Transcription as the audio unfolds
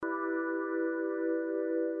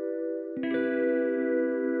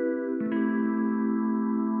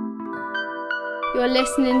You're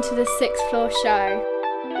listening to the Sixth Floor Show.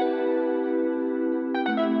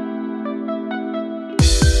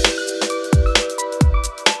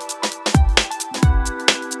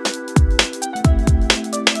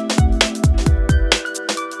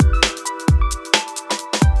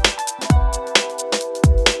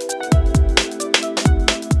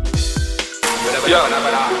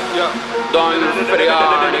 Donfella,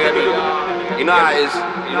 you know how it is.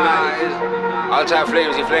 All time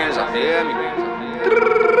Flamezee flames up, you hear me?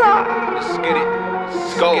 Let's get it.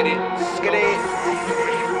 Let's go. Get it.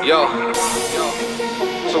 Yo.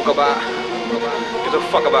 Talk about. Give a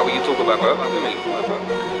fuck about what you talk about, bro.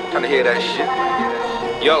 Trying to hear that shit.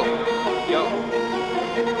 Yo.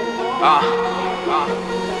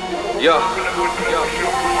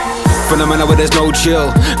 Phenomenal where there's no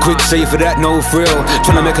chill. Quick save for that, no frill.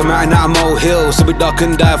 Tryna make a mountain out of molehill. So we duck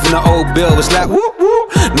and dive from the old bill. It's like whoop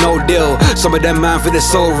whoop, no deal. Some of them man feel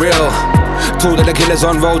it's so real. Told that the killers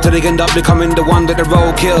on road till they end up becoming the one that the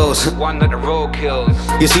road kills.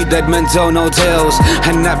 You see dead men tell no tales,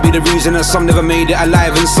 and that be the reason that some never made it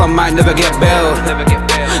alive and some might never get bailed.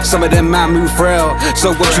 Some of them man move frail.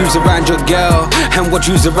 So what you's around your girl, and what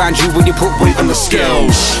you's around you when you put weight on the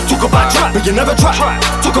scales. Talk about trap, but you never trap.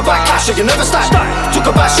 Talk about cash, and you never stack. Talk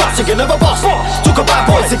about shots, and you never bust. Talk about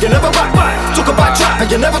boys, and you never back. Talk about trap, and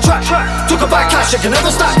you never trap. Talk about cash, and you never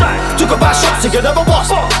stack. Talk about shots, and you never bust.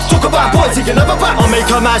 Talk about boys, and you never back. I make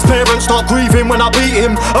a man's parents start grieving when I beat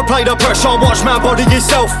him. Apply the pressure, watch man body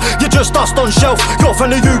yourself. You're just dust on shelf. You're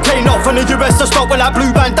from the UK, not from the US. To stop with that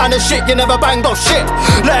blue bandana shit. You never banged off shit,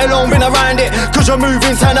 let alone been around it. Cause you're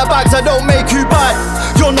moving tenner bags that don't make you bad.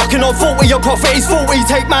 You're knocking on 40, your profit is 40.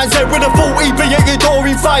 Take man's head with a 40, be at your door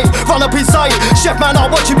in 5. Run up inside, chef man, I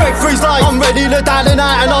watch you beg for his life. I'm ready to dial it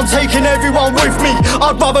out and I'm taking everyone with me.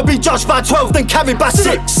 I'd rather be judged by 12 than carried by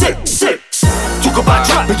 6. Talk about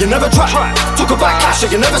trap, but you never trap. Talk about cash,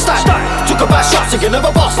 and you never stack. Talk about shots, and you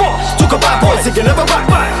never bust. Talk about boys, and you never back.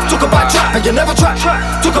 Talk about trap, and you never trap.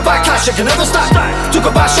 Talk about cash, and you never stack. Talk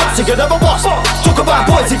about shots, and you never bust. Talk about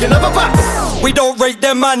boys, and you never back. We don't rate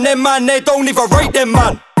them man, they don't even rate them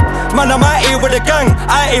man. Man, I'm out here with a gang,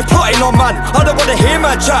 out here plotting on man. I don't wanna hear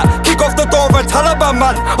man chat, kick off the door and Taliban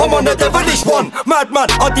man. I'm on the devilish one, madman,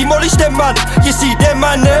 I demolish them man. You see them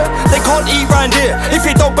man there, they can't eat round here if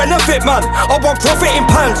it don't benefit man. I want profit in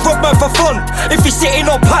pounds, rob man for fun. If he's sitting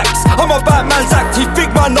on packs, I'm a bad man's active. Big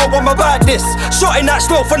man know I'm about this, shot in that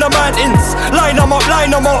snow from the mountains. Line them up,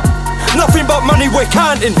 nothing but money we're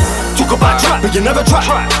counting. Talk about trap, but you never trap.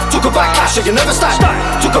 Talk about cash, and you never stack.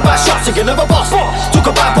 Talk about shots, and you never bust. Talk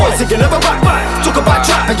about boys, and you never back. Talk about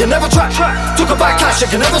trap, and you never trap. Talk about cash,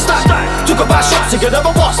 and you never stack. Talk about shots, and you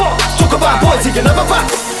never bust. Talk about boys, and you never back.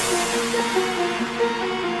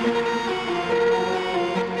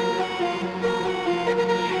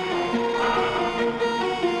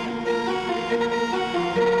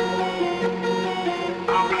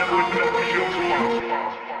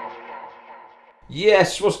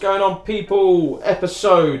 Yes, what's going on, people?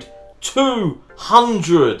 Episode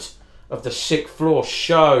 200 of the Sixth Floor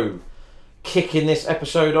Show. Kicking this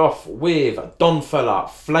episode off with Donfella,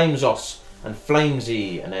 Flamezos and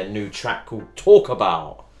Flamezee and their new track called Talk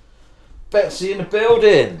About. Betsy in the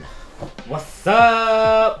building. What's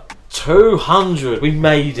up? 200, we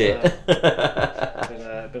made it.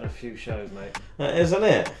 Been a few shows, mate. Isn't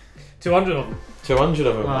it? 200 of them. 200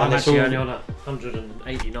 of them. Well, and I'm it's actually all... only on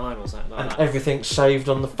 189 or something like and that. everything's saved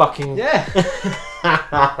on the fucking... Yeah.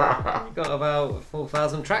 You've got about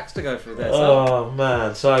 4,000 tracks to go through there. Oh,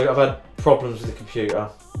 man. So I've had problems with the computer.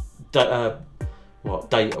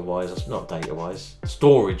 Data-wise? Not data-wise.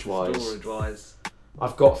 Storage-wise. Storage-wise.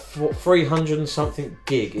 I've got 300 and something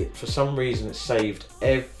gig. For some reason, it saved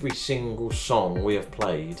every single song we have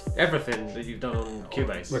played. Everything that you've done on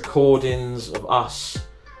Cubase. Recordings of us.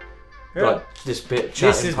 Yeah. Like this bit,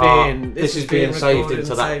 chatting part. This is being saved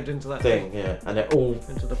into that thing, yeah. And they're all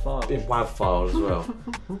into the file. In WAV file as well.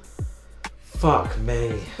 Fuck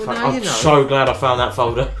me. Well, I'm so glad I found that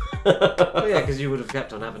folder. Well, yeah, because you would have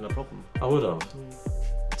kept on having a problem. I would have.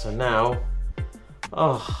 So now, I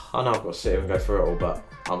know I've got to sit here and go through it all, but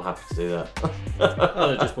I'm happy to do that. I'd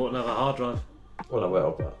have just bought another hard drive. Well, I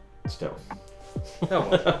will, but still. Oh,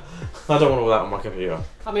 well. I don't want all that on my computer.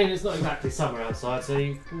 I mean, it's not exactly summer outside, so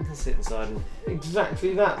you can sit inside and...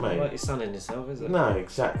 Exactly that, mate. Like you're sunning yourself, is it? No,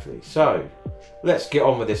 exactly. So, let's get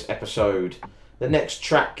on with this episode. The next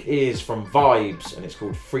track is from VibeZ, and it's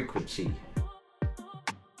called Frequency.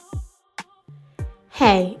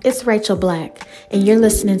 Hey, it's Rachel Black, and you're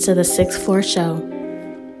listening to the Sixth Floor Show.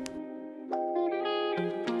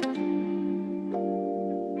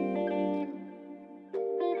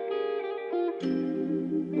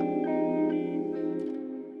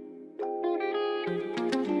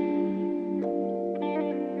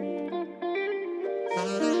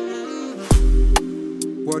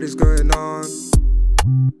 What is going on?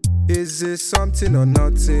 Is this something or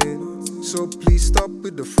nothing? So please stop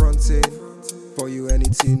with the fronting. For you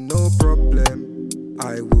anything, no problem.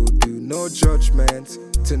 I will do no judgment.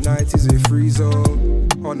 Tonight is a free zone.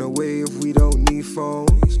 On the wave, we don't need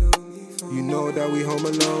phones. You know that we home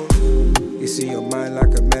alone. You see your mind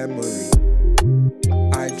like a memory.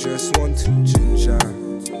 I just want to ginger.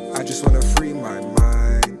 I just wanna free my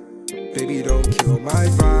mind. Baby, don't kill my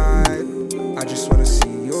vibe. I just wanna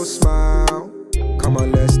see your smile. Come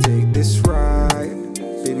on, let's take this ride.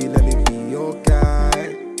 Baby, let me be your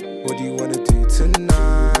guide. What do you wanna do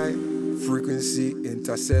tonight? Frequency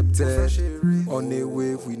intercepted. On the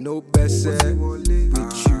wave, we know best. With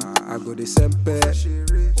you, I go the sempe.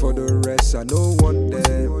 For the rest, I no want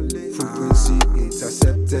them. Frequency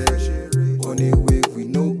intercepted. On the wave, we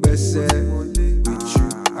know best. With you,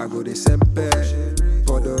 I go the sempe.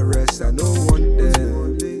 For the rest, I no want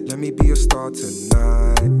them. Let me be your star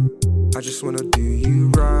tonight. I just wanna do you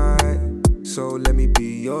right. So let me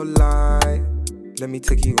be your light. Let me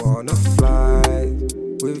take you on a flight.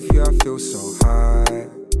 With you, I feel so high.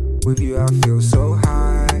 With you, I feel so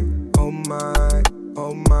high. Oh my,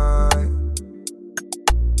 oh my.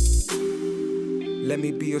 Let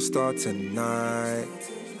me be your star tonight.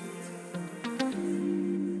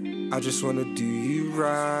 I just wanna do you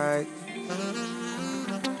right.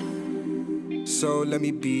 So let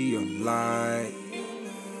me be your light.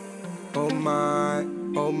 Oh my,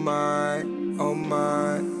 oh my, oh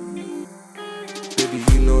my. Baby,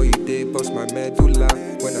 you know you did bust my medulla.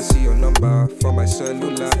 When I see your number from my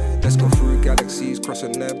cellular. Let's go through galaxies, cross a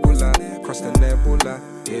nebula. Cross the nebula,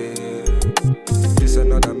 yeah. This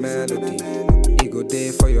another melody. Ego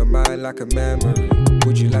day for your mind like a memory.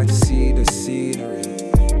 Would you like to see the scenery?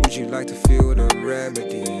 Would you like to feel the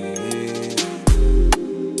remedy?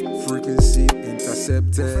 Yeah. Frequency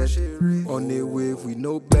intercepted. On the wave, we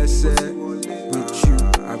know best. With you,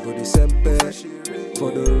 I go the sempe.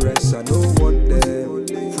 For the rest, I don't want them.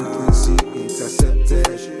 Frequency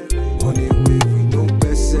intercepted. On the wave, we know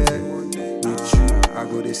best. With you, I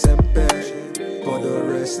go the sempe. For the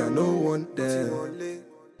rest, I don't want them.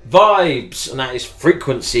 VibeZ, and that is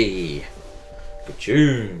Frequency. Good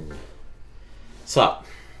tune. What's up?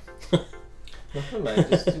 Nothing, mate.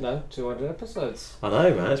 Just, 200 episodes. I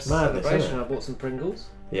know, man. It's madness, Celebration. isn't it? I bought some Pringles.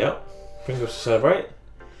 Yep. Pringles to celebrate.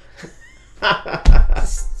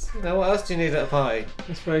 What else do you need at a party?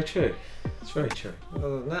 That's very true. It's very true.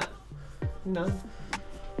 Other than that, no.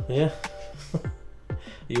 Yeah.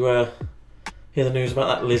 You hear the news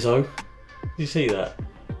about that Lizzo? Did you see that?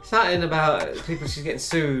 Something about people, she's getting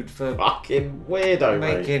sued for Fucking weirdo,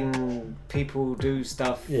 making mate. people do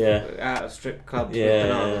stuff out of strip clubs with Yeah,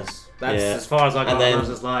 bananas. That's yeah. as far as I got. And then I was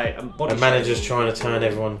just like, and body the manager's shaming. trying to turn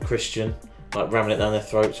everyone Christian, like ramming it down their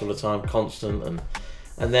throats all the time, constant,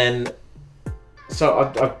 and then so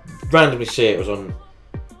I randomly see it was on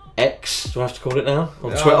X. Do I have to call it now?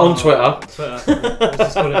 On Twitter. Twitter. Let's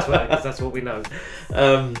just call it Twitter because that's what we know.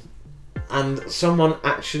 And someone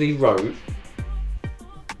actually wrote,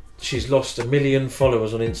 she's lost 1 million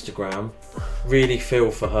followers on Instagram. Really feel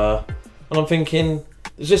for her. And I'm thinking,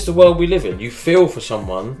 is this the world we live in? You feel for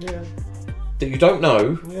someone that you don't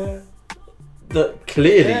know, that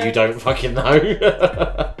clearly you don't fucking know.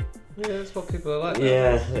 Yeah, that's what people are like.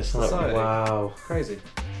 Yeah, it's like, Society. wow. Crazy.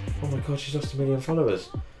 Oh my god, she's lost 1 million followers.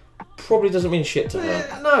 Probably doesn't mean shit to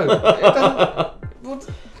her. No, it doesn't.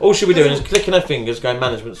 All she'll be doing is clicking her fingers, going,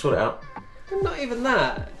 management, sort it out. Not even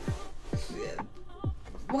that.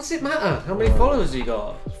 What's it matter? How many followers you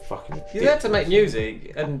got? Fucking You're there to make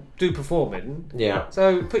music and do performing. Yeah.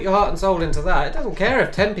 So put your heart and soul into that. It doesn't care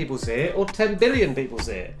if 10 people see it or 10 billion people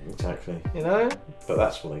see it. Exactly. You know? But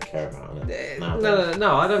that's what they care about, isn't it?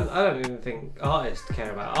 No. I don't even think artists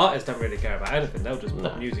care about it. Artists don't really care about anything. They'll just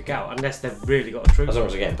put music out unless they've really got a truth. As long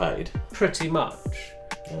as they're getting paid. Pretty much.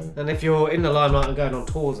 And if you're in the limelight and going on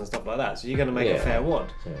tours and stuff like that, so you're going to make a fair wad.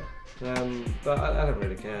 Yeah. But I don't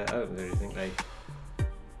really care. I don't really think they.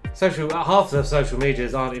 Half the social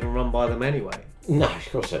medias aren't even run by them anyway. No, of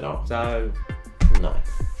course they're not. So. No.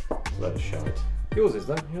 It's a load of shite. Yours is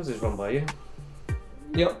though. Yours is run by you.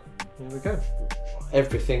 Yep. There we go.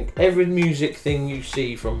 Everything, every music thing you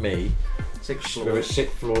see from me, Sixth floor. whether it's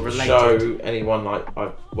Sixth Floor, the Related. show, anyone like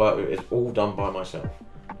I've worked with, it's all done by myself.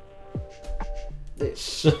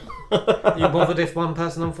 It's. You bothered if one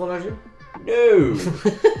person unfollows you? No.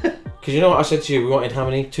 Because you know what I said to you, we wanted how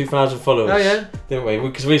many? 2,000 followers. Oh yeah. Didn't we?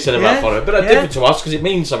 Because we said about following. But that's different to us because it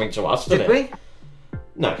means something to us, doesn't Did it? we?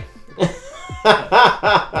 No.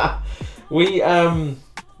 We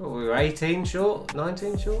we were 18 short,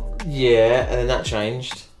 19 short. Yeah, and then that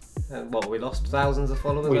changed. And we lost thousands of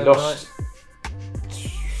followers. We overnight? lost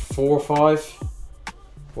 4 or 5.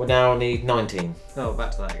 We now need 19. Oh,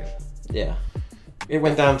 back to that again. Yeah. It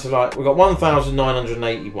went down to like, we got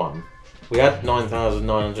 1,981. We had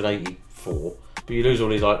 9,984. But you lose all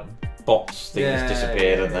these like bots things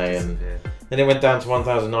disappeared, don't they? And then it went down to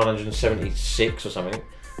 1,976 or something.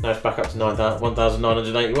 Now it's back up to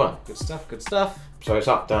 1,981. Good stuff, good stuff. So it's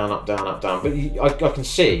up, down, up, down, up, down. But I can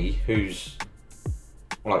see who's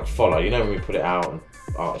like follow. You know when we put it out and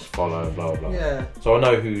artists follow, blah, blah, blah. Yeah. So I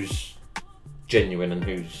know who's genuine and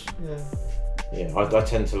who's... Yeah, I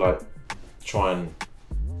tend to like try and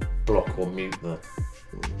block or mute the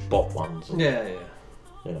bot ones. And,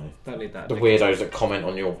 you know, don't need that. The weirdos that comment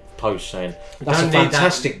on your post saying that's a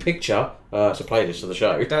fantastic picture. It's a playlist of the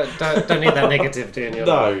show. Don't need that negativity in your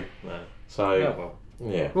life. No. So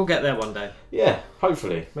yeah, we'll get there one day. Yeah,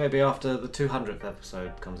 hopefully. Maybe after the 200th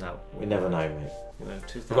episode comes out. We never know, mate. You know,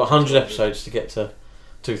 we've got 100 episodes to get to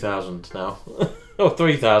 2,000 now, or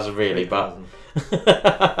 3,000 really, 3,000. But.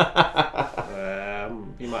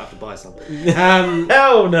 You might have to buy some.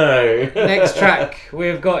 Hell no! Next track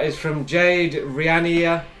we've got is from Jayde,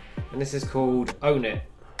 Riannia, and this is called Own It.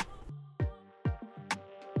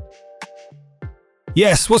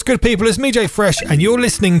 Yes, what's good, people? It's me, Jay Fresh, and you're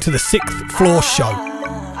listening to the 6th Floor Show.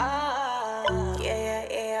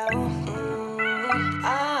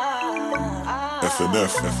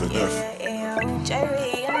 FNF.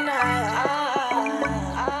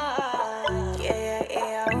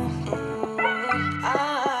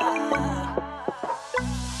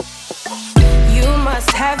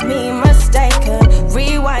 Have me mistaken.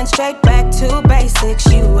 Rewind straight back to basics.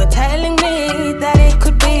 You were telling me that it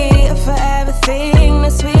could be a forever thing,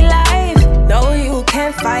 a sweet life. No, you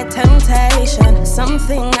can't fight temptation,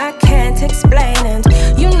 something I can't explain. And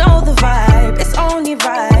you know the vibe, it's only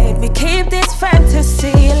right we keep this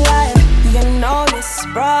fantasy alive. You know you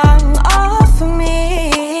sprung off of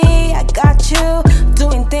me. I got you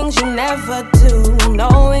doing things you never do,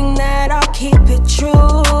 knowing that I'll keep it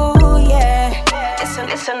true, yeah.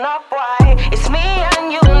 Listen up, why? It's me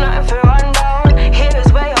and you, nothing for run down.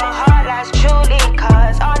 Here's where your heart lies truly,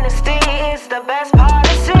 cause honesty is the best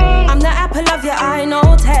policy. I'm the apple of your eye, no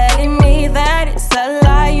telling me that it's a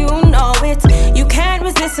lie, you know it. You can't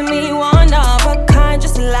resist me, one of a kind,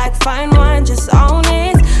 just like fine wine, just own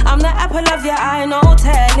it. I'm the apple of your eye, no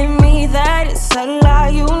telling me that it's a lie,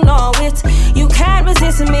 you know it. You can't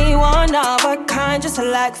resist me, one of a kind, just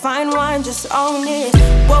like fine wine, just own it.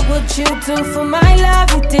 What would you do for my love?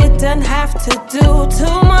 You didn't have to do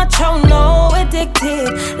too much, oh no,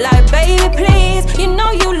 addicted. Like baby please, you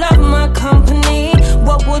know you love my company.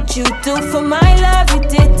 What would you do for my love? You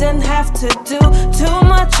didn't have to do too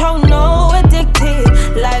much, oh no, addicted.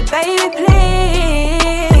 Like baby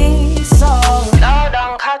please. So slow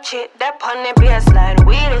down, catch it, that on the baseline.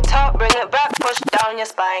 Wheel it up, bring it back, push down your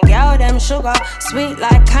spine. Girl, them sugar, sweet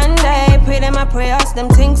like candy. Pray them, I pray us, them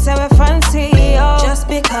things so fancy. Oh, just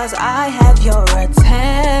because I have your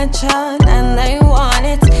attention and they want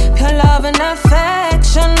it, pure love and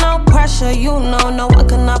affection, no pressure, you know no one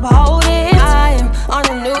can uphold it. I am on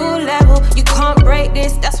a new level, you can't break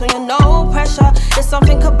this, that's when you know pressure. There's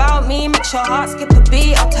something about me, makes your heart skip a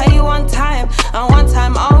beat. I'll tell you one time, and one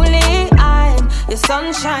time only. I am your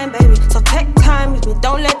sunshine, baby, so take time with me.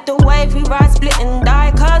 Don't let the wave we ride split and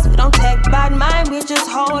die, cause we don't take bad mind, we just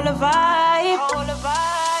hold a vibe.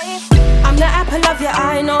 I'm the apple of your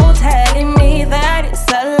eye, no telling me that it's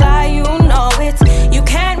a lie, you know it. You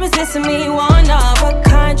can't resist me, one of a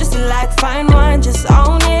kind, just like fine wine, just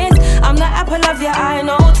own it. I'm the apple of your eye,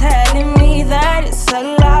 no telling me that it's a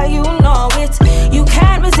lie, you know it. You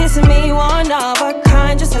can't resist me, one of a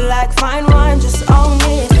kind, just like fine wine, just own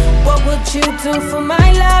it. What would you do for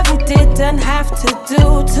my love? You didn't have to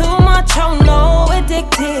do too much, oh no,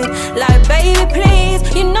 addicted. Like baby please,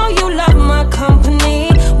 you know you love my company.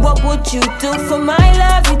 What would you do for my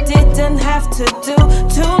love? You didn't have to do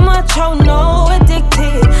too much, oh no,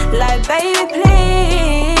 addicted. Like baby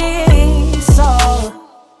please. So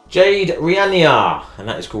Jayde, Riannia, and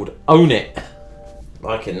that is called Own It.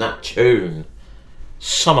 Liking that tune.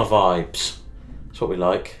 Summer vibes. That's what we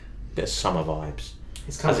like. Bit of summer vibes.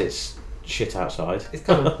 As it's shit outside. It's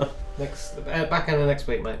coming. Back end of next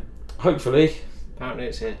week, mate. Hopefully. Apparently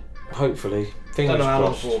it's here. Hopefully. Fingers Don't know how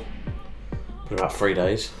long crossed. for. For about 3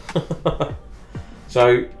 days.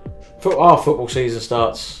 So, our football season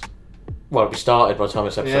starts. Well, it'll be started by the time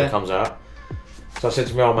this episode comes out. So I said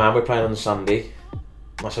to my old man, we're playing on Sunday.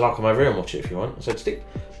 I said, I'll come over here and watch it if you want. I said,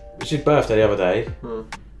 it's his birthday the other day. And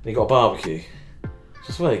he got a barbecue. So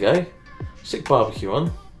I said, there you go. Stick barbecue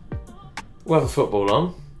on. We'll have the football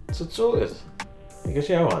on. I said, sorted. He He goes,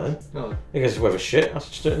 yeah, alright then. Oh. He goes, weather shit. I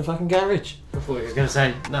said, just do it in the fucking garage. I thought he was going to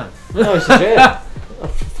say no. No, he said, yeah. Oh,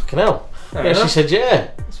 fucking hell. Fair Yeah, enough. she said,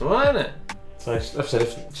 yeah. That's alright, isn't it? So I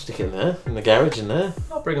said, stick it in there, in the garage in there.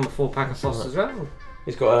 I'll bring him a 4-pack of Foster as well.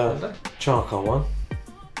 He's got a charcoal one.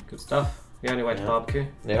 Good stuff. The only way to barbecue.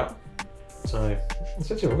 Yeah. So I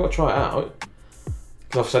said to him, we've got to try it out.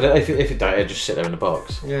 Because I've said, if it don't, it'll just sit there in the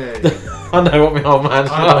box. Yeah. I know what my old man's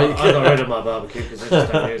like. I got rid of my barbecue because I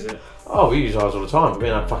just don't use it. Oh, we use ours all the time, but we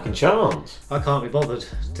don't have fucking chance. I can't be bothered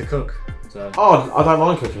to cook. So. Oh, I don't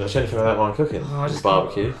mind cooking. That's the only thing I don't mind cooking. I Is just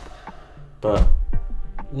barbecue. But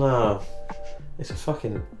no, it's a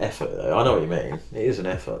fucking effort though. I know what you mean. It is an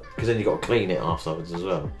effort because then you got to clean it afterwards as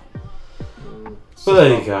well. But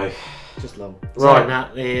there you go. Just long. Right. So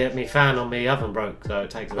that my fan on my oven broke, so it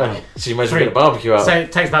takes about. So you might as well get a barbecue out. So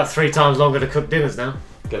it takes about 3 times longer to cook dinners now.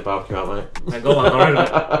 Get a barbecue out, mate. I got one. Got rid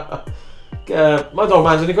of it. My dog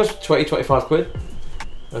man's only cost 20-25 quid.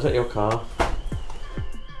 Is that your car?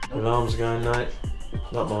 Alarms going, mate.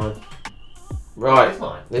 Not mine. Right. It's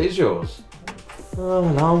mine. It is yours. Oh,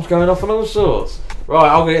 alarms going off on all sorts. Right,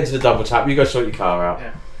 I'll get into the double tap. You go sort your car out.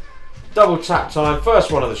 Yeah. Double tap time.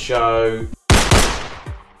 First one of the show.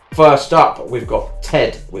 First up, we've got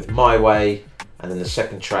Ted with My Way, and then the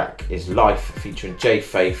second track is Life featuring Jayde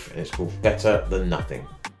Faith, and it's called Better Than Nothing.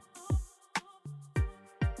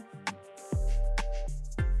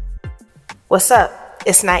 What's up?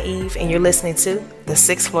 It's Naive, and you're listening to The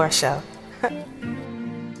Sixth Floor Show.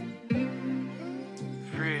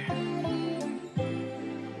 Free.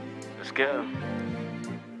 Let's go.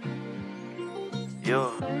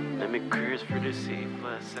 Yo, let me cruise for the city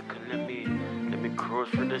for a second. Let me cruise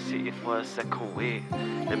for the city for a second. Wait,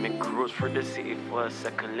 let me cruise for the city for a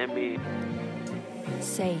second. Let me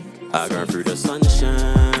say it. I gone through the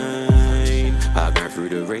sunshine, I gone through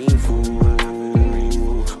the rainfall.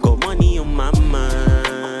 Got money on my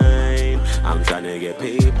mind, I'm trying to get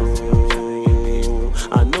paid, bro.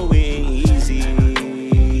 I know it ain't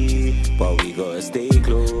easy, but we gotta stay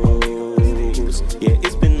close. Yeah,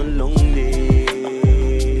 it's been a long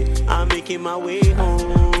day, I'm making my way home.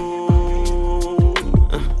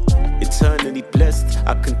 Eternally blessed,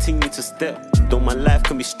 I continue to step. Though my life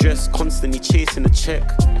can be stressed, constantly chasing a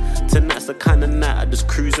check. Tonight's the kind of night I just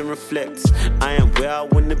cruise and reflect. I am where I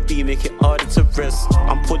wanna be, make it harder to rest.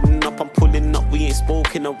 I'm pulling up, we ain't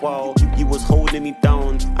spoken a while. You was holding me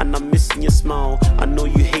down, and I'm missing your smile. I know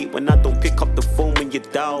you hate when I don't pick up the phone when you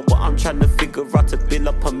dial, but I'm trying to figure out to build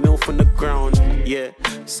up a meal from the ground. Yeah,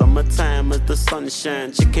 summertime as the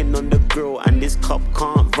sunshine, chicken on the grill, and this cup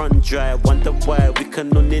can't run dry. Wonder why we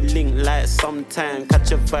can only link like sometime.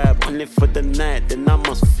 Catch a vibe only for the night, then I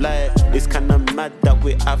must fly. It's kinda mad that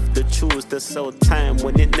we have to choose to sell time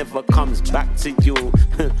when it never comes back to you.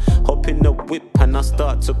 Hop in the whip and I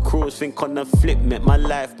start to cruise. Think on the flip, make my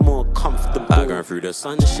life more comfortable. I gone through the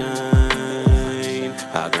sunshine,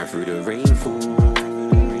 I gone through the rainfall.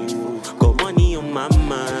 Got money on my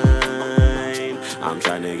mind, I'm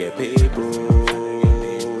trying to get paid, bro.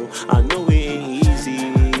 I know it ain't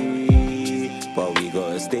easy, but we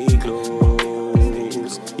gotta stay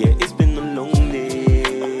close. Yeah, it's been a long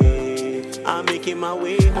day, I'm making my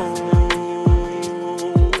way home.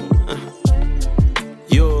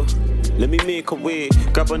 Yo, let me make a way,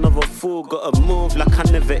 grab another food, gotta move like I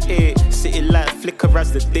never ate. City light flicker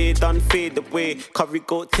as the day done fade away. Curry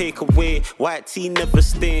goat take away, white tea never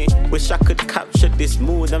stay. Wish I could capture this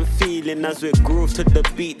mood I'm feeling as we groove to the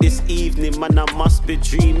beat this evening. Man, I must be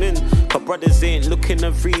dreaming, cause brothers ain't looking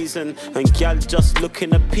a reason, and gal just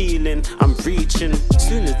looking appealing. I'm reaching,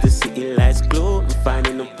 soon as the city lights glow, I'm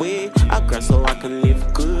finding a way. I grab so I can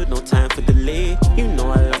live good, no time for delay. You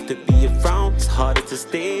know I love to be around, it's harder to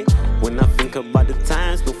stay. When I think about the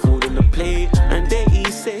times, no food on the plate, and they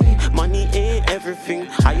say money ain't everything.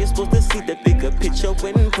 How you supposed to see the bigger picture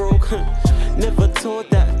when broke? Never told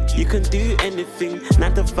that you can do anything.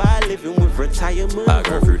 9 to 5 living with retirement. I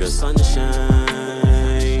gone through the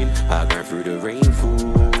sunshine, I gone through the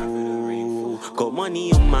rainfall. Got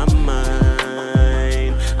money on my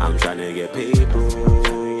mind, I'm trying to get paid, bro.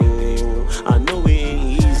 I know it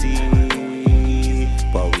ain't easy,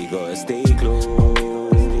 but we gotta stay close.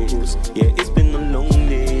 Yeah, it's been a long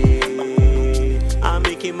day, I'm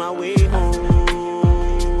making my way home.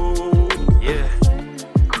 Yeah,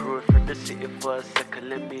 cruise for the city for a second.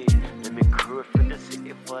 Let me cruise for the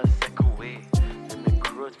city for a second. Wait, let me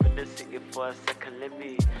cruise for the city for a second. Let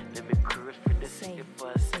me cruise for the city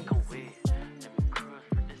for a second. Wait, let me cruise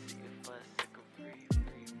for the city for a second.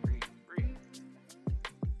 Free.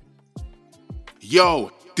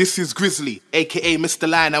 Yo, this is Grizzly, aka Mr.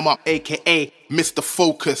 Line I'm Up, aka Mr.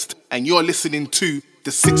 Focused, and you're listening to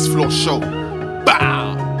The Sixth Floor Show. Bah!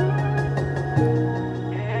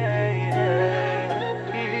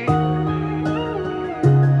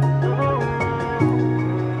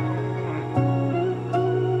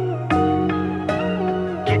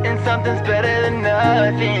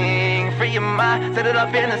 nothing. Free your mind, set it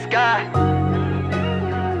up in the sky.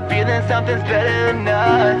 Feeling something's better than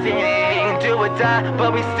nothing. Do or die,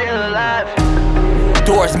 but we still alive.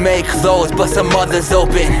 Doors may close, but some others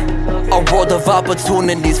open. A world of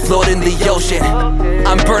opportunities float in the ocean.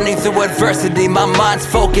 I'm burning through adversity, my mind's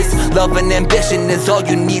focused. Love and ambition is all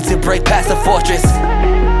you need to break past the fortress.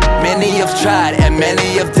 Many have tried and many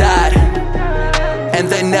have died, and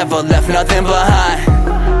they never left nothing behind.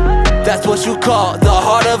 That's what you call the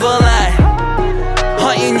heart of a lion.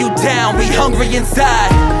 Hunting you down, we hungry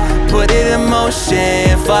inside. Put it in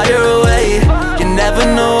motion, fire away. You never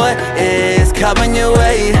know what is coming your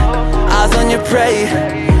way. Eyes on your prey,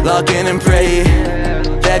 log in and pray.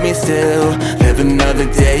 Let me still live another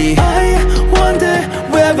day. I wonder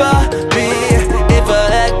where I'll be if I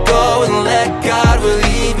let go and let God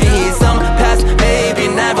relieve me. Some past maybe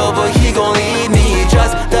never, but He gon' lead me.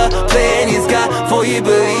 Trust the plan He's got for you,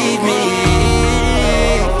 believe me.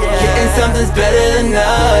 Getting something's better than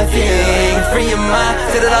nothing. Free your mind,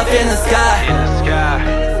 set it up in the sky.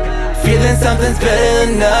 Feeling something's better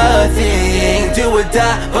than nothing. Do or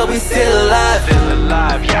die, but we still alive.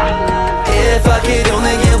 If I could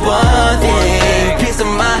only get one thing, peace of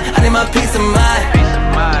mind, I need my peace of mind.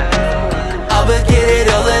 I would get it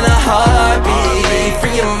all in a heartbeat.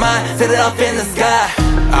 Free your mind, set it off in the sky.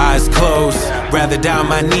 Eyes closed, rather down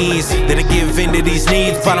my knees than to give in to these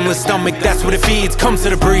needs. Bottomless stomach, that's what it feeds. Comes to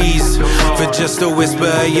the breeze for just a whisper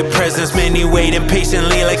of your presence. Many wait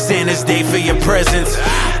impatiently like Santa's day for your presence.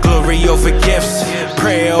 Glory over gifts,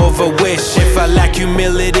 prayer over wish. If I lack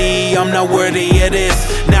humility, I'm not worthy of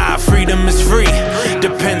this. Nah, freedom is free,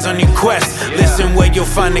 depends on your quest. Listen where you'll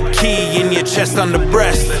find the key in your chest on the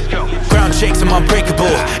breast. Ground shakes, I'm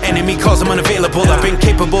unbreakable. Enemy calls, I'm unavailable. I've been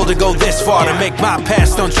capable to go this far, to make my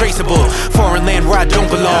past untraceable. Foreign land where I don't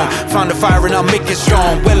belong. Found a fire and I'll make it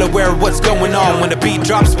strong. Well aware of what's going on. When the beat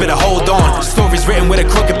drops, better hold on. Stories written with a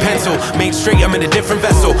crooked pencil. Made straight, I'm in a different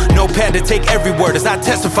vessel. No pad to take every word as I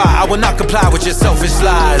testify. I will not comply with your selfish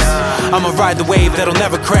lies. I'ma ride the wave that'll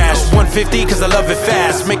never crash. 150 cause I love it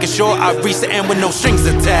fast. Making sure I reach the end with no strings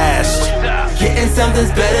attached. Getting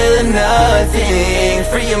something's better than nothing.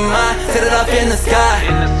 Free your mind, set it up in the sky.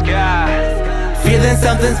 Feeling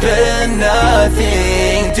something's better than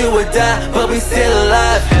nothing. Do or die, but we still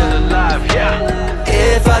alive.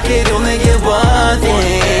 If I could only get one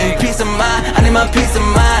thing, peace of mind, I need my peace of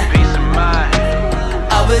mind.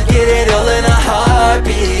 I would get it all in a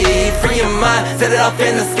heartbeat. Free your mind, set it off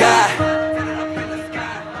in the sky.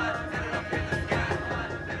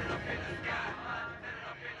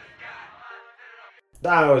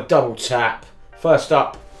 Oh, double tap. First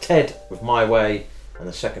up, Ted with My Way, and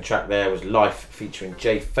the second track there was L.Y.F.E featuring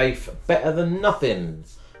Jayde, Better Than Nothing,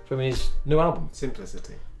 from his new album.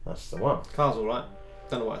 Simplicity. That's the one. Car's alright.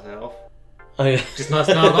 Don't know what to set off. Oh yeah. Just nice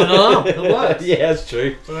to know I've got an alarm. It works. Yeah, that's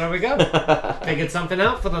true. So there we go. Figured something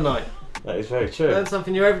out for the night. That is very true. Learn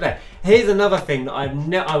something new every day. Here's another thing that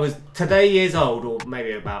I was today years old, or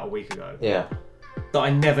maybe about a week ago. Yeah. That I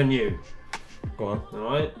never knew. Go on.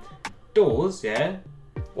 Alright. Doors, yeah.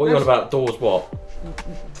 What are you on about? Doors what?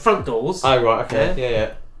 Front doors. Oh right, okay.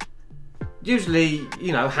 Yeah. Usually,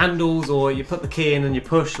 you know, handles, or you put the key in and you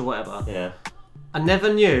push or whatever. Yeah. I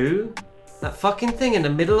never knew that fucking thing in the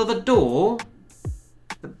middle of a door,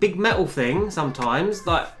 the big metal thing sometimes,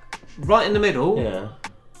 like right in the middle. Yeah.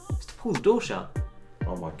 Is to pull the door shut.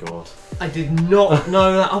 Oh my god. I did not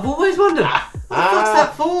know that. I've always wondered, what the fuck's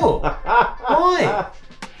that for? Why?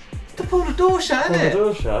 To pull the door shut, isn't it?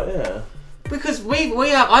 Pull the door shut, yeah. Because I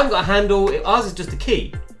haven't got a handle. Ours is just a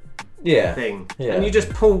key. Yeah. Thing. Yeah. And you just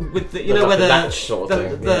pull with the, you know, like where the latch sort of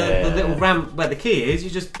thing. The little ramp where the key is. You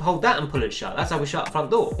just hold that and pull it shut. That's how we shut the front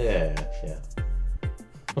door. Yeah.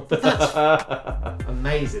 That's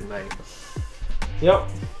amazing, mate. Yep.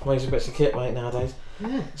 Amazing bits of kit, mate, nowadays.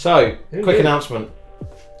 Yeah. So, quick announcement.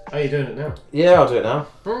 Are you doing it now? Yeah, I'll do it now.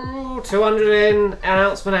 200 in,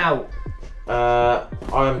 announcement out.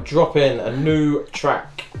 I'm dropping a new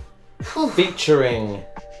track featuring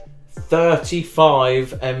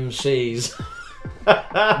 35 MCs.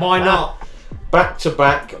 Why not? Back to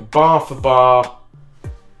back, bar for bar.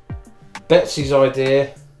 Betsy's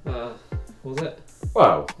idea. Was it?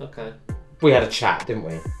 Well, okay. We had a chat, didn't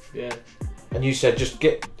we? Yeah. And you said just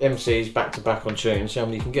get MCs back to back on tune, see how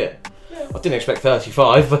many you can get. Yeah. I didn't expect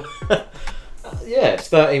 35, but yeah, it's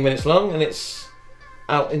 13 minutes long and it's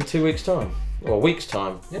out in 2 weeks' time. Or a week's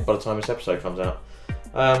time, by the time this episode comes out.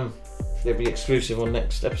 It'll be exclusive on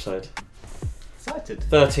next episode. Excited.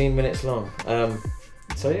 13 minutes long.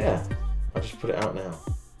 So yeah, I'll just put it out now.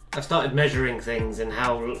 I've started measuring things and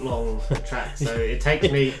how long the track. So it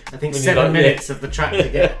takes me, I think, 7 minutes of the track to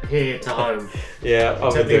get here to home. Yeah,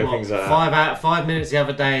 I've been doing things like that. 5 minutes the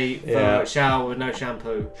other day for a shower with no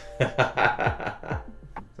shampoo.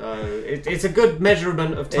 So it's a good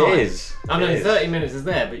measurement of time. It is. I know 30 minutes is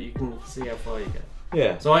there, but you can see how far you get.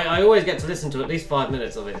 Yeah. So I always get to listen to at least 5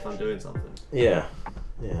 minutes of it if I'm doing something. Yeah.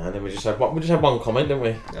 Yeah, and then we just had one comment, didn't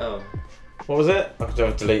we? Oh. What was it? I've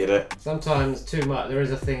deleted it. Sometimes too much. There is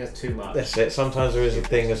a thing as too much. That's it. Sometimes there is a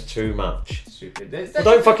thing as too much. Stupid. Well,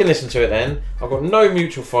 don't fucking listen to it then. I've got no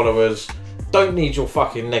mutual followers. Don't need your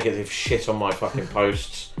fucking negative shit on my fucking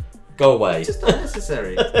posts. Go away. It's just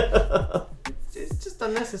unnecessary. It's just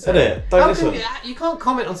unnecessary. Isn't it? Don't listen. You can't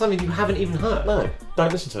comment on something you haven't even heard. No,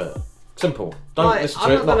 don't listen to it. Simple. Don't listen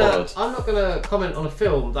to it. I'm not gonna comment on a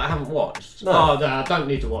film that I haven't watched. No. Oh, I don't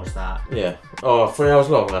need to watch that. Yeah. Oh, 3 hours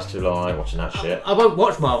long. That's too long. I ain't watching that shit. I won't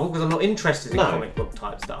watch Marvel because I'm not interested in comic book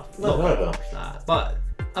type stuff. No, not gonna watch that. But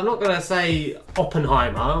I'm not gonna say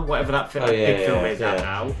Oppenheimer, whatever that big film is out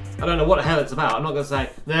now. I don't know what the hell it's about. I'm not gonna say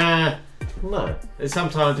nah. No.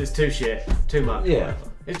 Sometimes it's too shit, too much. Yeah. Whatever.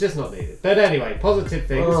 It's just not needed. But anyway, positive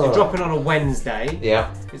things. Oh. You're dropping on a Wednesday.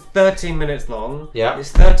 Yeah. It's 13 minutes long. Yeah.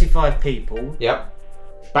 It's 35 people. Yep.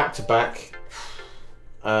 Back to back.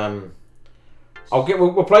 We'll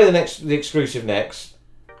play the exclusive next,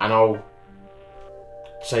 and I'll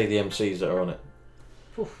say the MCs that are on it.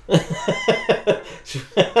 Okay.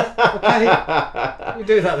 You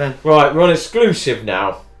do that then. Right, we're on exclusive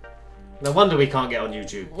now. No wonder we can't get on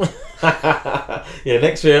YouTube. Yeah,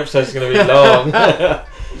 next 3 episodes is going to be long.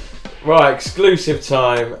 Right, exclusive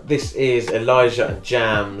time. This is Elijah and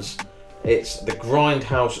Jammz. It's the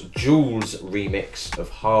Grindhouse Jewelz remix of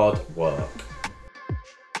Hard Work.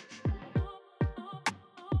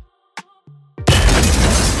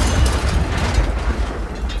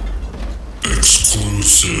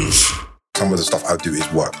 Exclusive. Some of the stuff I do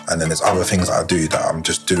is work, and then there's other things I do that I'm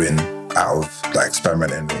just doing out of like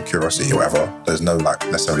experimenting and curiosity or whatever. There's no like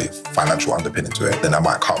necessarily financial underpinning to it. Then I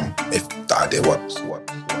might come if the idea works.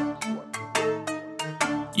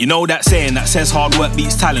 You know that saying that says hard work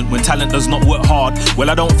beats talent when talent does not work hard? Well,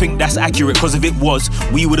 I don't think that's accurate, because if it was,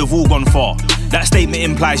 we would have all gone far. That statement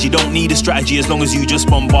implies you don't need a strategy as long as you just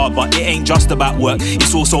bombard. But it ain't just about work,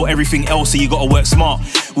 it's also everything else, so you gotta work smart.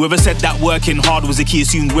 Whoever said that working hard was the key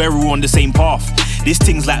assumed we're all on the same path. This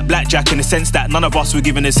thing's like blackjack in the sense that none of us were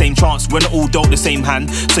given the same chance. We're not all dealt the same hand,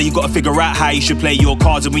 so you gotta figure out how you should play your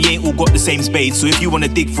cards. And we ain't all got the same spades, so if you wanna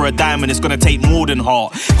dig for a diamond, it's gonna take more than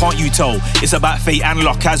heart. Can't you tell? It's about fate and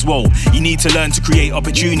luck as well. You need to learn to create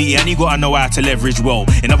opportunity, and you gotta know how to leverage well.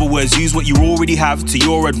 In other words, use what you already have to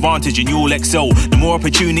your advantage and you'll excel. The more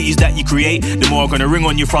opportunities that you create, the more I'm gonna ring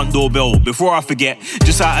on your front door bell. Before I forget,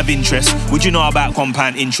 just out of interest, would you know about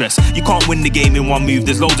compound interest? You can't win the game in one move,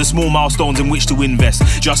 there's loads of small milestones in which to invest.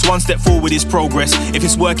 Just one step forward is progress. If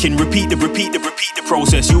it's working, repeat the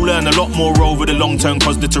process. You'll learn a lot more over the long term,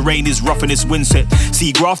 cause the terrain is rough and it's windset.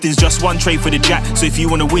 See, grafting's just one trade for the jack, so if you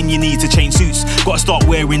wanna win, you need to change suits. Gotta start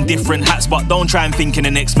wearing different hats, but don't try and think in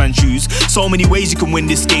the next man's shoes. So many ways you can win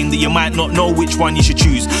this game that you might not know which one you should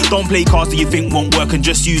choose. Don't play cards that you think won't work, and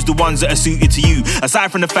just use the ones that are suited to you.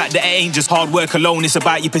 Aside from the fact that it ain't just hard work alone, it's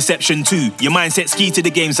about your perception too. Your mindset's key to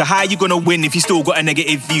the game, so how you gonna win if you still got a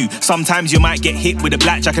negative view? Sometimes you might get hit with a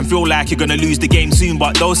blackjack and feel like you're gonna lose the game soon,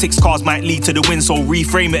 but those 6 cards might lead to the win, so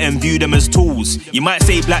reframe it and view them as tools. You might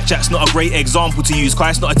say blackjack's not a great example to use,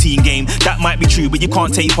 cause it's not a team game. That might be true, but you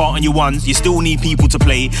can't take part on your ones. You still need people to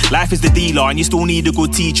play. Life is the dealer, and you still need a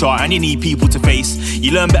good teacher, and you need people to face.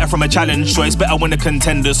 You learn better from a challenge, so it's better when the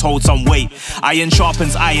contenders hold some weight. Iron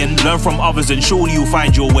sharpens iron, learn from others and surely you'll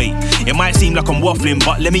find your way. It might seem like I'm waffling,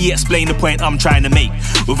 but let me explain the point I'm trying to make.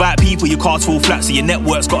 Without people, your cards fall flat, so your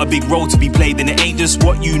network's got a big role to be played. And it ain't just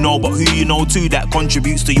what you know, but who you know too that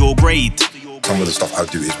contributes to your grade. Some of the stuff I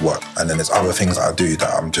do is work, and then there's other things I do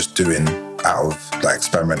that I'm just doing out of like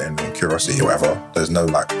experimenting and curiosity or whatever. There's no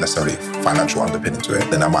like necessarily financial underpinning to it.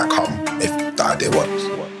 Then I might come if the idea works.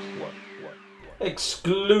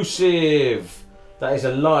 Exclusive. That is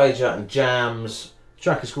Elijah and Jammz. The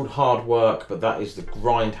track is called Hard Work, but that is the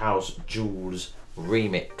Grindhouse Jewelz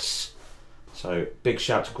remix. So big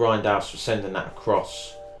shout to Grindhouse for sending that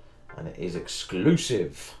across, and it is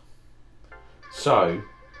exclusive. So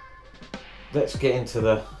let's get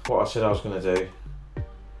into what I said I was going to do.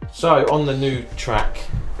 So on the new track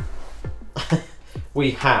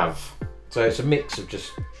we have, so it's a mix of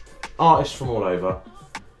just artists from all over.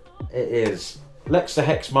 It is Lex the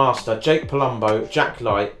Hexmaster, Jake Palumbo, Jack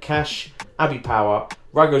Light, Cash, Abby Power,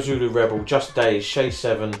 Rago Zulu Rebel, Just Days, Shay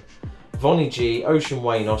 7, Vonnie G, Ocean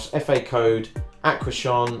Waynos, FA Code,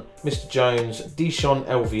 Aquashon, Mr. Jones, Dishon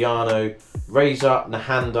Elviano, Razor,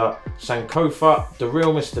 Nahanda, Sankofa, The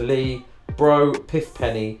Real Mr. Lee, Bro, Piff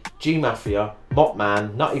Penny, G Mafia,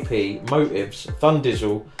 Mopman, Nutty P, Motives,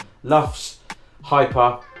 Thundizzle, Luffs,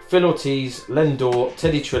 Hyper, Phil Ortiz, Lendor,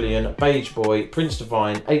 Teddy Trillion, Beige Boy, Prince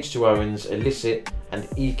Divine, H2 Owens, Illicit, and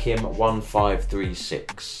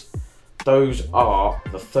Ekim1536. Those are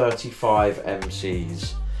the 35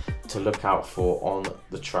 MCs to look out for on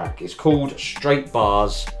the track. It's called Straight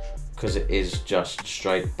Bars because it is just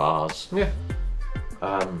straight bars. Yeah.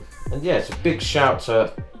 And yeah, it's a big shout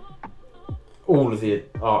to all of the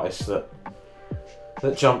artists that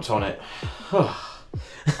jumped on it.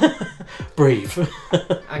 Breathe.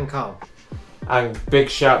 And calm. And big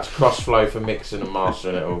shout to Crossflow for mixing and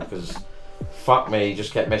mastering it all, because fuck me, he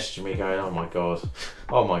just kept messaging me going, oh my god.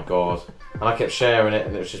 And I kept sharing it,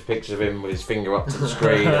 and it was just pictures of him with his finger up to the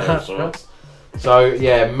screen and all sorts. So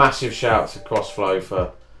yeah, massive shout to Crossflow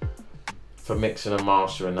for mixing and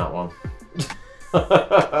mastering that one.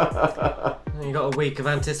 You got a week of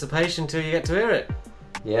anticipation till you get to hear it.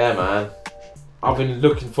 Yeah, man. I've been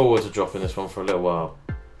looking forward to dropping this one for a little while.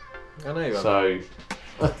 I know you have. So,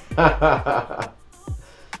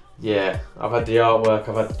 yeah, I've had the artwork,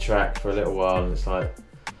 I've had the track for a little while, and it's like,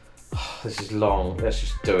 oh, this is long, let's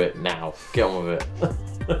just do it now. Get on with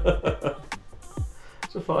it.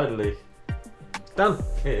 So finally, done.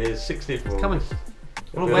 It is 16th. It's coming.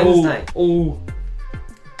 On Wednesday. All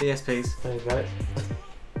DSPs. There you go.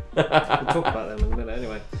 We'll talk about them in a minute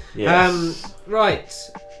anyway. Yes. Right.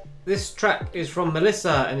 This track is from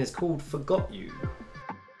Melissa and it's called Forgot You.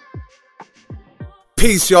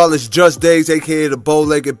 Peace, y'all. It's Just Days, aka the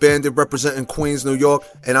Bow-Legged Bandit, representing Queens, New York,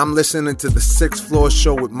 and I'm listening to the 6th Floor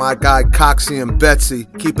Show with my guy Coxie and Betsy.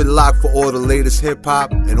 Keep it locked for all the latest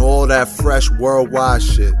hip-hop and all that fresh worldwide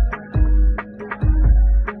shit.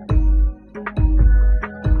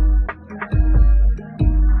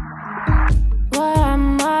 What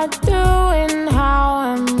am I doing?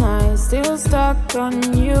 How am I still stuck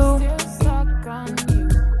on you?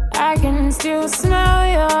 I can still smell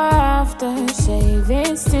your aftershave.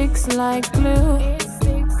 It sticks like glue.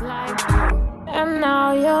 And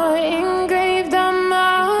now you're engraved on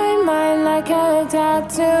my mind like a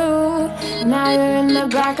tattoo. Now you're in the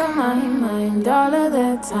back of my mind all of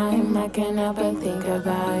the time. I can't help but think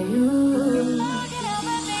about you.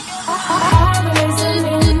 I've been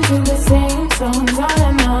listening to the same songs on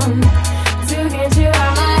and on to get you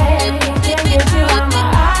out my head. Can't get you out my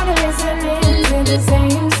eyes. I've been listening to the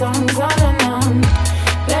same songs on and on.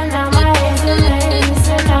 Then now my head's a mess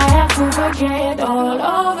and I have to forget all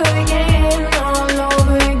over again, all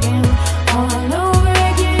over again, all over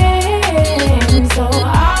again. So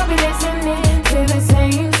I'll be listening to the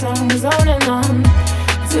same songs on and on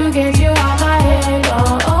to get you out my head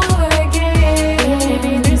all over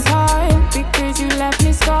again. It's hard because you left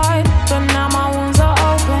me scarred, but now my wounds are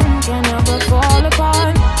open, can't help but fall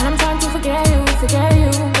apart. And I'm trying to forget you,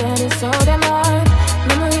 but it's so damn hard.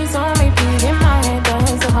 Memories on repeat in my head,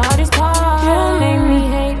 that's the hardest part. You make me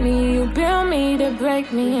hate me, you build me to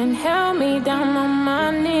break me and held me down on my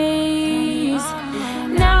knees.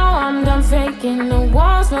 Now I'm done faking, the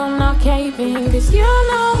walls will not cave in, cause you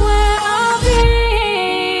know where I'll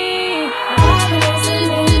be. I've been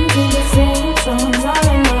listening to the same songs all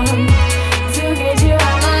and on to get you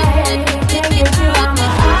out my head, can't get you out my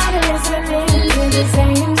eyes. I've been listening to the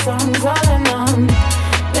same songs all and on.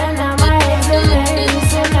 Then now my head's a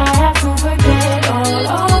mess and I have to forget all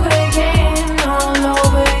over again, all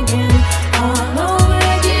over again, all over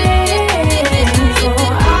again. So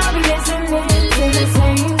I'll be listening to the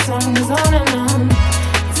same songs on and on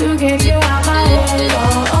to get you out my head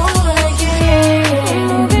all over again.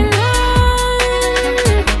 Moving on,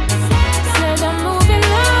 said I'm moving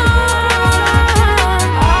on.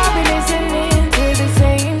 I'll be listening to the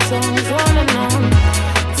same songs on and on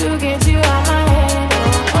to get you out my head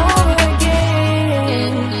all over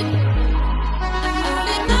again.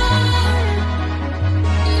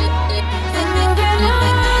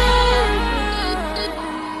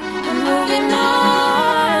 I'm moving on.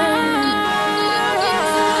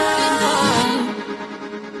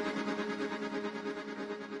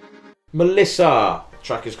 Melissa.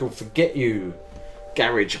 Track is called Forget You.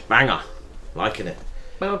 Garage banger. Liking it.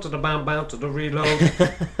 Bound to the bound, bound to the reload.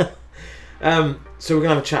 So we're going to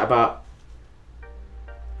have a chat about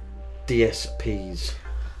DSPs.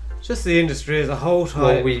 Just the industry as a whole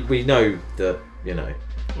type. Well, we know that, you know.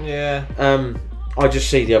 Yeah. I just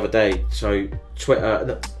see the other day, so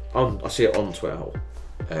Twitter, I see it on Twitter,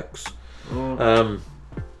 X,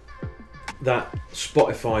 that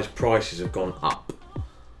Spotify's prices have gone up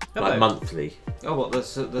like monthly. Oh, what the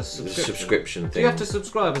subscription? Subscription thing. Do you have to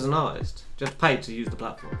subscribe as an artist? Do you have to pay to use the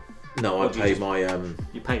platform? No, I pay my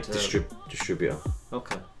you pay to distributor.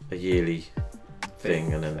 Okay. A yearly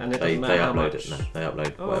thing, and then And it they doesn't matter how upload much? it. No, they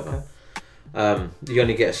upload Oh, whatever. okay. You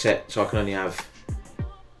only get a set, so I can only have.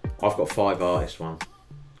 I've got 5 artists one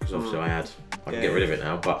because obviously I can get rid of it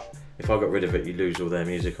now. But if I got rid of it, you lose all their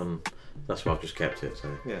music on. That's why I've just kept it.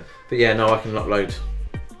 So yeah. But yeah, no, I can upload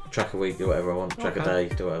track a week, do whatever I want, track a Okay.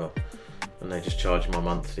 day, do whatever, and they just charge my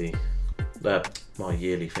monthly, my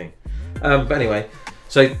yearly thing. But anyway,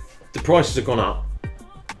 so the prices have gone up.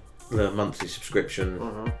 The monthly subscription.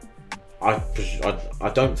 I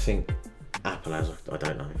don't think Apple has. I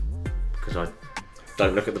don't know because I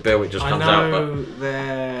don't look at the bill. It just comes out. I know But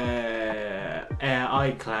their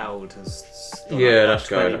iCloud has. that's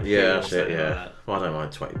going. 20p Yeah, or that's it. something Yeah, like that. well, I don't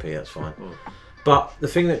mind 20p. That's fine. But the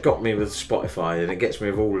thing that got me with Spotify, and it gets me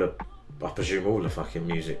with all the, I presume all the fucking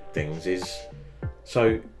music things, is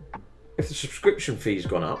so if the subscription fee's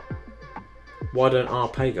gone up, why don't our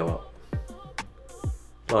pay go up?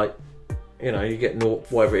 Like, you know, you get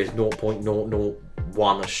whatever it is,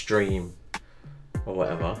 0.001 a stream or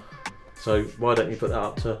whatever. So why don't you put that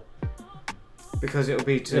up to? Because it'll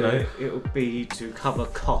be to it'll be to cover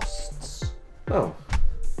costs. Oh,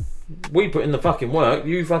 we put in the fucking work.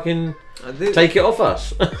 You fucking take it off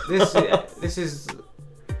us. This is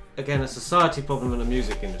again a society problem and a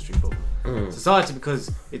music industry problem. Society because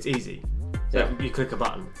it's easy. So you click a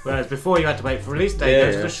button. Whereas before you had to wait for release day,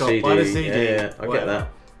 go to the shop, CD, buy the CD. I get that.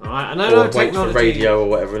 Alright, and I know wait technology. for radio or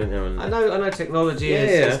whatever. And I know technology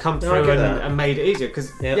has come No, I through get that. and made it easier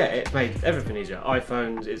because it's made everything easier.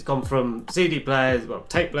 iPhones, it's gone from CD players,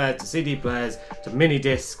 tape players to CD players to mini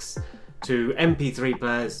discs to MP3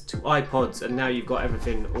 players to iPods, and now you've got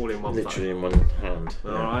everything all in one literally phone. in one hand.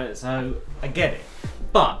 Alright, so I get it,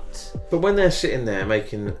 but when they're sitting there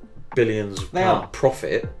making billions of pound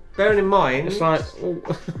profit. Bearing in mind, it's like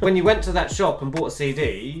when you went to that shop and bought a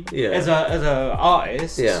CD, as a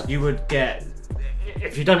artist, you would get,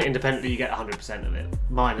 if you've done it independently, you get 100% of it,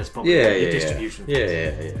 minus probably your distribution fees.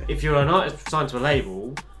 Yeah. If you're an artist signed to a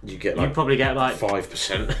label, you probably get like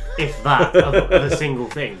 5%, if that, of a single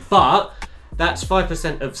thing. But that's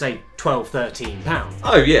 5% of say £12-13.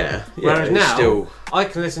 Oh yeah. Whereas now, still... I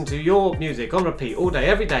can listen to your music on repeat all day,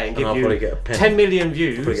 every day, and give I'll you probably get a penny. 10 million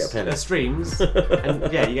views, Probably get a penny. Streams, and you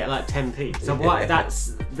get like 10p. So why?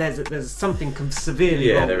 There's something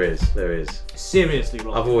severely wrong. there is Seriously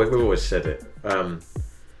wrong. We've always said it. But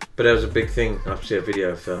there was a big thing. I see a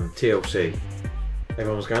video of TLC.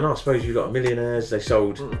 Everyone was going, I suppose you lot millionaires. They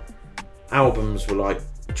sold albums were like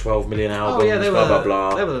 12 million albums. Oh yeah, they blah were blah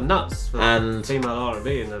blah. They were the nuts for and female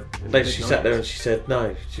R&B in the she sat there and she said,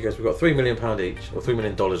 no. She goes, we've got £3 million each, or $3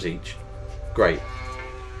 million each. Great.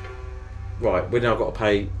 Right, we've now got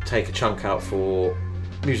to take a chunk out for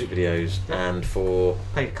music videos and for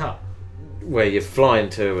pay a cut where you're flying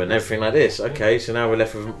to and everything like this. Okay, so now we're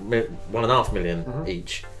left with $1.5 million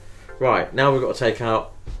each. Right, now we've got to take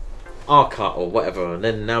out our cut or whatever, and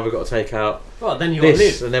then now we've got to take out then you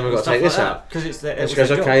this, and then we've got to take this out. Because it's and she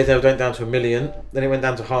goes, okay, they went down to $1 million, then it went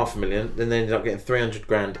down to $500,000, then they ended up getting 300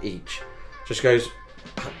 grand each. So she goes,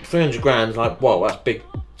 300 grand, like, whoa, that's big.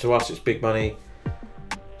 To us, it's big money.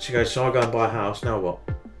 She goes, so I go and buy a house, now what?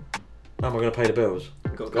 How am I going to pay the bills?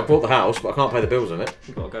 I bought the house, but I can't pay the bills on it.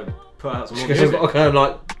 You've got to go put out some more She goes, music. I've got to go and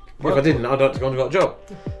like, if I didn't, I'd have gone and got a job.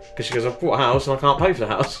 Because she goes, I've bought a house and I can't pay for the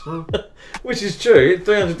house. Which is true,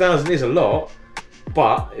 300,000 is a lot,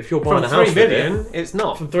 but if you're buying From a house 3 million, it's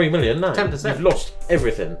not. From 3 million, no. 10%. You've lost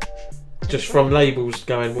everything. Just from labels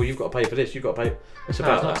going, well, you've got to pay for this, you've got to pay. It's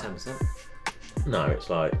about it's that. not 10%. No, it's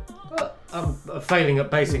like... I'm failing at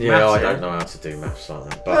basic maths. Yeah, I here. don't know how to do maths like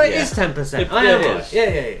that. But Well, it is 10%. I am right.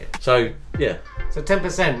 Yeah. So, yeah. So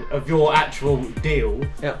 10% of your actual deal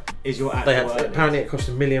is your actual earnings. Apparently it cost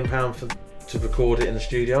 £1 million to record it in the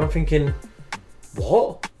studio. I'm thinking,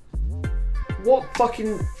 what? What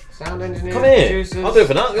fucking... Sound engineers, come here. producers. I'll do it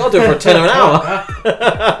for that. I'll do it for a tenner an hour.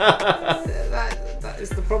 that is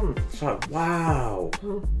the problem. It's like, wow.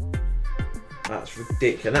 That's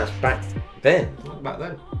ridiculous. That's back then. Back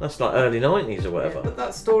then. That's like early 90s or whatever. But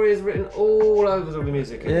that story is written all over the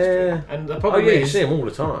music industry. Yeah. And the problem you is, see them all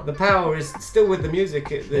the time. the power is still with the music,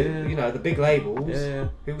 the big labels,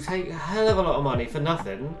 who take a hell of a lot of money for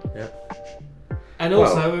nothing. Yeah. And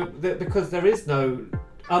also, because there is no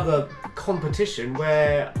other competition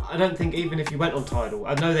where I don't think even if you went on Tidal,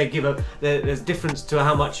 I know they give there's difference to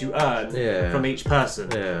how much you earn from each person,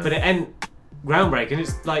 but it ain't groundbreaking.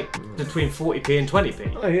 It's like between 40p and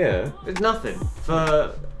 20p. Oh yeah, it's nothing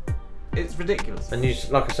it's ridiculous. And you,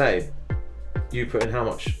 like I say, you put in how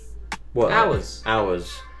much work? Hours.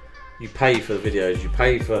 You pay for the videos. You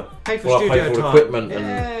pay for studio time. Equipment,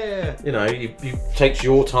 and you know, you takes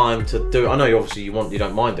your time to do it. I know, obviously, you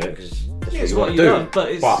don't mind it because that's what you want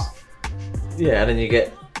to do. But yeah, and then you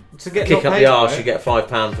get kick up the arse. You get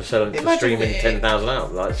 £5 for streaming 10,000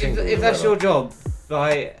 out. Like if that's your job.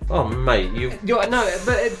 Like, oh mate, but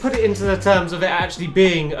put it into the terms of it actually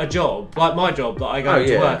being a job, like my job that I go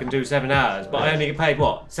to work and do 7 hours, but I only get paid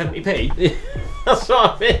what, 70p? Yeah, that's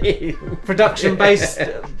what I mean. Production based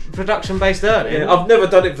earning. Yeah, I've never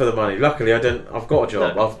done it for the money. Luckily, I've got a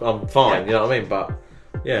job. No. I'm fine. You know what I mean? But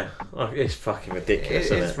yeah, it's fucking ridiculous.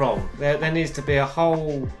 It's wrong. There needs to be a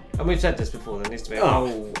whole. And we've said this before. There needs to be a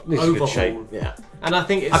whole overhaul. Shape. Yeah. And I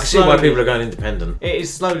think I can see why people are going independent. It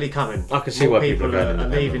is slowly coming. I can see why people are going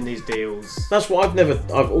independent. Leaving these deals. That's what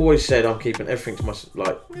I've always said. I'm keeping everything to myself.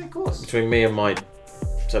 Like, of course. Between me and my,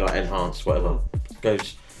 enhanced, whatever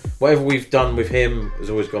goes. Whatever we've done with him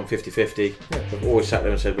has always gone 50-50. Yeah. We've always sat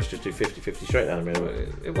there and said, let's just do 50-50 straight down the middle.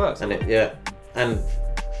 It works. And it's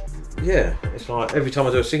like every time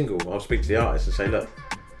I do a single, I'll speak to the artist and say, look,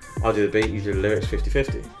 I do the beat, you do the lyrics,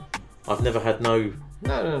 50-50. I've never had no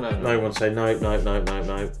one say no.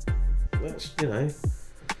 That's, you know.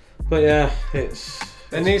 But yeah,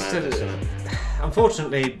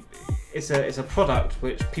 unfortunately, it's a product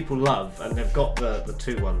which people love, and they've got the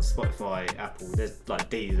two ones, Spotify, Apple. There's like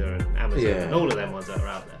Deezer and Amazon and all of them ones that are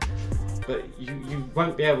out there. But you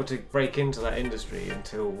won't be able to break into that industry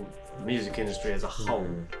until the music industry as a whole.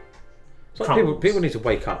 It's like people need to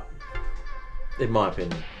wake up, in my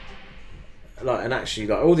opinion. Like, and actually,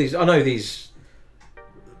 like, all these, I know these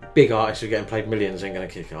big artists who are getting paid millions ain't going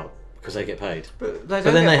to kick up because they get paid. But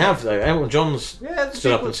then they have, though. Elton John's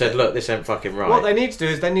stood up and said, look, this ain't fucking right. What they need to do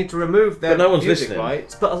is they need to remove their music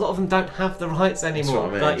rights, but a lot of them don't have the rights anymore.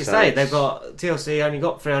 I mean. Like you say, they've got, TLC only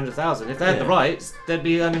got 300,000. If they had the rights, they'd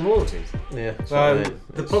be earning royalties. Yeah. So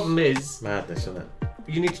the problem is... madness, isn't it?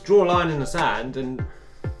 You need to draw a line in the sand, and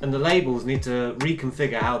the labels need to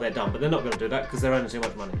reconfigure how they're done, but they're not going to do that because they're earning too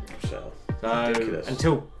much money. So ridiculous.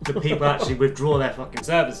 Until the people actually withdraw their fucking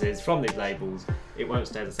services from these labels, it won't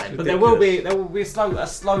stay the same. But there will be a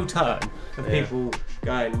slow turn of people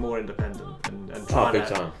going more independent and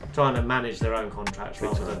trying to manage their own contracts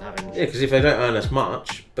rather than having. Yeah, because if they don't earn as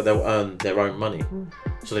much, but they'll earn their own money,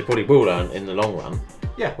 so they probably will earn in the long run.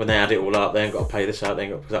 Yeah. When they add it all up, they ain't got to pay this out.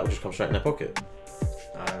 Because that will just come straight in their pocket.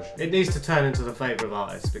 It needs to turn into the favour of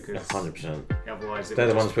artists because 100%. Otherwise, they're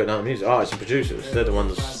the ones putting out the music. Artists and producers. They're the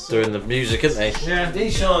ones doing the music, aren't they? Yeah.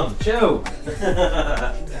 Deshaun, chill.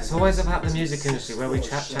 It's always about the music industry where we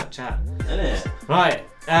chat. Isn't it? Right.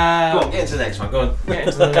 Go on, get into the next one. Go on. Get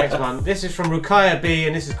into the next one. This is from Roukaya B,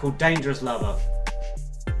 and this is called Dangerous Lover.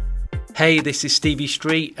 Hey, this is Stevie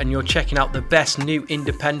Street, and you're checking out the best new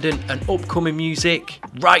independent and upcoming music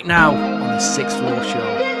right now on the Sixth Floor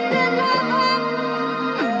Show.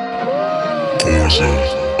 Poison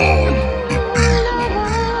on the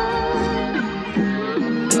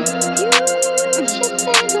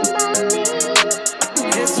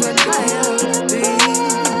It's Roukaya B.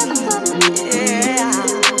 Yeah.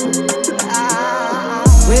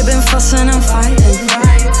 We've been fussing and fighting,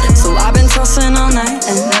 so I've been tossing all night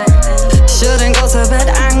and shouldn't go to bed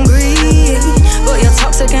angry, but you're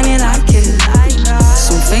toxic and you like it.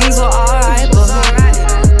 Some things are alright, but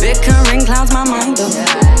bickering clouds my mind up.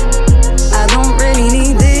 I don't really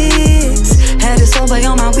need this. Head is sober,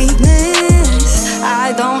 you're my weakness.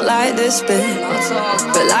 I don't like this bit.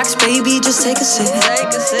 Relax, baby, just take a sip.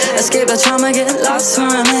 Escape the trauma, get lost for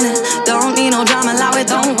a minute. Don't need no drama, allow it,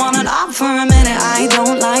 don't want it off for a minute. I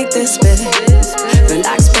don't like this bit.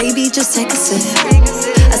 Relax, baby, just take a sip.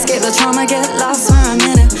 Escape the trauma, get lost for a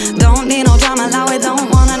minute. Don't need no drama, allow it, don't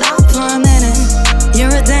want it off for a minute.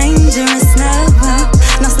 You're a dangerous lover.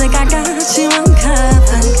 Now think I got you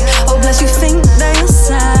uncovered. Oh, bless you think that you're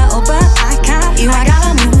sad, but I got you, I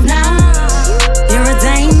gotta move now. You're a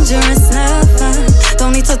dangerous lover.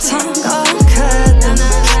 Don't need to talk or cut them.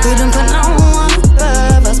 Couldn't put no one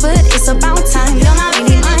above us, but it's about time, you're not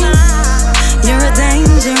really mine. You're a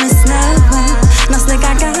dangerous lover. Now think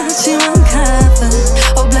I got you uncovered.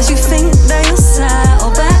 Oh, bless you think that you're sad,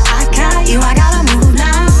 but I got you, I gotta move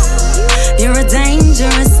now. You're a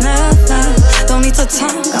dangerous lover. Don't need to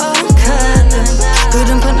talk or cut them.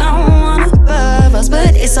 Couldn't put no one above us,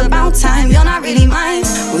 but it's about time, you're not really mine.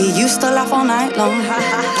 We used to laugh all night long.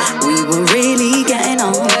 We were really getting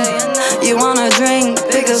on. You wanna drink,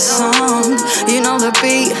 pick a song. You know the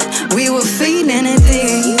beat, we were feeling it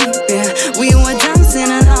deep. Yeah, we were dancing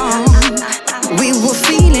along. We were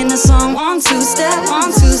feeling the song. 1, 2 step,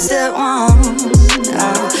 1, 2 step, 1.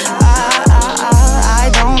 I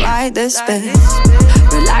don't like this bit.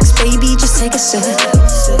 Relax, baby, just take a sip.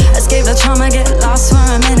 the trauma, get lost for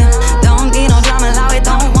a minute. Don't need no drama, allow it,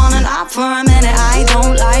 don't wanna knock for a minute. I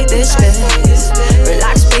don't like this bit.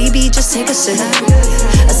 Relax, baby, just take a sip.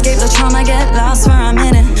 Escape the trauma, get lost for a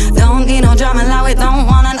minute. Don't need no drama, allow it, don't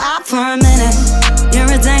wanna knock for a minute.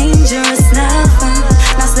 You're a dangerous lover.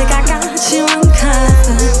 Now stick, I got you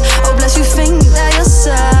uncovered. Oh, bless you, think that you're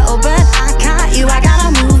so, but I got you, I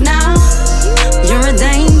gotta move now. You're a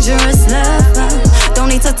dangerous lover. Don't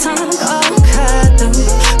need to talk or cut through.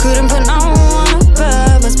 Couldn't put no one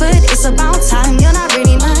above us, but it's about time. You're not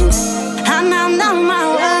really mine. I'm not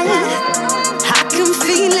my word. I can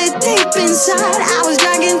feel it deep inside. I was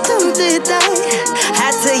dragging through the day.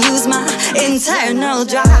 Had to use my internal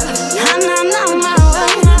drive. I'm not my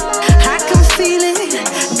word. I can feel it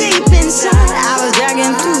deep inside. I was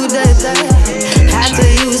dragging through the day. Had to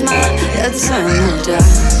use my internal drive.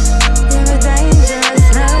 You're a dangerous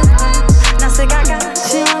lover. Now say I got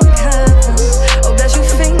you uncovered. Oh, bless you,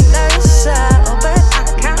 think that you're so, but I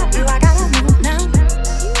got you, I gotta move now.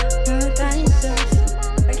 You're a dangerous.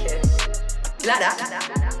 Okay.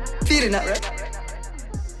 Feeling that, right?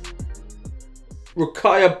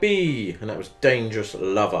 Roukaya B, and that was Dangerous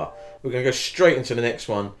Lover. We're going to go straight into the next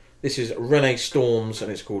one. This is Renee Stormz,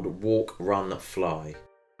 and it's called Walk, Run, Fly.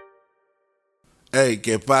 Hey,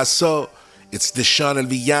 ¿qué pasó? It's Deshaun and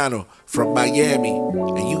Villano from Miami,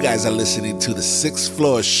 and you guys are listening to the 6th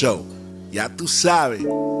Floor Show. Ya tú sabes.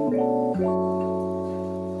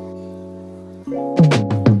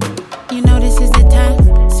 You know this is the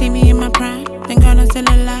time. See me in my prime. Thank God I'm still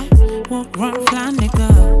alive. Walk, run, fly, nigga.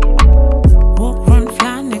 Walk, run,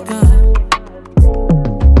 fly, nigga.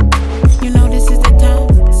 You know this is the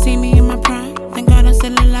time. See me in my prime. Thank God I'm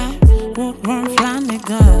still alive. Walk, run, fly,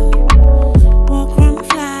 nigga. Walk, run,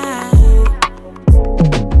 fly.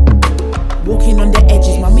 Walking on the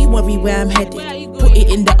edges, mommy worry where I'm headed. Put it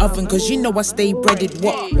in the oven, cause you know I stay breaded.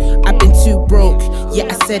 What? I've been too broke, yeah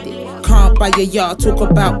I said it. Can't buy a yard, talk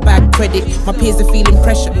about bad credit. My peers are feeling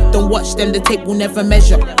pressure, don't watch them, the tape will never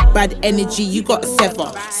measure. Bad energy, you gotta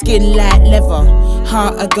sever. Skin like leather,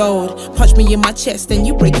 heart of gold. Punch me in my chest, then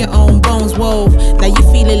you break your own bones. Whoa, now you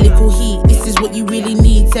feel a little heat. This is what you really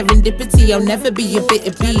need. Serendipity, I'll never be a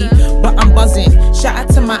bitter bee, but I'm buzzing. Shout out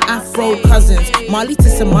to my Afro cousins. Mali to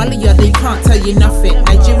Somalia, they can't tell you nothing.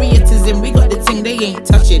 Nigeria to Zim, we got the thing they ain't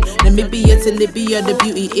touching. Namibia to Libya, the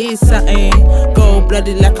beauty is something.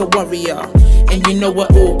 Gold-blooded like a warrior, and you know we're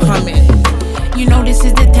all coming. You know this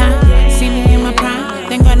is the time. See me in my prime.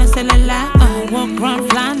 Thank God I'm still alive. Walk, run,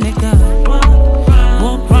 fly, nigga.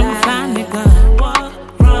 Walk, run, fly, nigga. Walk,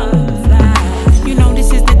 run, fly. You know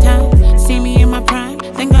this is the time. See me in my prime.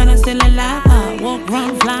 Thank God I'm still alive. Walk,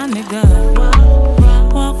 run, fly, nigga.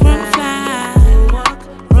 Walk, run, fly.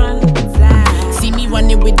 Walk, run, fly. See me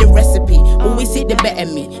running with the recipe. Always hit the better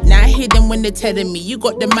me. Now I hear them when they're telling me you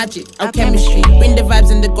got the magic, our chemistry. Bring the vibes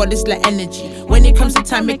and the goddess like energy. When it comes to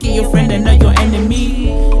time, make it your friend and not your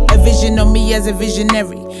enemy. A vision on me as a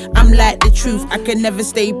visionary. I'm like the truth, I can never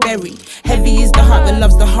stay buried. Heavy is the heart that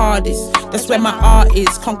loves the hardest. That's where my art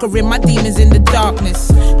is, conquering my demons in the darkness.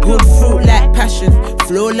 Good fruit like passion,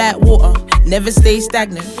 flow like water. Never stay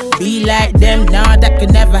stagnant, be like them. Nah, that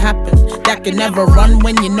can never happen. That can never run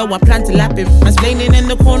when you know I plan to lap him. Man's playing in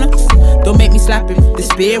the corner, don't make me slap him. The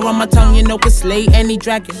spear on my tongue, you know, could slay any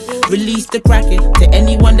dragon. Release the kraken to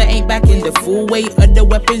anyone that ain't backing. The full weight of the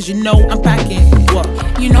weapons, you know I'm packing. What?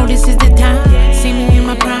 You know this is the time. See me in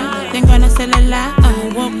my prime. Thank God I'm still alive.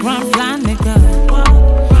 Walk, run, fly, nigga.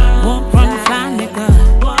 Walk, run, fly,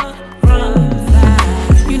 nigga. Walk, run,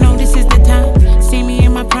 fly. You know this is the time. See me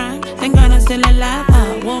in my prime. Thank God I'm still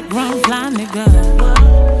alive. Walk, run, fly, nigga.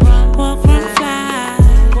 Walk, run, fly.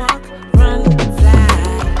 Walk, run,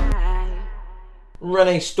 fly.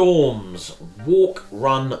 Renee Stormz, Walk,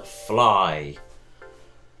 Run, Fly.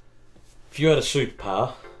 If you had a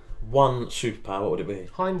superpower, one superpower, what would it be?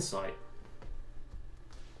 Hindsight.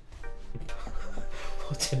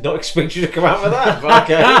 I did not expect you to come out with that, but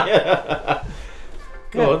okay.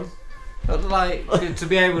 Go on. But like to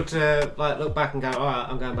be able to like look back and go, all right,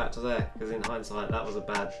 I'm going back to there because in hindsight that was a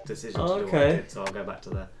bad decision to do what I did, so I'll go back to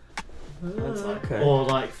there. Okay. Or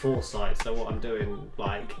like foresight, so what I'm doing,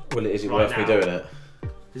 like. Well, is it right worth now, me doing it?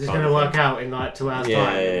 Is this going to work out in like 2 hours time?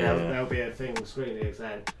 Yeah. There'll be a thing screening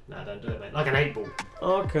saying, no, don't do it, mate. Like an 8 ball.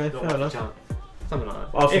 Okay, fair enough. Something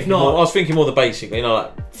like that. I was thinking more the basic, you know,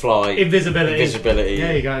 like fly. Invisibility.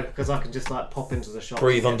 There you go, because I can just like pop into the shop.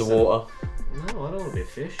 Breathe underwater. No, I don't want to be a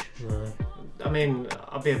fish. No. I mean,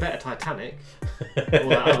 I'd be a better Titanic. Or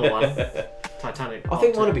that other one. Titanic. I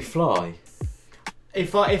think mine would be fly.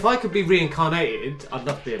 If I could be reincarnated, I'd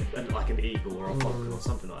love to be like an eagle or a falcon or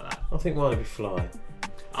something like that. I think mine would be fly.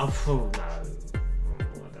 Oh no. I don't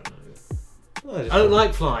know. I don't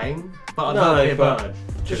like flying, but I'd like to be a bird.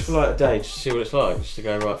 Just for like a day, just to see what it's like. Just to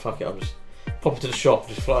go, right, fuck it, I'm just pop into the shop,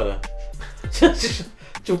 just fly there. Just,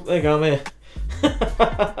 there you go, I'm here. No.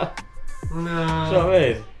 Do you know what I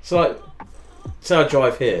mean? It's like, say I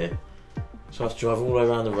drive here, so I have to drive all the way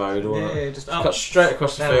around the road, or just cut straight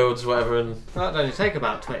across the fields, whatever, and... That'd only take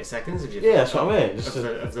about 20 seconds if you... Yeah, that's what I mean. Just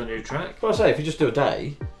of the new track. Well, I say, if you just do a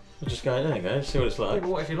day, you just go, there you go, see what it's like. Yeah, but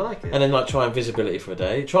what if you like it? And then like try invisibility for a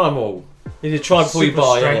day. Try them all. You need to try before you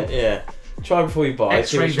buy, innit? Yeah. Try before you buy.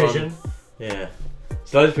 X-ray vision. Yeah.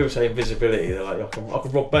 So loads of people say invisibility, they're like, I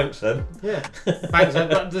can rob banks then. Yeah. Banks,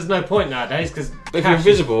 but there's no point nowadays, because... If you're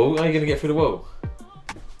invisible, how are you going to get through the wall?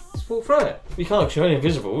 Just walk through it. You can't, because you're only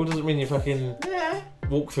invisible. It doesn't mean you fucking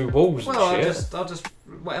walk through walls and shit. I'll just,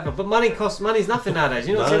 whatever. But money's nothing nowadays.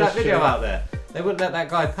 You not see that video out there? They wouldn't let that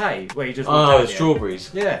guy pay, where you just walked down the strawberries.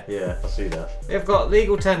 Yeah. Yeah, I see that. They've got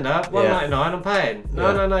legal tender, $1.99, I'm paying.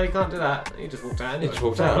 No, you can't do that. You just walked out anyway. You just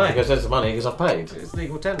walked out, because there's the money, because I've paid. It's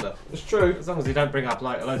legal tender. It's true. As long as you don't bring up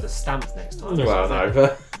like loads of stamps next time. Well, no,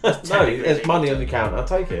 but no, there's money on the counter, I'll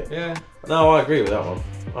take it. Yeah. No, I agree with that one.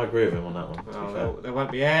 I agree with him on that one. Oh, there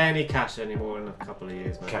won't be any cash anymore in a couple of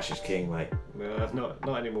years, mate. Cash is king, mate.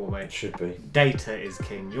 Not anymore, mate. It should be. Data is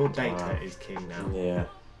king. Your data is king now. Yeah.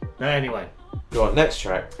 No, anyway. Go on, next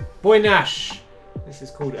track. Boy Nash. This is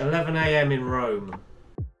called 11 AM in Rome.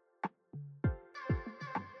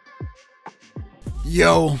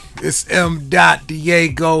 Yo, it's M.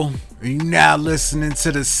 Diego. And you now listening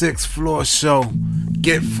to the 6th Floor Show.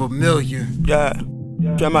 Get familiar. Yeah.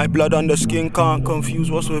 My blood on the skin can't confuse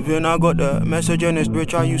what's within. I got the message in this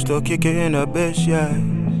bitch. I used to kick it in a bitch, yeah.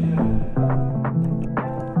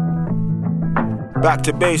 Back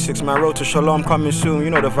to basics, my road to Shalom coming soon.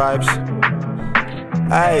 You know the vibes.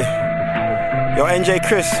 Hey, yo, NJ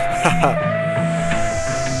Chris.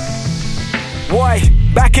 Boy,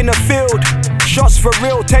 back in the field. Shots for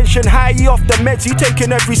real, tension high, off the meds, he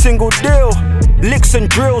taking every single deal. Licks and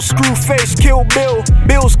drills, screw face, kill Bill.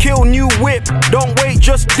 Bills kill, new whip, don't wait,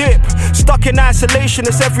 just dip. Stuck in isolation,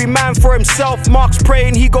 it's every man for himself. Mark's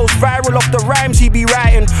praying, he goes viral off the rhymes he be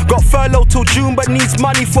writing. Got furloughed till June, but needs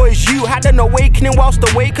money for his youth. Had an awakening whilst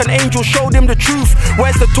awake, an angel showed him the truth.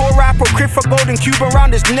 Where's the Torah apocrypha, golden cube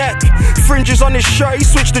around his neck? Fringes on his shirt, he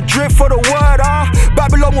switched the drip for the word,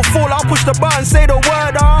 Babylon will fall, I'll push the button, say the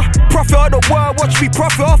word, Prophet of the word, watch me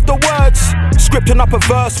profit off the words. Scripting up a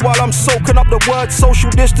verse while I'm soaking up the words. Social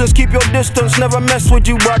distance, keep your distance, never mess with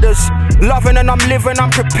you brothers. Loving and I'm living,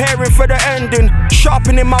 I'm preparing for the ending.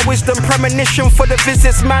 Sharpening my wisdom, premonition for the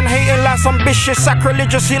visits. Man hating life's ambitious,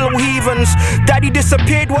 sacrilegious little heathens. Daddy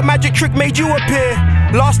disappeared, what magic trick made you appear?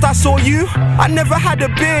 Last I saw you, I never had a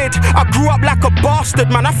beard. I grew up like a bastard,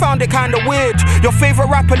 man, I found it kinda weird. Your favorite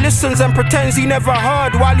rapper listens and pretends he never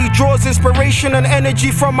heard, while he draws inspiration and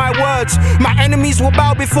energy from my words. My enemies will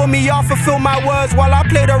bow before me, I'll fulfill my words, while I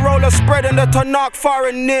play the role of spreading the Tanakh far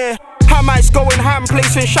and near. Hamites going ham,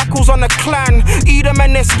 placing shackles on the clan. Eat them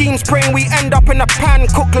and their schemes, praying we end up in a pan.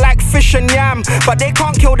 Cook like fish and yam, but they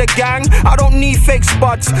can't kill the gang. I don't need fake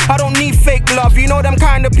spuds, I don't need fake love. You know them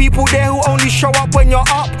kind of people there who only show up when you're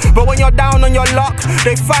up, but when you're down on your luck,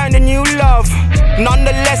 they find a new love.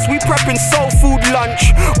 Nonetheless, we prepping soul food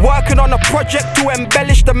lunch, working on a project to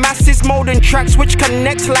embellish the masses, molding tracks which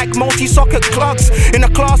connect like multi-socket clocks. In a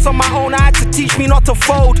class on my own, I had to teach me not to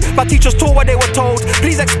fold. My teachers taught what they were told,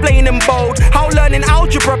 please explain in bold how learning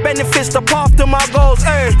algebra benefits the path to my goals.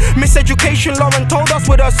 Hey, miseducation, Lauren told us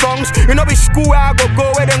with her songs. You know, be school where I go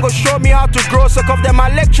where then go show me how to grow. Suck off them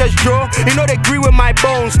my lectures draw. You know they agree with my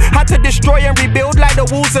bones. Had to destroy and rebuild like the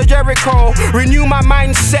walls of Jericho. Renew my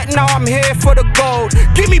mindset, now I'm here for the gold.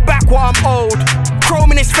 Give me back what I'm owed.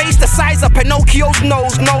 Chrome in his face, the size of Pinocchio's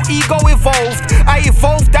nose. No ego evolved, I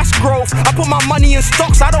evolved, that's growth. I put my money in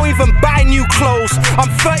stocks, I don't even buy new clothes. I'm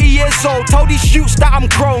 30 years old, told these youths that I'm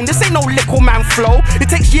grown. This ain't no little man flow, it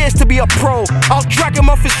takes years to be a pro. I'll drag him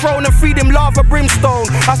off his throne and feed him lava brimstone.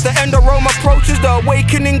 As the end of Rome approaches, the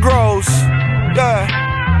awakening grows.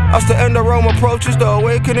 Yeah. As the end of Rome approaches, the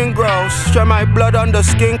awakening grows. Share my blood on the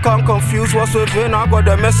skin, can't confuse what's within. I got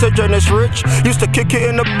the message and it's rich, used to kick it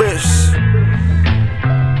in the abyss.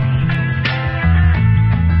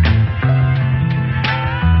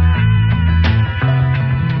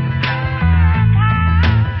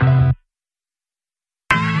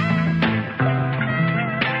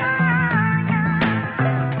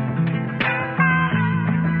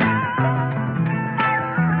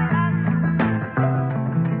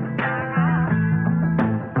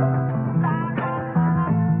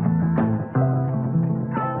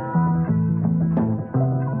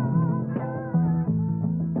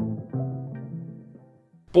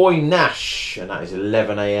 Boy Nash, and that is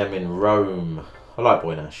 11 a.m. in Rome. I like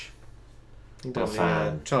Boy Nash. He done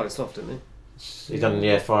the Charlie Sloth, didn't he? He done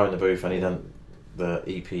Fire in the Booth, and he done the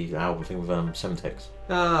EP album thing with Semtex.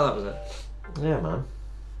 Ah, that was it. Yeah, man.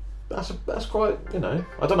 That's quite, you know.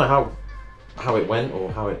 I don't know how it went or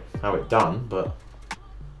how it done, but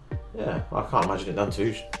yeah, I can't imagine it done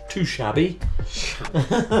too shabby.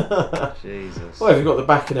 Jesus. Well, if you've got the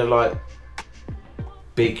backing of like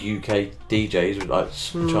big UK DJs with like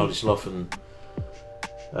Charlie Sloth and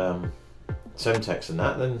Semtex and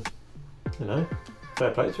that, then you know,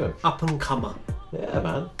 fair play to him. Up and comer. Yeah,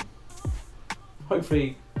 man.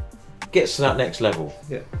 Hopefully, gets to that next level.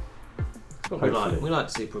 Yeah. We like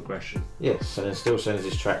to see progression. Yes, and then still sends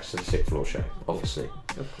his tracks to the Sixth Floor show, obviously.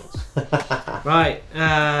 Of course. Right,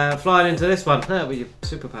 flying into this one. That'll be your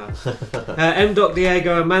superpower. M.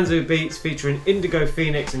 Diego and Manzu Beatz featuring Indigo,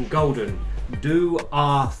 Phoenyx and Golden. Do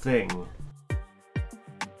our thing.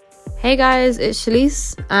 Hey guys, it's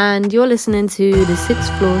Shalise, and you're listening to the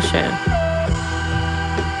Sixth Floor show.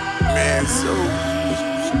 Man, so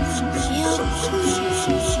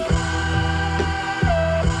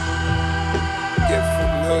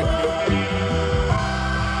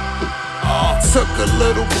took a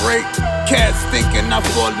little break, cats thinking I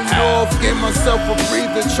falling off. Gave myself a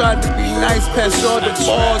breather, tried to be nice, pass all the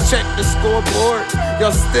ball, check the scoreboard.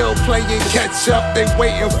 Y'all still playing catch up, they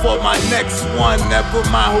waiting for my next one. Never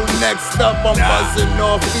mind who next up, I'm buzzing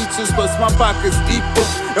off features, plus my pockets deeper.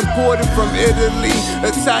 Imported from Italy,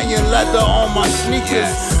 Italian leather on my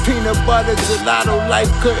sneakers. Peanut butter gelato, life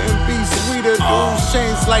couldn't be sweeter. Dude,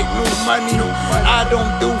 chains like new money, I don't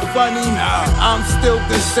do funny. I'm still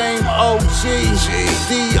the same OG.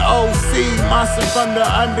 DOC, monster from the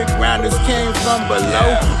underground, this came from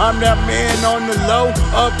below. I'm that man on the low,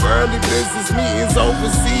 up early business meetings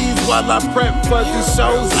overseas while I prep for these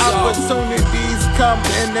shows. Opportunities come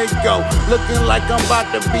and they go, looking like I'm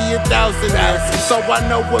about to be 1,000. So I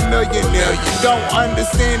know a millionaire. You don't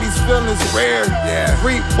understand these feelings rare.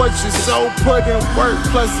 Reap what you sow, put in work,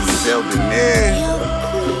 plus it's still in there.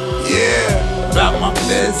 Yeah, about my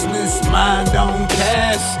business, mind on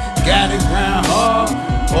cash. Got it grind hard,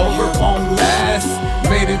 or it won't last.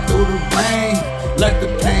 Made it through the rain, let the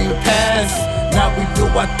pain pass. Now we do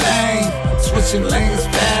our thing, switching lanes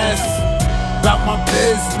fast. About my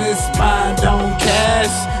business, mind on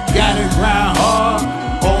cash. Got it grind hard,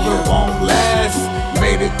 or it won't last.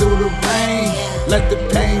 Made it through the rain, let the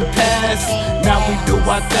pain pass. Now we do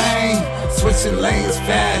our thing, switching lanes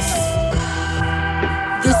fast.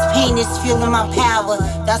 This pain is fueling my power.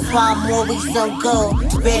 That's why I'm always on go,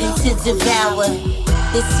 ready to devour.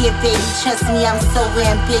 This year, baby, trust me, I'm so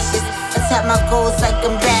ambitious. Attack my goals like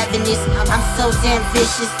I'm ravenous. I'm so damn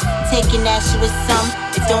vicious. Taking action with some,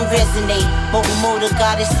 it don't resonate. Motor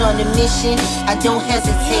goddess on a mission, I don't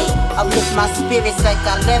hesitate. I lift my spirits like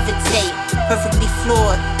I levitate. Perfectly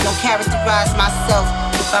flawed, don't characterize myself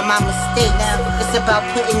by my mistakes. It's about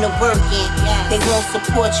putting the work in. They won't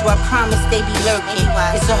support you, I promise they be lurking.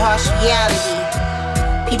 It's a harsh reality.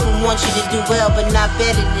 People want you to do well, but not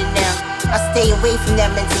better than them. I stay away from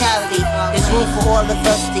that mentality. There's room for all of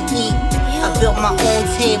us to eat. I built my own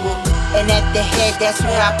table, and at the head, that's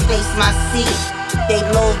where I place my seat. They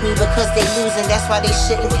loathe me because they losing, that's why they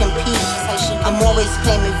shouldn't compete. I'm always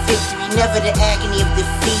claiming victory, never the agony of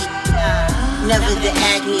defeat. Never the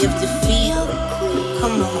agony of defeat.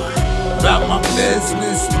 Come on. About my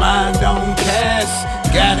business, mind on cash.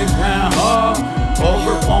 Got it grind hard, or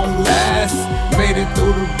it won't last. Made it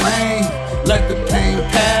through the rain, let the pain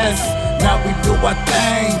pass. Now we do our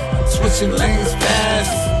thing, switching lanes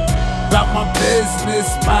fast. About my business,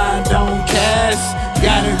 mind on cash.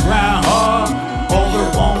 Got it grind hard, or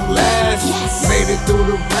it won't last. Made it through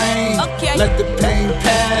the rain, let the pain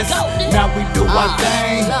pass. Now we do our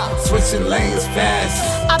thing, switching lanes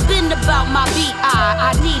fast. I've been about my BI,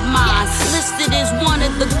 I need mine. Listed as one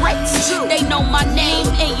of the greats. They know my name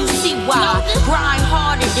and you see why. Grind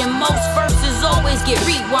harder than most verses always get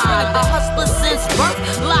rewind. A hustler since birth,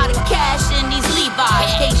 lot of cash in these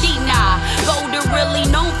Levi's. KD9, Golden really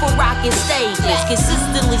known for rocking stages.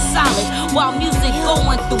 Consistently solid while music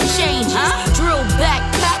going through changes. Drill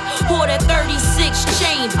backpack, pour that 36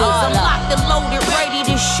 chambers. Unlocked and loaded, ready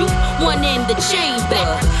to shoot one in the chamber.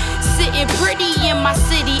 Sitting pretty in my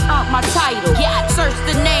city, earned my title. Search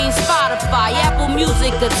the name Spotify, Apple Music,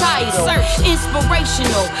 the title. Search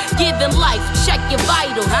inspirational, giving life, check your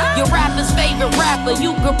vitals. Your rapper's favorite rapper,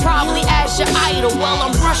 you could probably ask your idol. While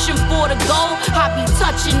I'm rushing for the goal, I be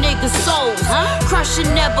touching niggas' souls. Crushing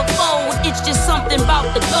never fold, it's just something about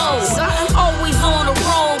the goal. Always on the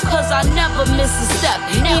road, cause I never miss a step.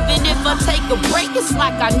 Even if I take a break, it's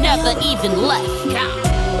like I never even left.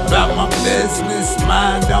 About my business,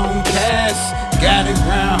 mind on cash. Got it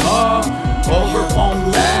grind hard, over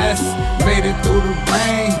won't last. Made it through the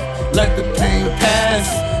rain, let the pain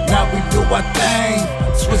pass. Now we do our thing,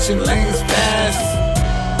 switching lanes fast.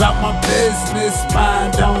 About my business,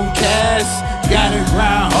 mind on cash. Got it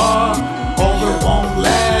grind hard, over won't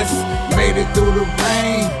last. Made it through the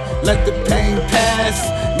rain, let the pain pass.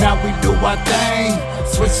 Now we do our thing,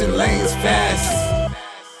 switching lanes fast.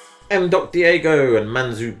 M. Diego and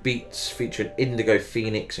Manzu Beatz featured Indigo,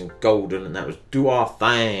 Phoenyx and Golden, and that was Do Our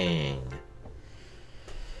Thang.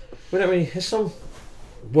 We don't really, there's some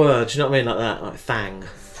words, you know what I mean, like that, like Thang.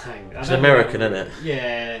 Thang. It's American, isn't it?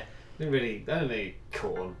 Yeah, they don't really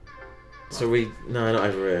call them. So no, not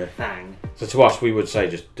over here. Thang. So to us, we would say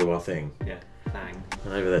just do our thing. Yeah, Thang.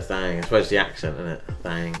 And over there, Thang. I suppose the accent, isn't it?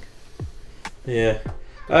 Thang. Yeah.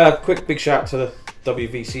 Quick big shout to the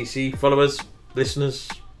WVCC followers, listeners.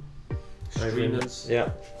 Streamers.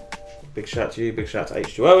 Yeah. Big shout to you, big shout to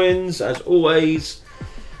H2 Owens, as always.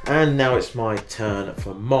 And now it's my turn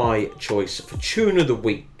for my choice for Tune of the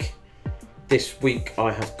Week. This week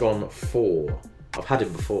I have gone for... I've had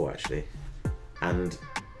him before, actually. And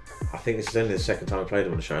I think this is only the second time I played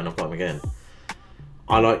him on the show, and I've got him again.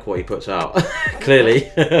 I like what he puts out, clearly.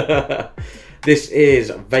 This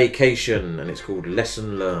is Vacation, and it's called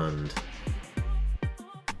Lesson Learned.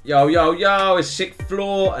 Yo, yo, yo, it's 6th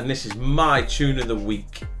Floor, and this is my Tune of the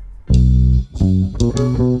Week.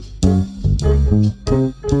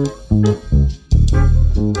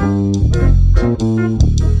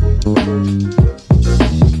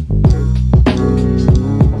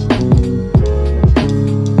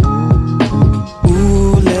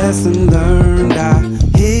 Ooh, lesson learned, I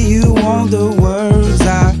hear you on the words.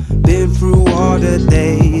 I've been through all the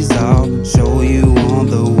days, I'll show you on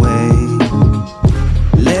the way.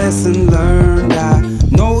 Lesson learned, I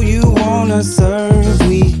know you wanna serve.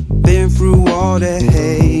 We've been through all the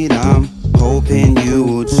hate, I'm hoping you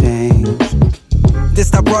will change. This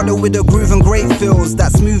that brother with the groove and great feels.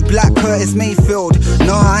 That smooth black Curtis Mayfield.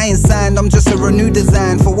 No, I ain't signed, I'm just a renewed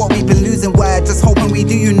design. For what we've been losing, why? Just hoping we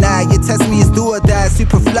do unite. You test me as do or die,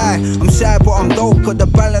 super fly. I'm shy but I'm dope, got the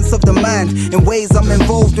balance of the mind. In ways I'm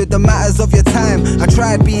involved with the matters of your time. I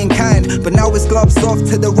tried being kind, but now it's gloves off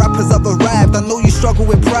to the rappers I've arrived. I know you struggle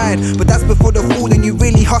with pride, but that's before the fooling, you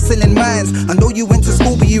really hustling minds. I know you went to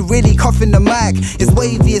school but you really coughing the mic. It's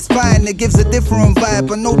wavy, it's fine, it gives a different vibe.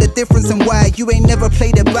 I know the difference in why you ain't never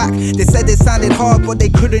played it back. They said it sounded hard but they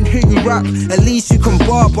couldn't hear you rap. At least you can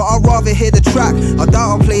bar, but I'd rather hear the track. I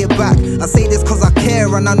doubt I'll play it back. I say this cause I care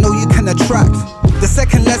and I know you can attract. The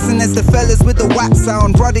second lesson is the fellas with the whack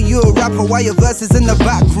sound. Brother, you a rapper, why your verse is in the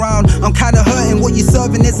background? I'm kinda hurting, what you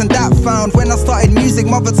serving isn't that found. When I started music,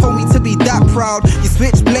 mother told me to be that proud. You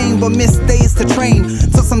switch blame but missed days to train.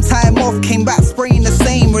 Took some time off, came back spraying the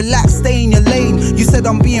same. Relax, stay in your lane. You said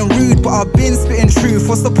I'm being rude, but I've been spitting truth.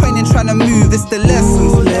 What's the point in trying to move? It's the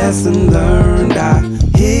lessons. Ooh, lesson learned, I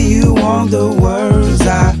hear you on the words.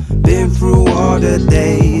 I've been through all the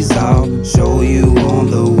days, I'll show you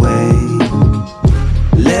on the way.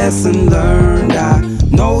 Lesson learned, I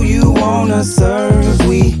know you wanna serve.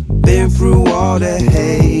 We've been through all the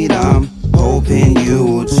hate, I'm hoping you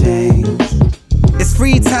will change. It's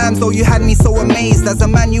 3 times though you had me so amazed. As a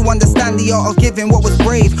man you understand the art of giving what was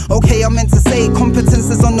brave. Okay, I meant to say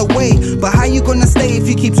competence is on the way, but how you gonna stay if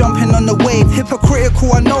you keep jumping on the wave?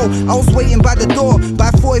 Hypocritical, I know, I was waiting by the door,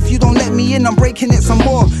 but I thought if you don't let me in I'm breaking it some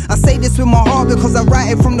more. I say this with my heart because I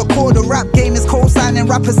write it from the core. The rap game is co-signing,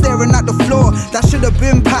 rappers staring at the floor. That should have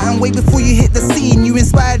been pattern way before you hit the scene. You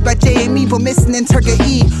inspired by J&E but missing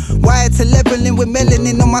integrity. Wired to leveling with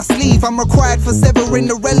melanin on my sleeve. I'm required for severing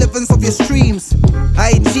the relevance of your streams.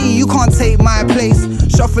 IG, you can't take my place.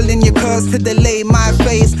 Shuffling your curves to delay my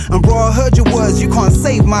face. And bro, I heard your words, you can't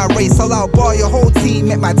save my race. I'll outbar your whole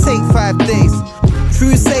team, it might take 5 days.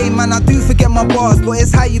 True say, man, I do forget my bars, but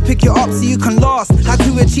it's how you pick it up so you can last. How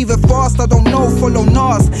to achieve it fast, I don't know, follow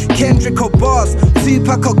Nas, Kendrick or bars,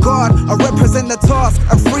 Tupac or God, I represent the task.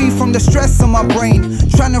 I'm free from the stress on my brain,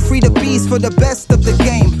 trying to free the beast for the best of the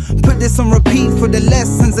game. Put this on repeat for the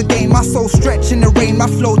lessons again. My soul stretch in the rain, my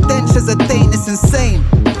flow dense as a Dane, it's insane.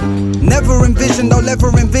 Never envisioned, I'll ever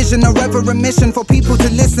envision a reverent mission for people to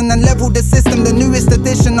listen and level the system. The newest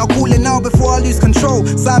edition, I'll call it now before I lose control.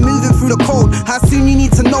 So I'm moving through the cold. How soon you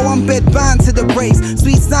need to know I'm bed bound to the brace.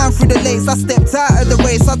 Sweet sound through the lace. I stepped out of the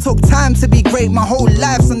race. I took time to be great. My whole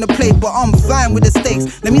life's on the plate, but I'm fine with the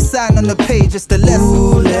stakes. Let me sign on the page, it's the lesson.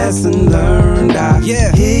 Ooh, lesson learned. I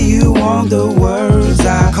hear you on the words.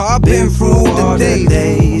 I've been through all the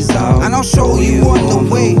days, and I'll show you on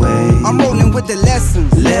the way. I'm rolling with with the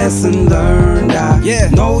lessons. Lesson learned, I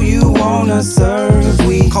know you wanna serve.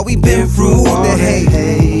 Cause we been through all the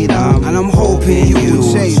hate, and I'm hoping you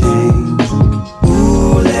will change.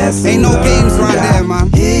 Ain't no games right there,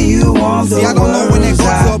 man. See, I don't know when it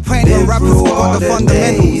got to a point where rappers forgot the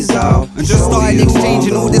fundamentals and just started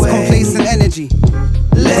exchanging all this complacent energy.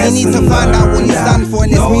 We need to find out what you stand for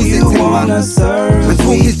in this music thing, man. My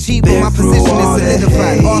talk is cheap, but my position is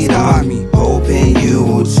solidified. Ask about me. Hoping you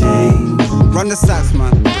will change. Run the stats,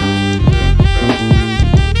 man.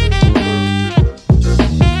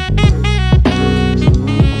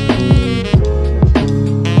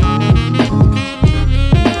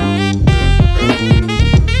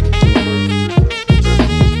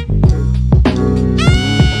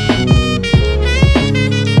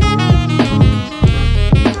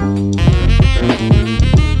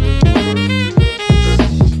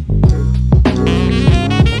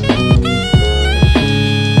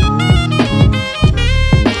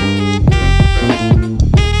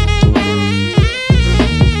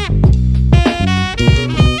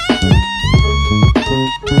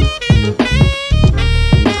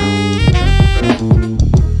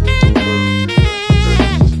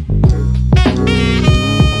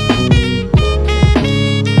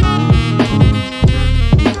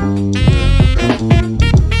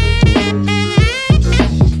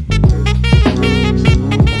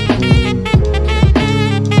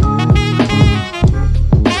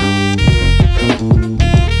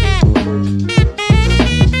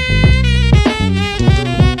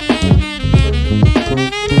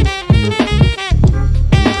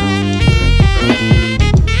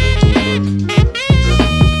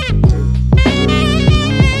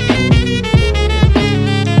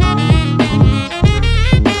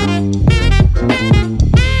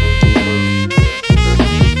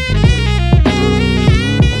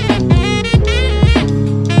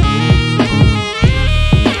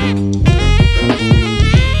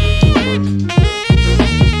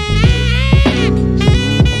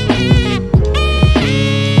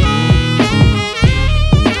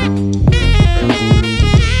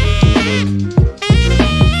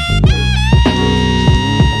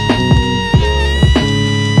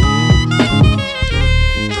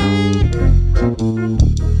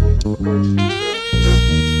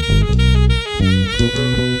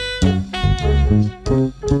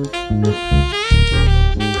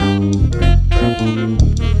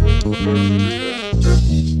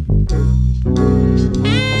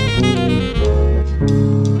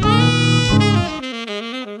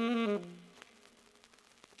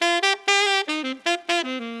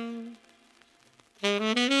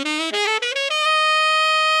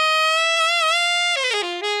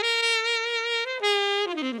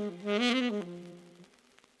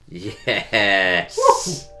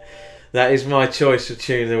 Yes! That is my choice for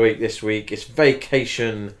tune of the week this week. It's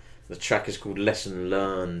Vacation. The track is called Lesson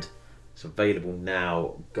Learned. It's available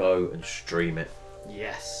now. Go and stream it.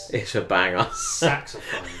 Yes. It's a banger.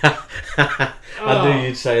 Saxophone. I knew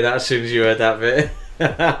you'd say that as soon as you heard that bit. I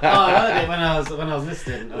heard it when I was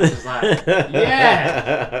listening. I was just like,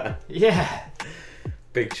 yeah, yeah.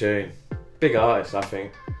 Big tune, big artist. I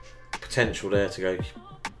think potential there to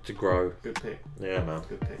grow. Good pick. Yeah, man.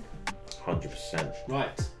 Good pick. 100%.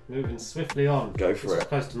 Right, moving swiftly on. Go for it.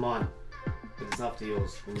 Close to mine, but it's after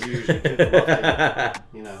yours. And usually,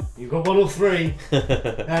 you know, you've got one or three.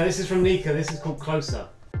 This is from Nika. This is called Closer.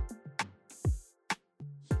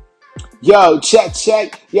 Yo,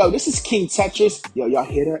 check. Yo, this is King Tetris. Yo, y'all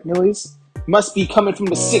hear that noise? Must be coming from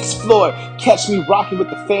the 6th floor. Catch me rocking with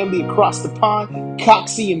the family across the pond.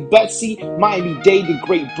 Coxie and Betsy, Miami-Dade to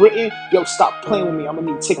Great Britain. Yo, stop playing with me. I'm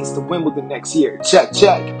gonna need tickets to Wimbledon next year. Check.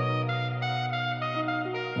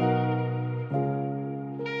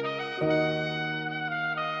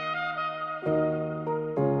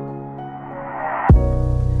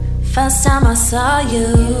 First time I saw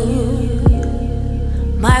you,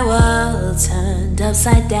 my world turned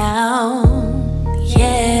upside down,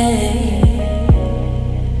 yeah.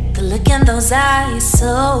 The look in those eyes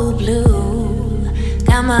so blue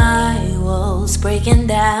got my walls breaking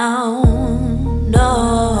down,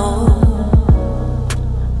 no.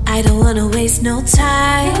 I don't wanna waste no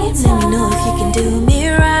time, let me know if you can do me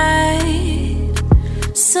right,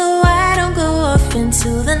 so I don't go off into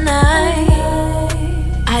the night.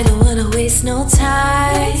 I don't wanna waste no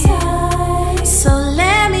time, so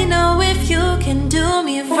let me know if you can do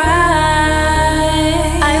me right.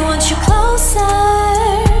 I want you closer,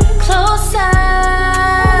 closer.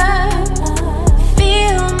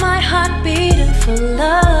 Feel my heart beating for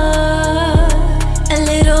love. A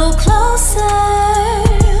little closer,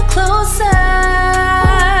 closer,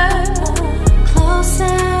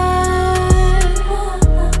 closer.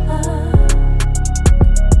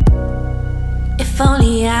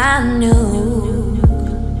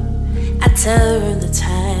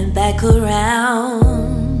 back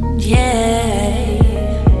around, yeah,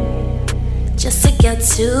 just to get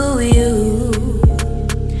to you,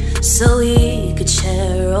 so we could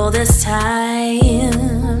share all this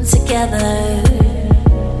time together.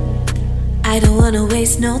 I don't wanna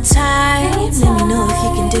waste no time. Let me know if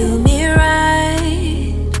you can do me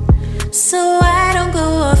right, so I don't go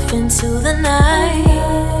off into the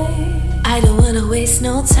night. I don't wanna waste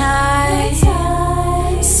no time,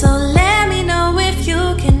 so let me know if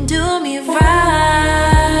you can do me right.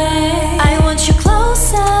 I want you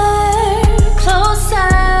closer, closer.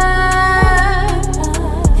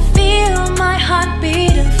 Feel my heart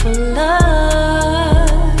beating for love.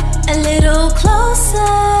 A little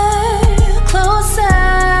closer, closer,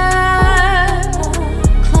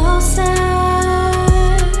 closer.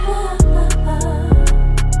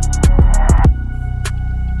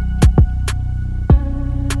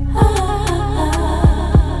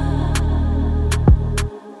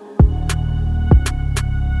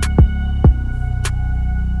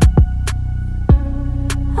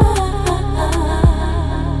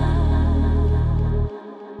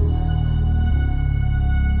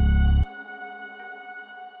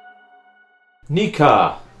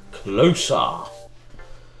 Nika, Closer.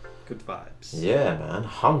 Good vibes. Yeah, man,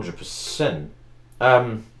 100%.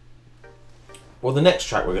 Well, the next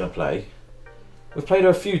track we're going to play, we've played her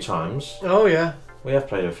a few times. Oh, yeah. We have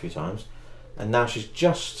played her a few times. And now she's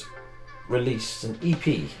just released an EP.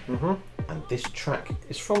 Mm-hmm. And this track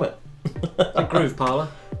is from it. Groove Parlour.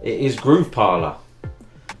 It is Groove Parlour.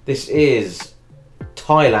 This is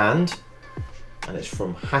Thailand. And it's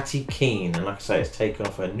from Hatty Keane. And like I say, it's taken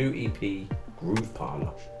off her new EP, Groove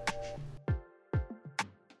Parlour.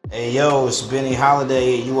 Hey yo, it's Benny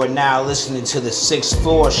Holiday. You are now listening to the 6th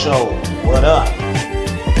Floor Show. What up?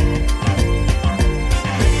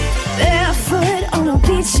 Barefoot on a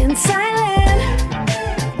beach in Thailand.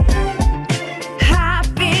 Hop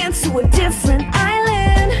into a different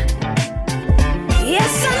island.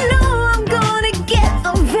 Yes, I know I'm gonna get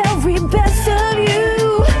the very best of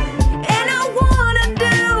you. And I wanna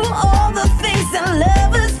do all the things that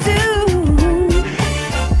lovers do.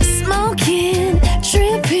 Smoking,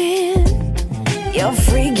 tripping, you're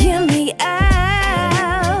freaking me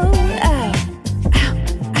out.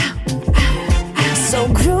 So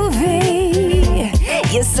groovy,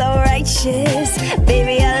 you're so righteous.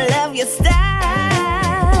 Baby, I love your style.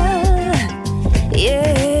 Yeah.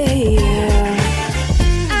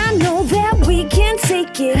 I know that we can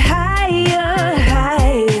take it higher,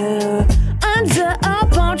 higher. Under a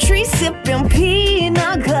palm tree, sipping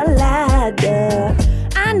pina colada.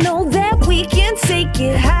 I know that we can take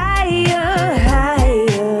it higher,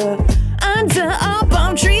 higher. Under a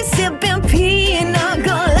palm tree, sipping pina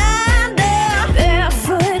colada.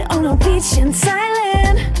 Barefoot on a beach in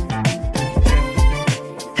Thailand.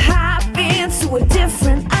 Hop into a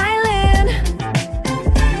different island.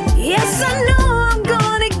 Yes, I know I'm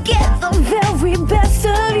gonna get the very best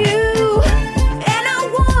of you. And I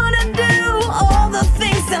wanna do all the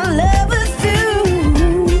things that lovers do.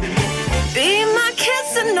 Be my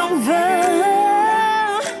Casanova.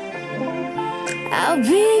 I'll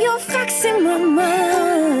be your foxy mama.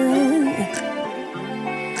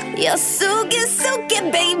 You're silky, silky,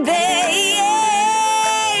 baby.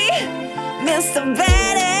 Mr.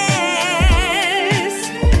 Badass.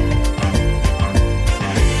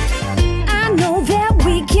 I know that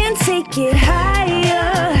we can take it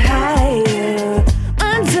higher, higher.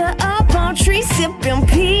 Under a palm tree, sipping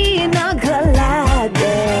pina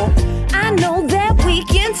colada. I know that we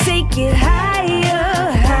can take it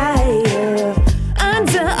higher, higher.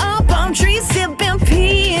 Under a palm tree, sipping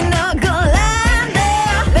pina colada.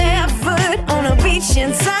 Barefoot on a beach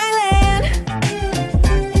in Thailand.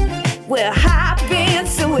 We're hopping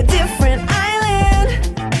to a different island.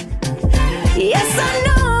 Yes, I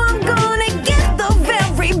know I'm gonna get the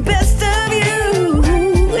very best of you.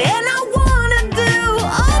 And I wanna do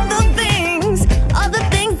all the things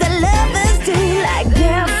that lovers do. Like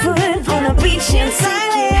barefoot on a beach in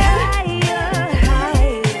Thailand.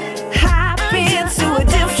 Hopping to a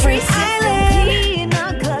different island.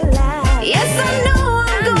 Yes, I know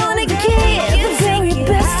I'm gonna get the very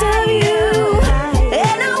best of you.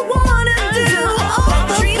 And I wanna do all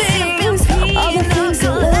the things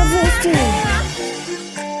that lovers do.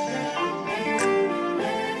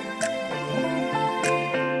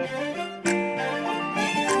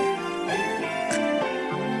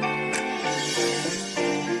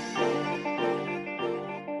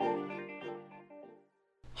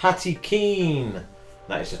 Hatty Keane.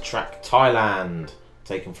 That is a track Thailand,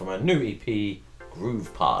 taken from her new EP,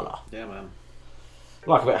 Groove Parlour. Yeah, man.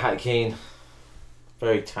 Like a bit of Hatty Keane.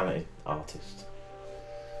 Very talented artist.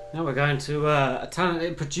 Now we're going to a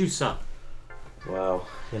talented producer. Well,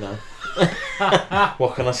 you know.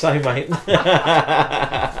 What can I say, mate?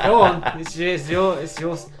 Go on, it's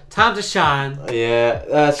your time to shine.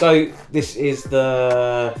 Yeah, so this is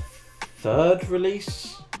the 3rd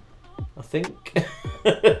release, I think.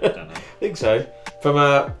 I think so. From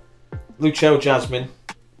Lutchelle, Jasmine,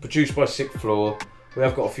 produced by 6th Floor. We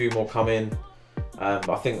have got a few more coming. I'm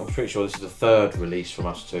pretty sure this is the 3rd release from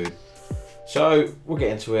us too. So we'll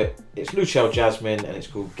get into it. It's Lutchelle, Jasmine, and it's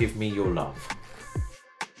called Give Me Your Love.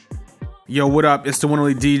 Yo, what up? It's the one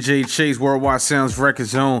only DJ Chase, Worldwide Sounds Record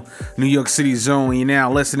Zone, New York City Zone. You're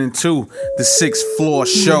now listening to the 6th Floor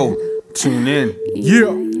Show. Tune in. Yeah.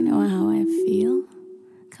 You know how I feel.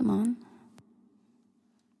 Come on.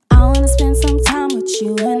 I wanna spend some time with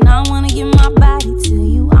you, and I wanna give my body to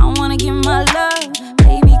you. I wanna give my love.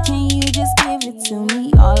 Baby, can you just give it to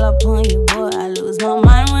me? All up on you, boy. I lose my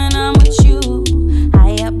mind when I'm with you.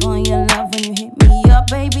 High up on your love when you hit me up,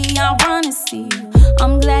 baby. I wanna see you.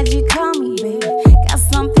 I'm glad you called me, baby. Got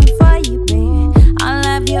something for you, baby. I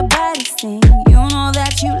love your body sing. You know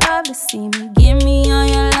that you love to see me. Give me all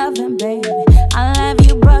your loving, baby. I love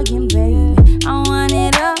you bugging, baby. I want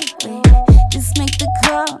it all, baby. Just make the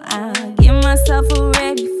call. I'll give myself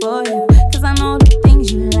ready for you. Cause I know the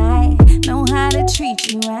things you like. Know how to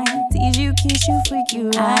treat you right. Tease you, kiss you, freak you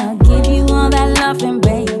right. I'll give you all that loving,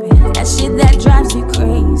 baby. That shit that drives you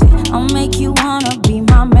crazy. I'll make you wanna be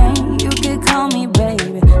my man. You could call me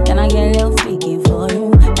baby. Then I get a little freaky for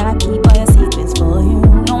you. Then I keep all your secrets for you.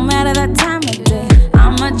 No matter the time of day,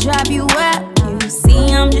 I'ma drive you up. You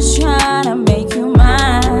see, I'm just trying to make you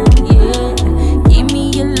mine. Yeah, give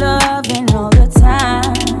me your loving all the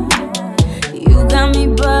time. You got me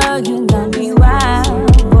bugging, got me wild,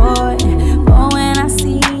 boy. But when I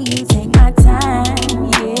see you, take my time.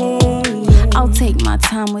 Yeah, I'll take my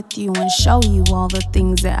time with you and show you all the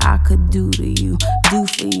things that I could do to you, do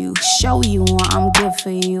for you, show you why I'm good for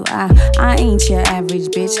you. I ain't your average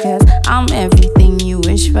bitch, cause I'm everything you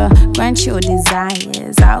wish for. Grant your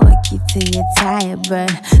desires, I'll work you till you're tired. But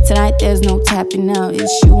tonight there's no tapping out.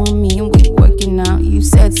 It's you and me and we working out. You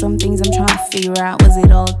said some things I'm trying to figure out. Was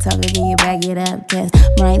it all tough? Can you back it up? Cause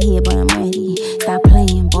I'm right here but I'm ready. Stop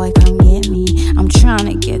playing, boy, come get me. I'm trying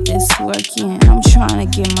to get this working. I'm trying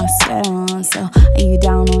to get my set on. So are you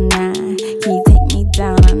down on 9? Can you take me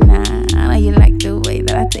down on 9? I know you like the way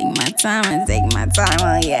that I take my time and take my time,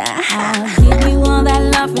 oh yeah. I'll give you all that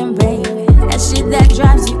loving, baby. That shit that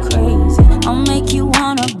drives you crazy. I'll make you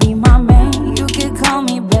wanna be my man. You could call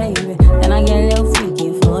me baby. Then I get a little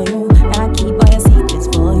freaky for you. And I keep all your secrets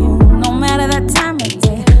for you. No matter the time of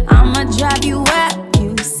day, I'ma drive you up.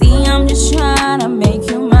 You see, I'm just trying to make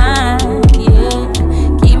you mine. Yeah,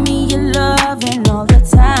 give me your loving all the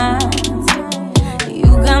time.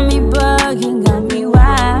 You got me bugging, got me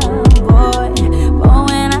wild, boy. But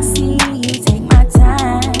when I see you, take my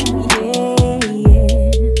time, yeah,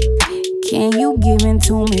 yeah. Can you give in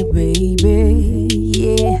to me, baby?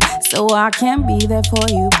 Yeah, so I can be there for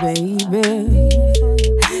you, baby.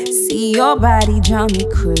 See your body drive me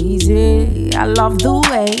crazy. I love the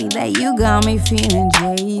way that you got me feeling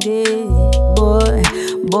jaded.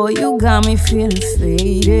 Boy, you got me feeling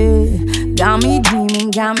faded. Got me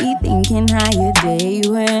dreaming, got me thinking how your day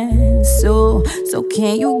went. So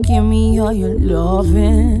can you give me all your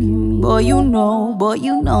loving? Boy, you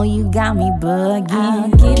know you got me bugging. I'll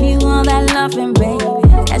give you all that loving, baby.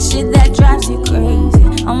 That shit that drives you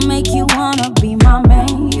crazy. I'll make you wanna be my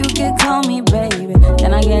man. You can call me baby.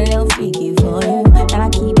 Then I get a little freaky for you. And I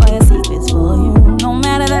keep all your secrets for you. No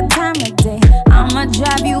matter the time of day, I'ma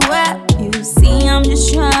drive you up. You see, I'm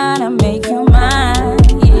just trying to make you mine.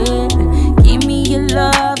 Yeah, give me your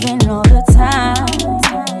loving all the time.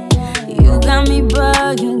 You got me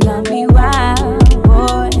bugging, got me wild,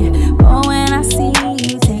 boy. But when I see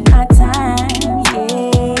you, take my time.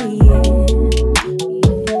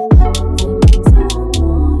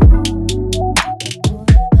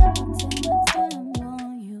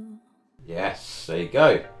 Yes, there you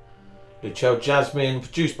go. Lutchelle, Jasmine,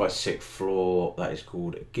 produced by 6th Floor. That is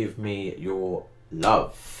called Give Me Your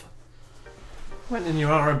Love. Went in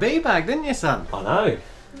your R&B bag, didn't you, son? I know.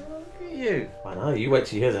 Look at you. I know. You wait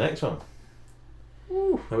till you hear the next one.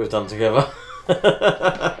 That we've done together.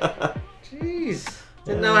 Jeez.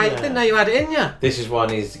 Didn't know you had it in you. This is why I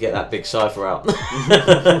needed to get that big cypher out.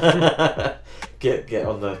 get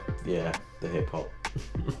on the hip hop.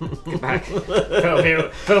 Get back.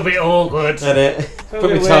 It'll be all good. Isn't it? Put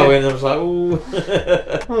my toe in and I was like, ooh.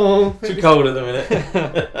 Too cold at the minute.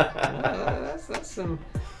 That's some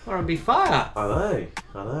R&B fire. I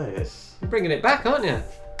know. Yes. You're bringing it back, aren't you?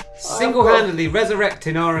 Single-handedly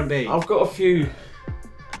resurrecting R&B. I've got a few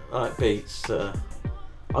like beats that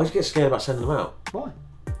I just get scared about sending them out. Why?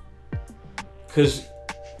 Because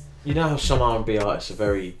you know how some R&B artists are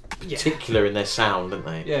very particular in their sound, aren't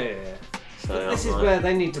they? Yeah. So this I'm is like, where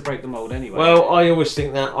they need to break the mould anyway. well, I always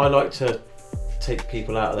think that I like to take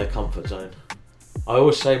people out of their comfort zone. I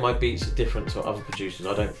always say my beats are different to other producers.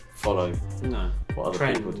 I don't follow what other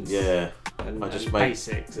Trends people do. Yeah. and, I just and make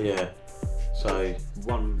basics. Yeah. So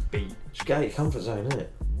one beat. Just get out of your comfort zone, innit?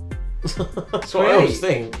 That's what I always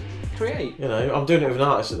think. Create. You know, I'm doing it with an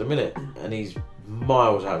artist at the minute, and he's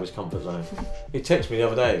miles out of his comfort zone. He texted me the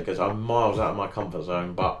other day because I'm miles out of my comfort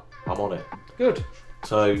zone, but I'm on it. Good.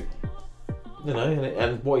 So, you know,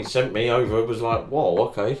 and what he sent me over was like, whoa,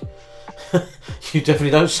 okay. You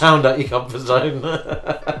definitely don't sound out your comfort zone.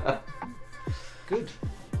 Good.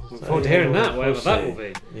 Look forward to hearing that, whatever that will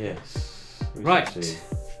be. Yes. Right.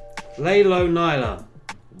 LaylowNyla,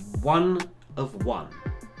 1 of 1.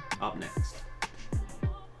 Up next.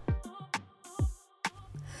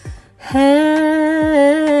 Hey,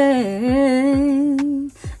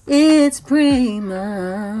 it's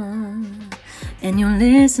Prima, and you're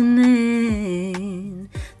listening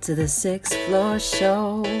to the 6th Floor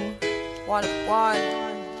Show. 1 of 1.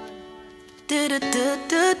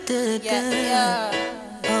 Yeah.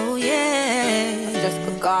 Oh yeah. Just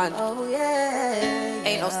begun. Oh yeah.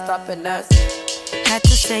 Ain't no stopping us. Had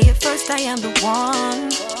to say it first, I am the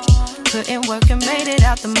one. Put in work and made it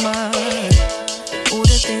out the mud. All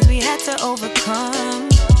the things we had to overcome.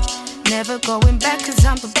 Never going back cause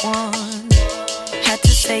I'm the one. Had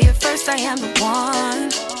to say it first, I am the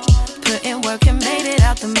one. Put in work and made it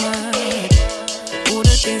out the mud. All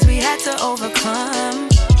the things we had to overcome.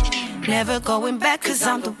 Never going back cause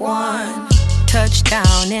I'm the one.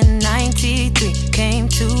 Touchdown in 93. Came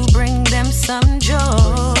to bring them some joy.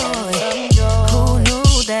 Who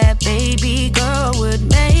knew that baby girl would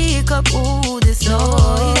make up all this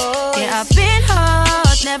noise? Yeah, I've been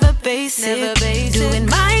hard, never basic. Doing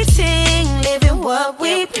my thing, living what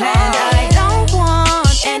we planned. I don't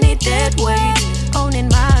want any dead weight. Owning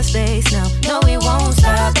my space now. No, we won't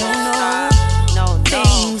stop. No.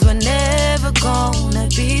 Things were never gonna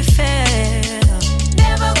be fair.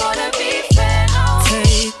 Never gonna be fair. No.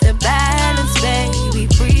 Take the balance, baby.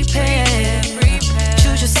 Prepare.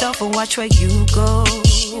 Choose yourself and watch where you go.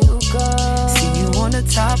 See you on the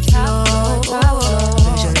top floor.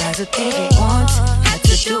 Visualize the things we want. Had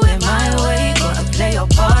to do it my way. Gotta play your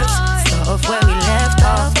parts. Start off where we left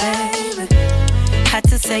off, baby. Had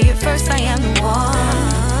to say it first, I am the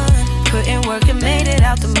one. Put in work and made it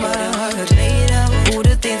out the mud. All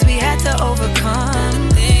the things we had to overcome.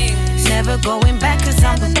 Never going back cause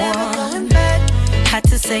I'm the one. Had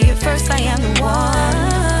to say it first, I am the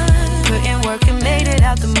one. Put in work and made it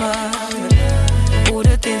out the mud. All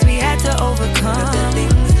the things we had to overcome.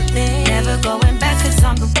 Never going back cause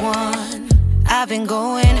I'm the one. I've been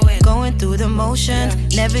going through the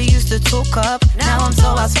motions. Never used to talk up, now I'm so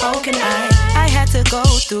outspoken. I had to go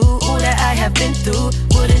through all that I have been through.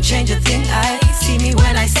 Wouldn't change a thing, I see me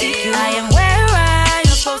when I see you. I am where I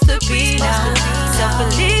am supposed to be now.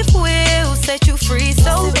 Self-belief will set you free.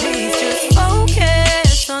 So please just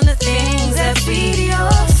focus on the things that feed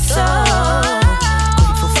your soul.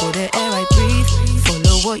 Grateful for the air I breathe.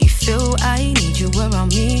 Follow what you feel, I need you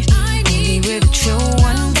around me. Only with the true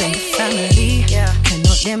ones and the family.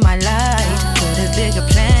 Cannot dim my light for the bigger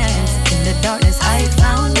plans. In the darkness I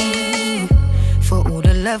found you. For all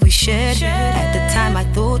the love we shared. At the time I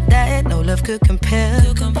thought that no love could compare.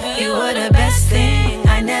 You were the best thing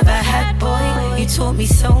I never had, boy. You taught me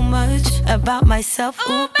so much about myself,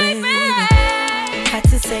 ooh baby. Had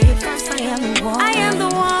to say it first, I am the one. I am the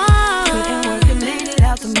one. Put in work and made it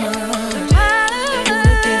out the mud. All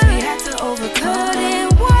the things we had to overcome. Put in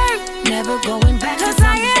work, never going back cause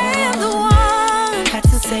I am the one. Had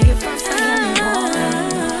to say it first, I am the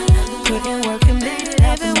one. Put in work and made it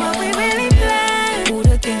out the mud. We really planned. All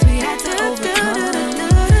the things we had to overcome.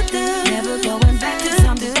 Never going back cause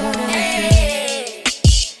I'm the one.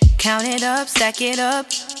 Count it up, stack it up.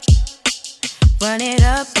 Run it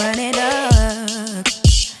up, run it up.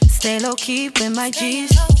 Stay low key with my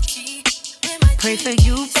G's. Pray for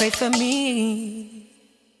you, pray for me.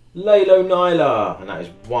 LaylowNyla, and that is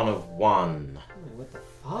 1 of 1. With the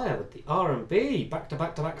fire, with the R&B, back to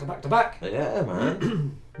back to back to back to back. Yeah,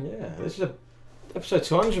 man. Yeah, this is episode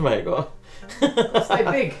 200, mate. Stay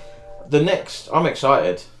big. I'm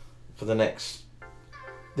excited for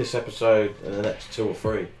this episode and the next 2 or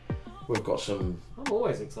 3. We've got some. I'm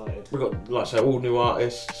always excited. We've got, like I say, all new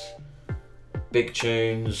artists, big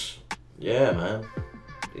tunes. Yeah, man.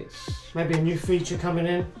 It's maybe a new feature coming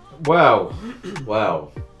in. Well,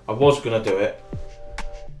 I was gonna do it,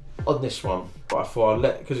 on this one, but I thought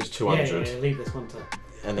I'd because it's 200. Yeah, leave this one to.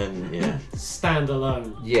 And then stand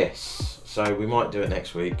alone. Yes. So we might do it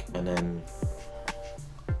next week, and then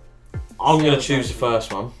I'm going to choose the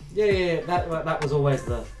first one. Yeah. That was always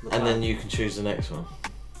the and plan. then you can choose the next one.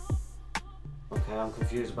 Okay, I'm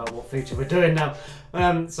confused about what feature we're doing now.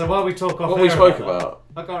 So while we talk off what air we spoke that, about,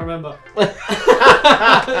 I can't remember.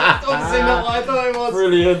 Obviously not what I thought it was.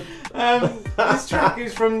 Brilliant. This track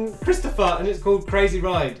is from Christopha and it's called Crazy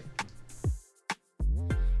Ride.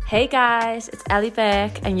 Hey guys, it's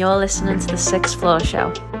L.Y.F.E and you're listening to the 6th Floor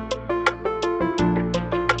Show.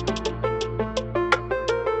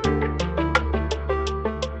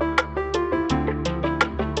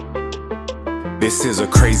 This is a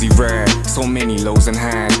crazy ride, so many lows and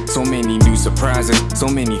highs, so many new surprises, so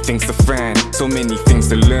many things to find, so many things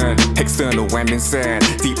to learn, external and inside,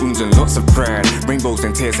 deep wounds and lots of pride, rainbows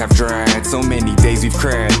and tears have dried, so many days we've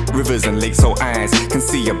cried, rivers and lakes so eyes can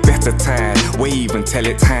see a better tide, wave until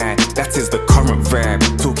it's high, that is the current vibe,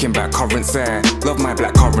 talking about current side, love my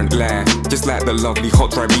black current life, just like the lovely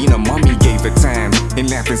hot Ribena mommy gave it time, in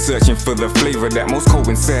life been searching for the flavour that most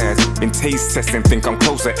coincides, in taste testing think I'm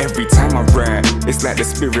closer every time I ride. It's like the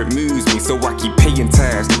spirit moves me, so I keep paying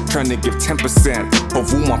tax. Trying to give 10%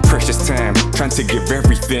 of all my precious time. Trying to give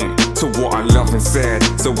everything to what I love inside,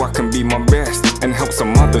 so I can be my best and help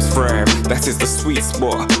some others thrive. That is the sweet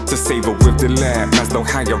spot to savor with the lab. As though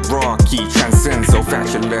hierarchy transcends so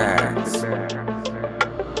fashion lives.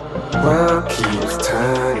 World keeps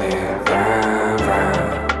turning round,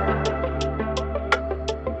 round.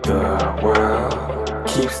 The world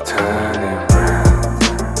keeps turning round.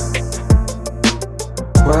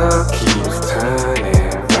 World keeps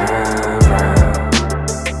turning round, round.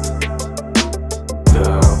 The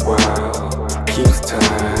world keeps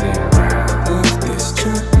turning round. Love this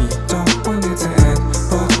journey, don't want it to end,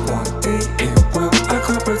 but one day it will. I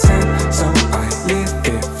can't pretend, so I live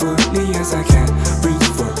it fully as I can. Reach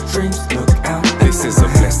for dreams, look out. This is a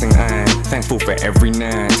blessing, I'm thankful for every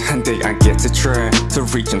night and day I get to try to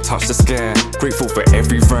reach and touch the sky. Grateful for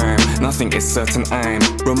every rhyme, nothing is certain. I'm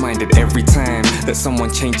reminded every time that someone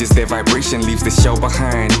changes their vibration, leaves this shell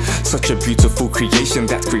behind. Such a beautiful creation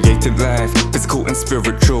that created life, physical and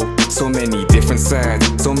spiritual. So many different sides,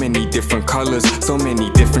 so many different colors, so many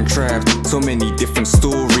different tribes, so many different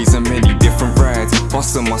stories and many different rides.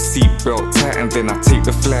 Fasten my seatbelt tight and then I take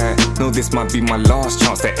the flight. Know this might be my last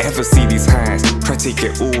chance to ever see these highs. Try take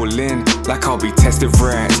it all in, like I'll be tested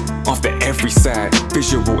right after every side.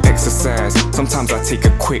 Visual exercise. Sometimes I take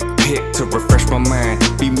a quick hit to refresh my mind.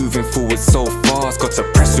 Be moving forward so fast, got to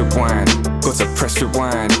press rewind. Got to press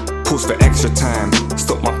rewind. Pause for extra time.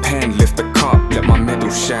 Stop my pen, lift the cup, let my medal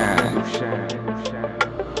shine.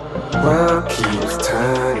 World keeps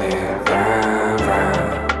turning round,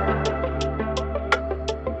 round.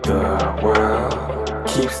 The world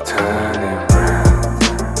keeps turning round.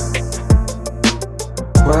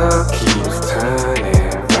 World keeps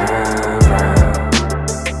turning round, round.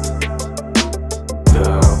 The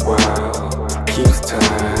world keeps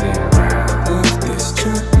turning round. Love this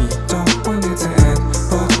journey, don't want it to end,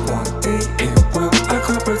 but one day it will. I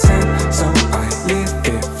can't pretend, so I live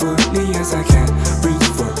it fully as I can. Reach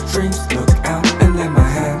for dreams, look out and lend my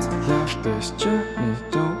hand. Love this journey,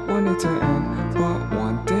 don't want it to end, but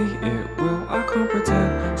one day it will. I can't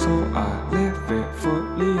pretend, so I live it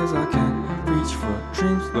fully as I can. Reach for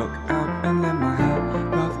dreams, look out and lend my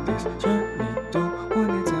hand. Love this journey, don't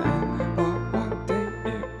want it to end, but one day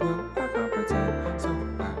it will. I can't pretend, so I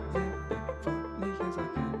live it fully as I can. Reach for dreams,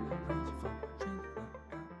 look out.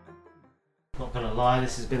 Not gonna lie,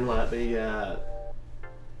 this has been like the,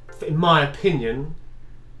 in my opinion,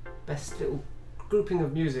 best little grouping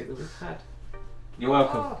of music that we've had. You're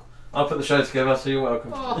welcome. I'll put the show together, so you're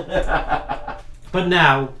welcome. But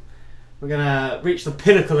now, we're gonna reach the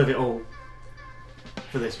pinnacle of it all.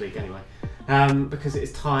 For this week anyway. Because it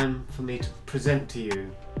is time for me to present to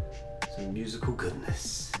you some musical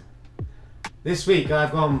goodness. This week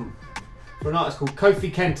I've gone for an artist called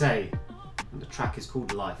Kofi Kente, and the track is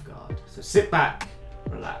called Lifeguard. So sit back,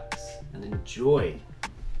 relax, and enjoy.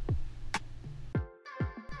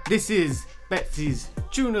 This is Betsy's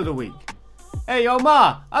Tune of the Week. Hey yo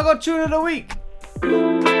ma, I got Tune of the Week.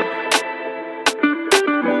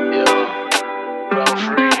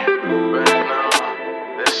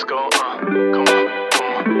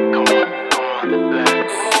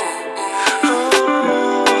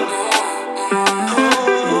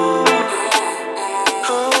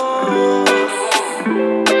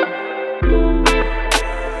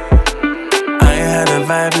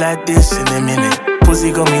 Vibe like this in a minute.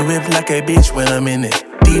 Pussy got me whipped like a bitch when I'm in it.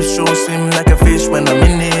 Deep shore swim like a fish when I'm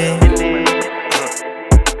in it.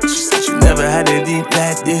 had a deep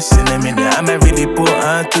like this in a minute. I might really put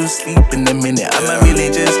her to sleep in a minute. I might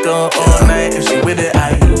really just go all night if she with it.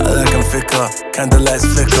 I like I'm thicker, candlelights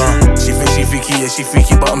flicker. She thinks she freaky, yeah, she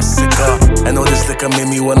freaky, but I'm sicker. I know this liquor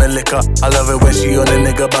made me wanna lick her. I love it when she on a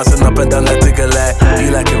nigga bouncing up and down like Tigger like.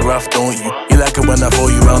 You like it rough, don't you? You like it when I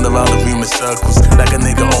throw you round the room in circles, like a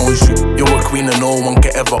nigga owns you. You're a queen and no one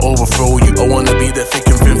can ever overthrow you. I wanna be the thick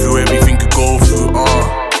and thin through everything you go through.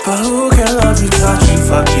 But who can love you, touch you,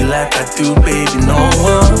 fuck you like I do, baby? No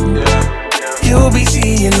one. You'll be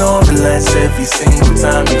seeing all the lights every single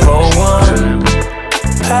time you roll one.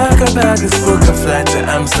 Pack a bag, let's book a flight to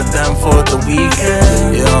Amsterdam for the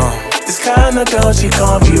weekend. This kind of girl, she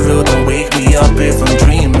can't be real. Don't wake me up if I'm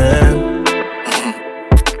dreaming.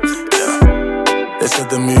 Let's set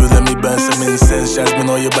the mood, let me burn some incense. Jasmine,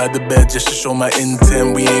 all you by the bed just to show my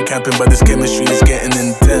intent. We ain't camping, but this chemistry is getting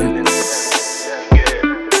intense.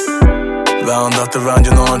 Round after round,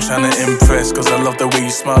 you know I'm tryna impress. Cause I love the way you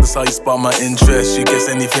smile, that's how you spark my interest. She gets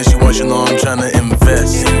anything she wants, you know I'm tryna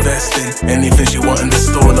invest. Investing, anything she want in the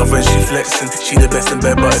store. Love when she flexing. She the best in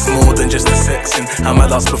bed, but it's more than just a sexing. I might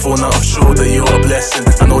lost before, now I'm sure that you're a blessing.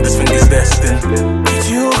 I know this thing is destined.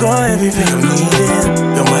 You got everything I'm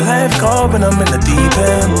needing. You're my lifeguard when I'm in the deep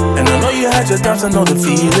end. And I know you had your doubts, I know the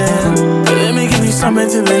feeling. But let me give you something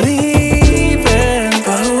to believe in.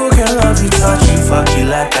 But who can love you, touch you, fuck you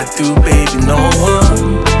like I do, baby? No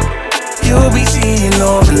one. You'll be seeing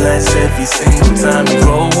all the lights every single time you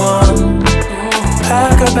roll one.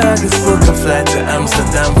 Pack a bag, let's book a flight to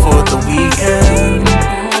Amsterdam for the weekend.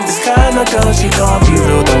 This kind of girl, she can't be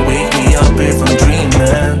real. Don't wake me up if I'm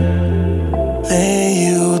dreaming. Lay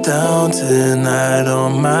you down tonight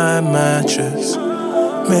on my mattress,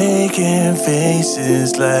 making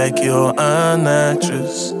faces like you're an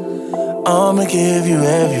actress. I'ma give you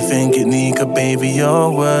everything you need, 'cause baby,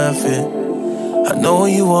 you're worth it. I know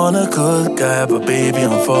you want a good guy, but baby,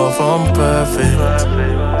 I'm far from perfect.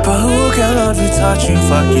 But who can love you, touch you,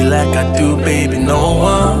 fuck you like I do, baby? No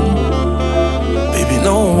one. Baby,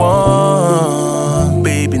 no one.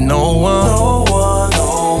 Baby, no one. No one, no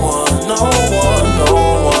one, no one, no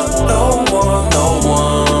one, no one, no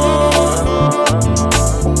one.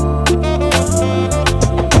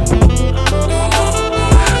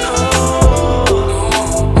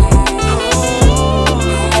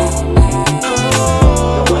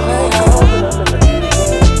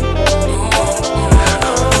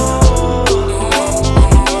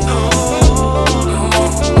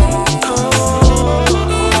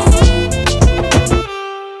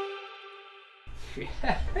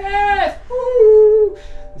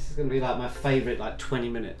 Be like my favourite 20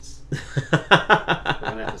 minutes of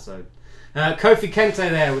an episode. Kofi Kente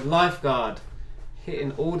there with Lifeguard,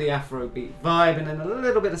 hitting all the Afrobeat vibe and then a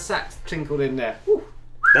little bit of sax tinkled in there. Woo.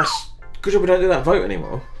 That's good job we don't do that vote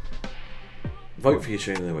anymore. Vote for your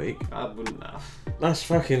tune of the week. I wouldn't have. That's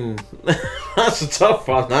fucking that's a tough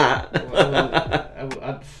one, that.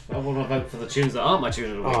 I want to vote for the tunes that aren't my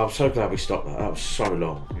tune of the week. Oh, I'm so glad we stopped that. That was so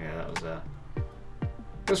long. Yeah, that was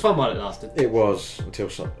it was fun while it lasted. It was, until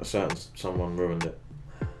someone ruined it.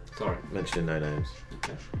 Sorry. Mentioning no names.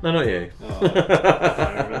 Okay. No, not you. Oh,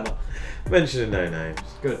 I don't remember. Mentioning no names.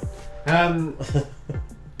 Good.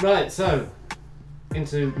 Right, so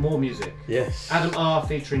into more music. Yes. Adam R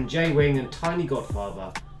featuring J Wing and Tiny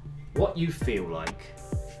Godfather. What You Feel Like.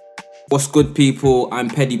 What's good, people? I'm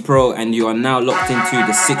Petty Pro, and you are now locked into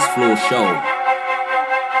the 6th Floor Show.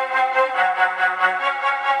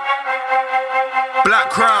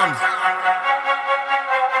 Black Crown.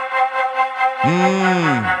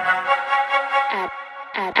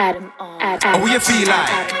 Oh, what you feel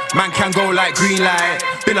like? Man can go like green light.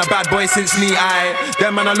 Been a bad boy since knee eye.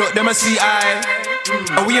 Them man I look, them I see eye.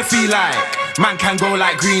 Oh, what you feel like? Man can go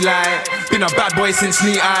like green light. Been a bad boy since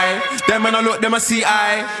knee eye. Them man I look, them I see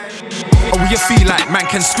eye. Oh, what you feel like? Man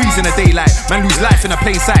can squeeze in the daylight. Man lose life in a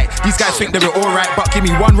plain sight. These guys think they're alright, but give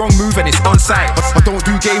me one wrong move and it's on sight. I don't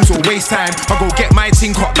do games or waste time. I go get my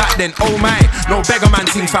ting caught back then, oh my. No beggar man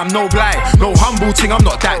ting fam, no blind. No humble ting, I'm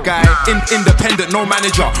not that guy. Independent, no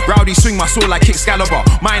manager. Rowdy swing my sword like Excalibur.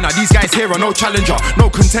 Minor, these guys here are no challenger. No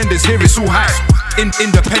contenders, here it's all high.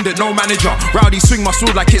 Independent, no manager. Rowdy swing my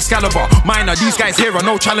sword like Excalibur. Minor, these guys here are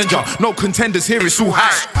no challenger. No contenders, here it's all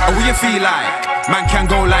high. Oh, what you feel like? Man can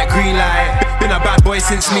go like green light. Been a bad boy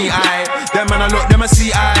since knee eye. Them man I look, them I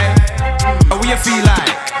see eye. Oh, what you feel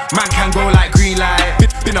like? Man can go like green light.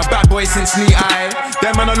 Been a bad boy since knee eye.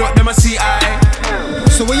 Them man I look, them I see eye.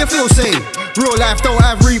 So what you feel, say? Real life don't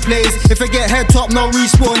have replays. If I get head top, no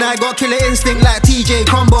respawn. I got killer instinct like TJ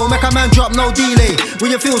combo. Make a man drop, no delay.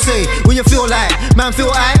 When you feel say, when you feel like, man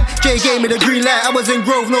feel hype. Jay gave me the green light. I was in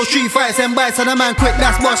Grove, no street fights and bites. And a man quick,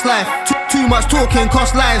 that's boss life. Too much talking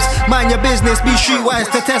cost lives. Mind your business, be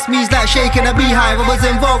streetwise. To test me's like shaking a beehive. I was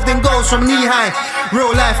involved in goals from knee high.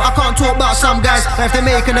 Real life, I can't talk about some guys. If they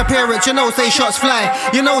make an appearance, you know say shots fly.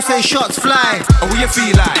 You know say shots fly. Oh, what you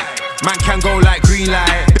feel like? Man can go like green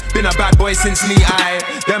light. Been a bad boy since knee high.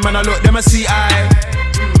 Them man I look, them I see eye.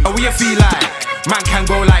 Oh, what you feel like? Man can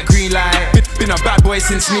go like green light. Been a bad boy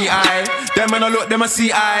since knee high. Them man I look, them I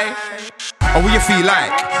see eye. Oh, what you feel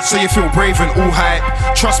like? So you feel brave and all hype.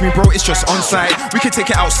 Trust me bro, it's just on site. We can take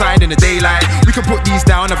it outside in the daylight. We can put these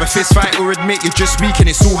down, have a fist fight. Or admit you're just weak and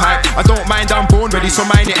it's all hype. I don't mind, I'm born ready, so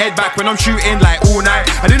mind your head back when I'm shooting like all night.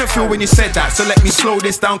 I didn't feel when you said that, so let me slow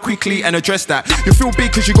this down quickly and address that. You feel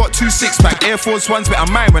big cause you got 2 6-pack. Air Force Ones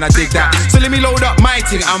better mine when I dig that. So let me load up my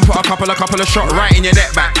ting and put a couple of shot right in your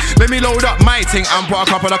neck back. Let me load up my ting and put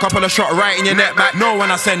a couple of shot right in your neck back. No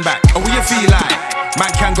when I send back. Oh, what you feel like? Man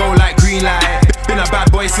can go like green light. Been a bad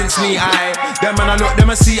boy since knee high. Them man I look, them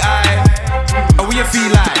I see eye. Oh, what you feel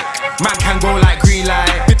like? Man can go like green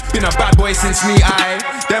light. Been a bad boy since knee high.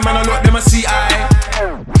 Them man I look, them I see eye.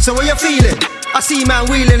 So what you feeling? I see man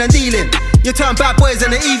wheeling and dealing. You turn bad boys in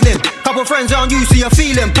the evening. Couple friends around you so you're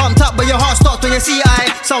feeling pumped up but your heart stops when you see I.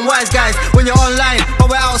 Some wise guys when you're online but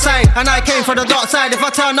we're outside. And I came from the dark side. If I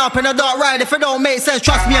turn up in a dark ride, if it don't make sense,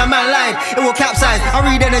 trust me a man lied. It will capsize, I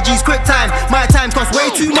read energies quick time. My time costs way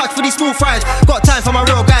too much for these small fries. Got time for my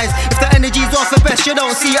real guys. If the energy's off the best you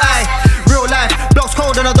don't see I. Real life, blocks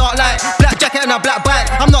cold in a dark light. Black jacket and a black bike.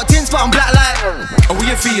 I'm not tints but I'm black light. Oh, what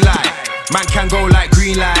you feel like? Man can go like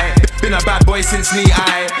green light. Been a bad boy since knee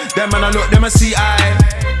high. Them man I look, them I see eye.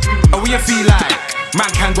 Oh, what you feel like? Man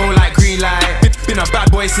can go like green light. Been a bad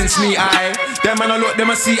boy since knee high. Them man I look, them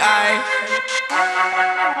I see eye.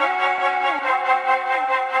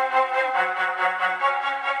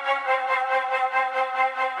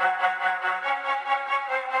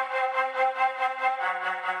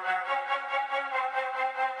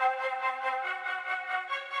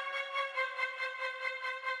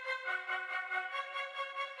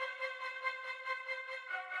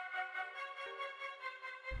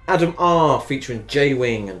 Adam R featuring J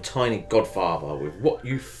Wing and Tiny Godfather with What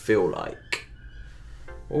You Feel Like.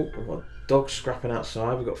 Oh, we've got dogs scrapping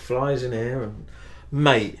outside. We've got flies in here, and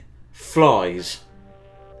mate, flies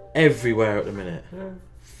everywhere at the minute. Yeah.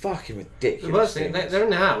 Fucking ridiculous. The worst thing, they're in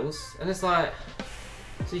the house, and it's like,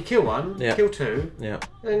 so you kill one, yeah. kill two, yeah,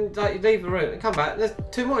 and like you leave the room and come back. There's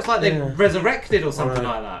 2 more. It's like they've resurrected or something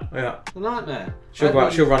like that. Yeah, a nightmare. She'll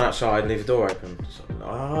run outside and leave the door open. So,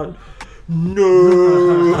 no.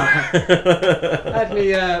 I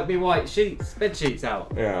had me white sheets, bed sheets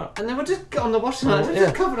out. Yeah. And they were just on the washing line,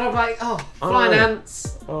 just covered. I'm like, flying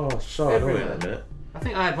ants. Oh, sorry. Everywhere. I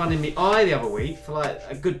think I had one in my eye the other week for like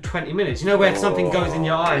a good 20 minutes. You know where something goes in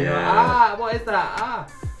your eye and you're like, what is that?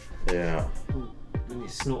 Yeah. Then you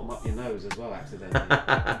snort them up your nose as well accidentally.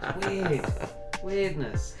 Weird.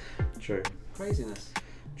 Weirdness. True. Craziness.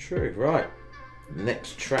 True, right.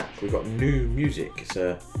 Next track, we've got new music. It's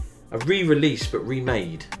a re-release but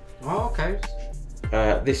remade. Oh, okay.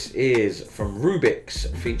 This is from Rubik's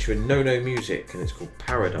featuring No Music and it's called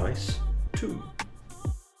Paradise 2.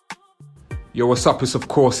 Yo, what's up? It's Of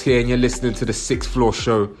Course here and you're listening to the 6th Floor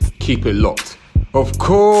Show. Keep it locked. Of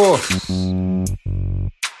course!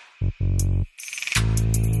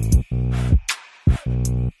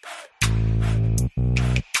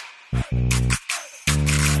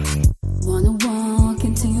 Wanna walk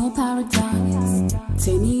into your paradise.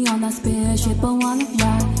 Take me on that spaceship, I wanna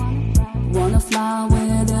ride. Wanna fly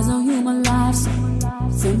where there's no human life. So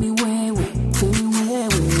send me where.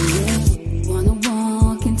 Wanna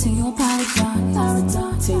walk into your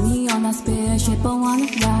paradise. Take me on that spaceship, I wanna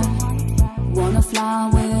ride. Wanna fly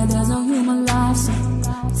where there's no human life. So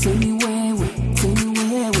send me where.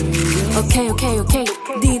 Okay.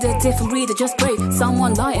 Need a different reader, just pray.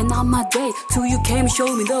 Someone lighten up my day. Till you came and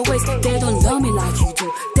showed me the ways. They don't love me like you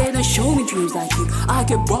do. They don't show me dreams like you. I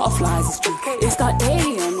get butterflies, it's true. It's that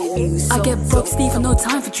alien in you. So, I get broke, Steve, no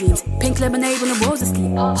time for dreams. Pink lemonade when the rose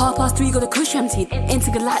asleep. 3:30, got the kush empty.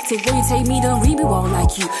 Intergalactic, when you take me, don't read me well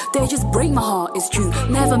like you. They just break my heart, it's true.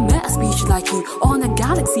 Never met a species like you. On the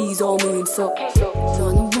galaxies all moon, so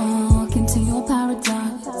wanna walk into your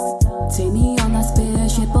paradise. Take me on that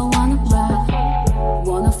spaceship, I wanna ride.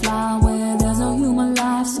 Wanna fly where there's no human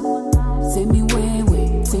life. So take me where.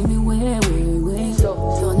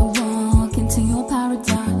 Wanna walk into your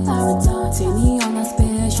paradise. Take me on that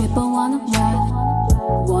spaceship, I wanna ride.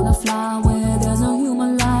 Wanna fly where there's no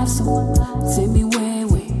human life. So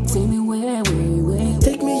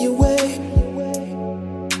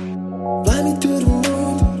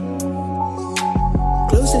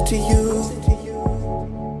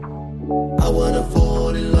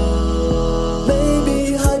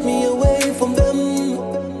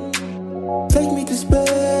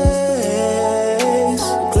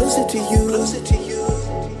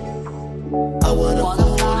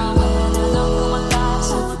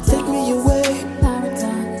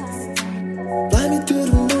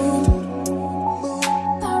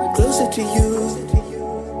closer to you.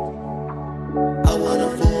 I wanna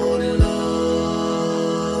fall in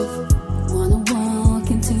love. Wanna walk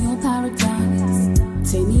into your paradise.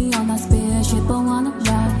 Take me on that spaceship, I wanna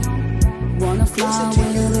ride. Wanna fly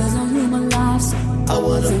where there's no human life. So I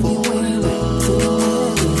wanna fall in love.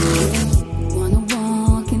 Wanna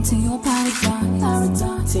walk into your paradise.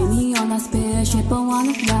 Take me on that spaceship, I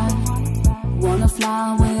wanna ride. Wanna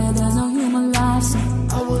fly where there's no human life. So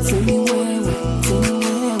take me where, take me where.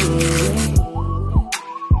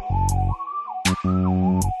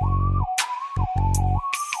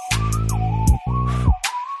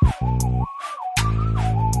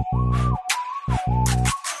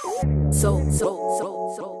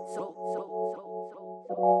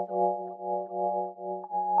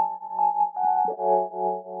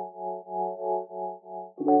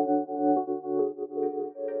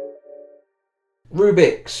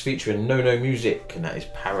 Rubik's featuring No No Music, and that is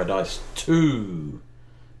Paradise 2.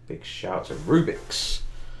 Big shout to Rubik's.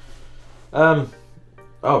 Might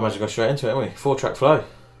as well go straight into it, haven't we? 4-track flow.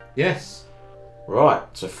 Yes. Right,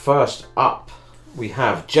 so first up we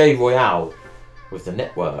have J Royale with The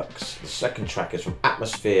Networks. The second track is from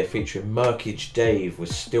Atmosphere featuring Merkage Dave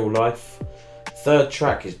with Still Life. Third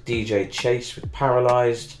track is DJ Chase with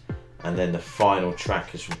Paralysed. And then the final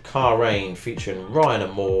track is from Car Rain featuring Ryan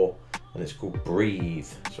and Moore, and it's called Breathe.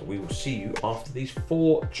 So we will see you after these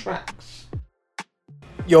 4 tracks.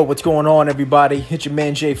 Yo, what's going on, everybody? It's your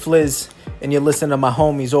man Jay Flizz, and you're listening to my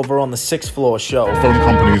homies over on the 6th Floor Show. Phone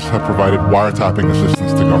companies have provided wiretapping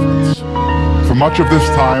assistance to governments. For much of this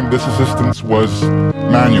time, this assistance was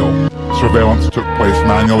manual. Surveillance took place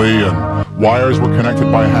manually, and wires were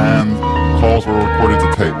connected by hand, calls were recorded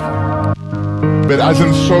to tape. But as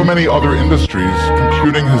in so many other industries,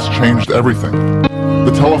 computing has changed everything.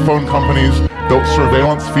 The telephone companies built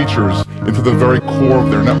surveillance features into the very core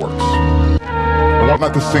of their networks. I want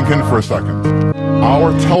that to sink in for a second.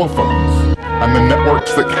 Our telephones and the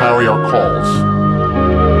networks that carry our calls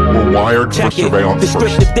were wired for surveillance first.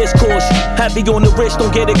 Descriptive discourse, heavy on the wrist,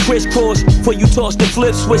 don't get it crisscross. For you toss the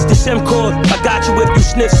flip, switch the SIM card. I got you if you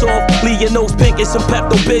sniff soft. Leave your nose pink and some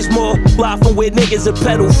Pepto-Bismol. Live from where niggas are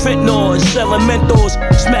pedal fentanyl and selling mentors.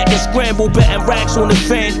 Smack and scramble, betting racks on the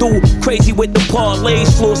fan dude. Crazy with the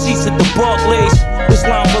parlays, floor seats at the Barclays. This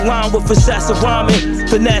line for line with excessive rhyming.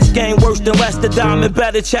 Finesse game worse than Lester Diamond.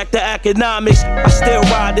 Better check the economics. I still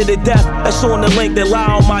ride to the death. That's on the link that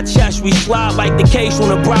lie on my chest. We slide like the case on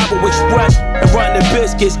the Bravo Express and run the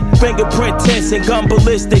biscuits. Fingerprint tints and gun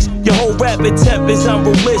ballistics. Your whole rap attempt is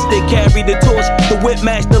unrealistic. Carry the torch, the whip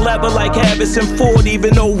match the lever like Harrison Ford.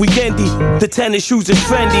 Even though we indie, the tennis shoes is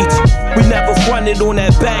Fendi. We never fronted on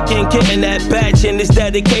that back end, getting that batch in. It's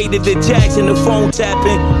dedicated to Jackson, the phone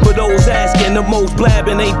tapping. For those asking, the most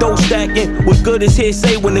blabbing ain't dough stacking. What good is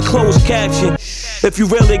hearsay when the closed caption? If you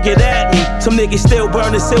really get at me, some niggas still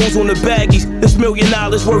burning seals on the baggies. This $1 million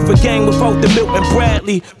worth of gang without the Milton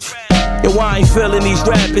Bradley. And why I ain't feeling these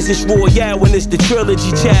rappers? It's Royale when it's the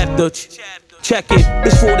trilogy chapter. Check it,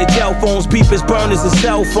 it's for the jail phones, beepers, burners, and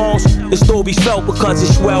cell phones. The story's felt because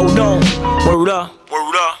it's well known. Word up,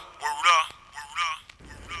 word up.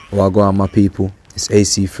 Well, go on, my people. It's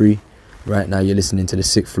AC3. Right now, you're listening to the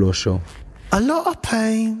 6th Floor Show. A lot of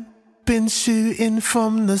pain been shooting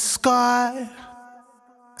from the sky,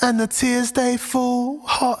 and the tears they fall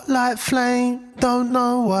hot like flame. Don't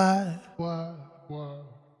know why.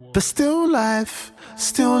 But still life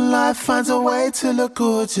finds a way to look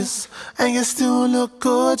gorgeous, and you still look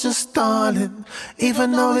gorgeous, darling.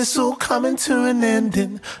 Even though it's all coming to an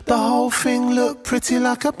ending, the whole thing looked pretty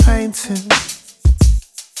like a painting.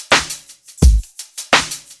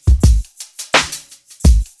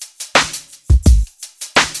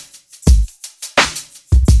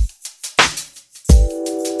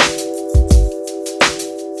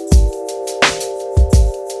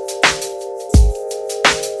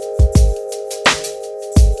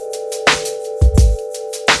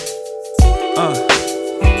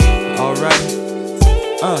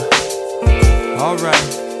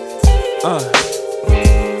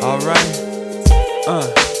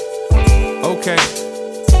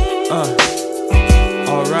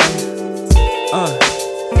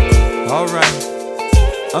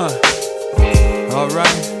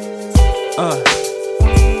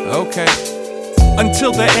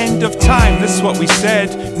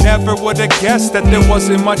 Would've guessed that there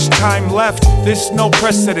wasn't much time left. There's no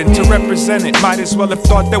precedent to represent it. Might as well have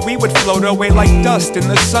thought that we would float away like dust in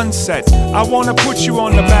the sunset. I wanna put you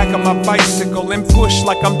on the back of my bicycle and push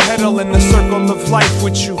like I'm pedaling the circle of life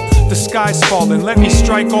with you. the sky's falling. Let me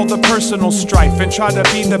strike all the personal strife and try to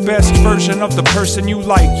be the best version of the person you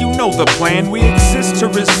like. You know the plan, we exist to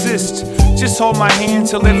resist. Just hold my hand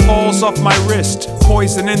till it falls off my wrist.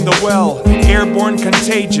 Poison in the well, airborne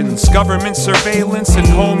contagions, government surveillance and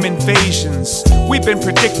home invasions. We've been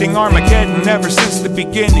predicting Armageddon ever since the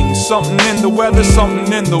beginning. Something in the weather,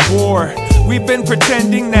 something in the war. We've been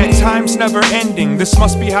pretending that time's never ending. This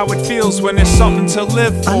must be how it feels when there's something to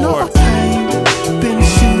live for. I know the pain, been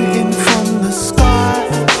shooting from the sky,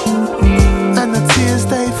 and the tears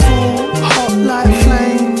they fall hot like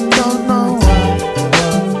flame. Don't know why,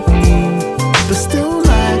 but still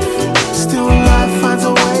life finds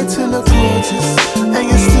a way to look gorgeous, and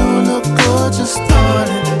you still look gorgeous,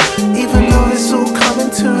 darling. Even though it's all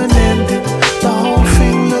coming to an ending, the whole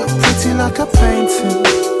thing looked pretty like a painting.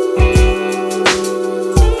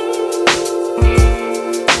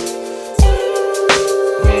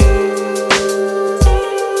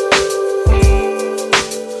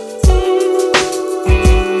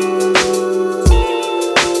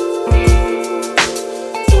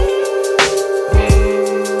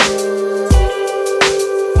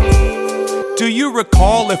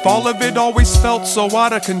 Recall if all of it always felt so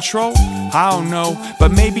out of control? I don't know,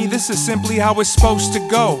 but maybe this is simply how it's supposed to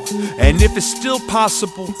go. And if it's still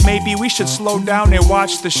possible, maybe we should slow down and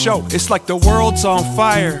watch the show. It's like the world's on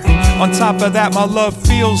fire. On top of that, my love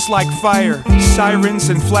feels like fire. Sirens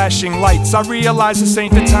and flashing lights. I realize this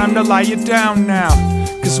ain't the time to lie you down now,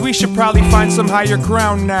 'cause we should probably find some higher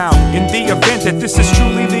ground now. In the event that this is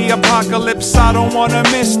truly the apocalypse, I don't wanna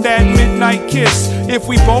miss that midnight kiss. If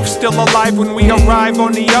we both still alive when we arrive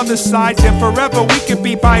on the other side, then forever we could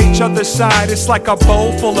be by each other's side. It's like a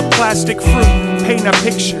bowl full of plastic fruit. Paint a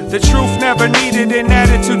picture. The truth never needed an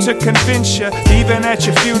attitude to convince you. Even at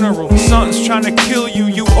your funeral, something's trying to kill you.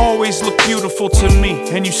 You always look beautiful to me,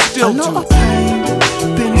 and you still do.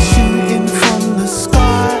 Been shooting from the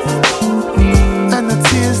sky, and the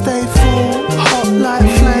tears they fall hot like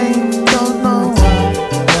flame. Don't know why,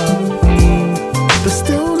 but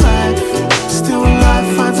still life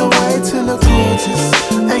finds a way to look gorgeous,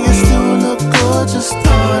 and you still look gorgeous,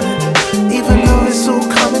 darling. Even though it's all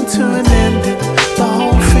coming to an ending, the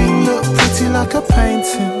whole thing looked pretty like a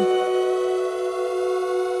painting.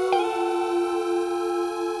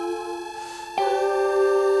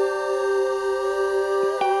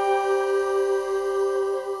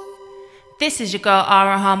 This is your girl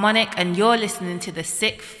Ara Harmonic, and you're listening to the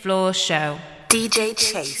 6th Floor Show. DJ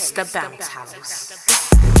Chase, the Bounce House.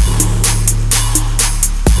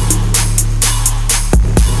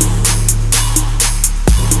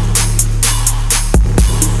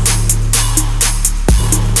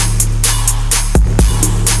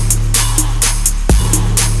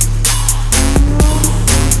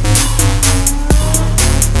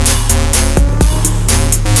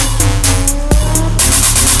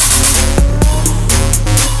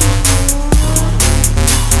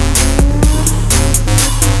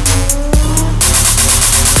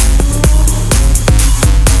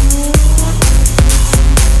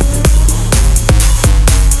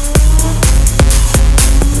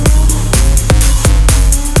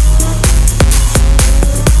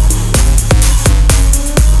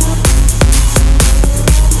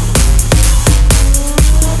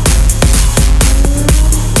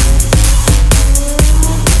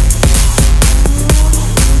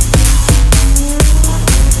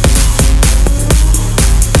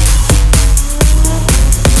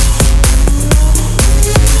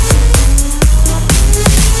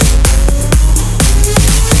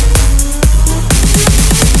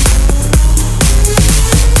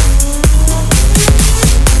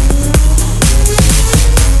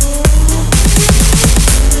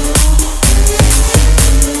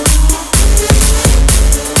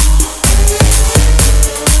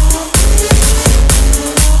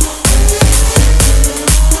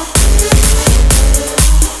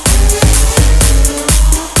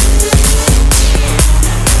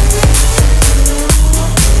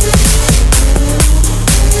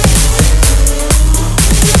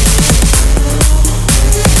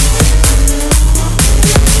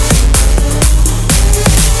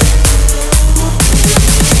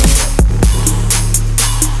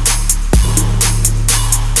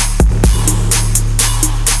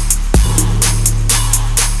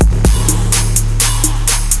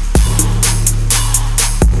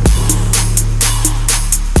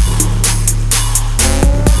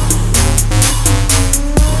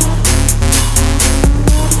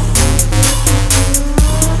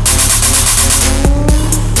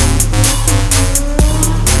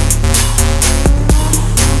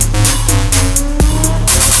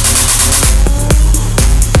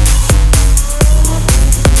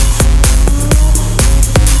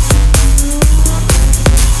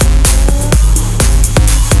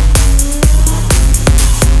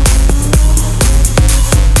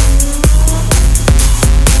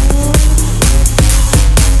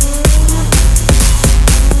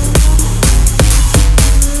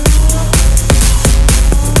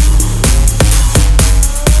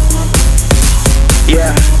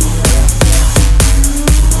 Yeah.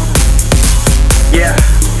 Yeah.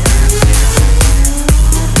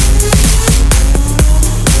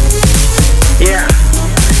 Yeah.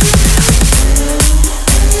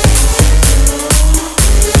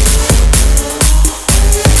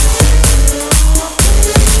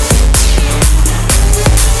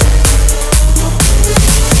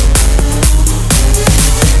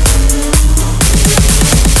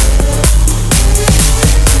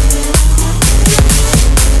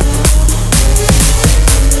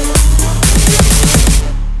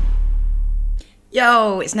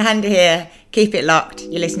 Yo, it's Nahanda here. Keep it locked.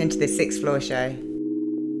 You're listening to the Sixth Floor Show.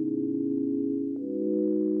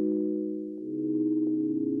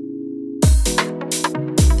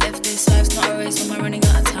 If this life's not a race, am I running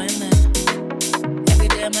out of time then? Every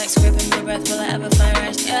day I'm like scraping my breath, will I ever find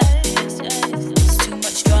rest? Yes. It's too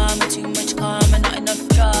much drama, too much karma, not enough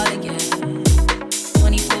drama, yeah.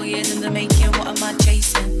 24 years in the making, what am I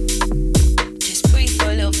chasing? Just breathe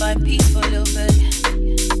for a little, find peace for a little bit.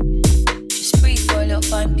 For a little,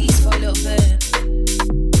 find peace for a little bit.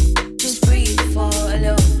 Just breathe for a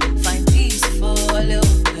little, find peace for a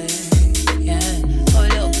little bit. Yeah, for a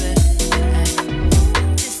little bit.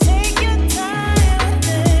 Just take your time with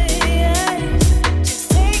me. Yeah.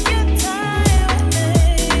 Just take your time with me.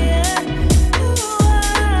 Yeah.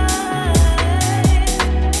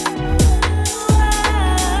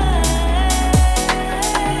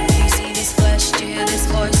 You see this flesh, you hear this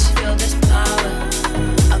voice, you feel this power.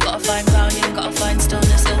 I gotta find grounding, gotta find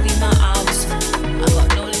stillness, it'll be my hours. I got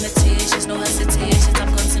no limitations, no hesitations, I'm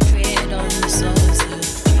concentrated on the source.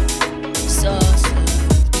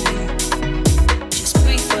 Just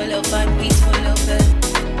breathe for a little, find peace for a little bit.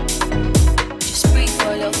 Just breathe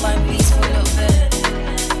for a little, find peace for a little bit.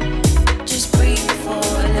 Just breathe for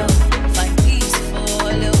a little, find peace for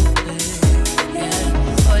a little bit. Yeah,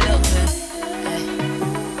 for a little bit.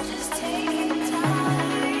 Just take your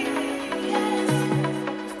time.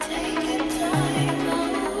 Take your time,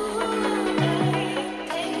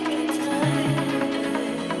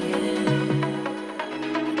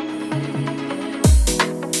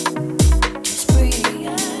 just breathe,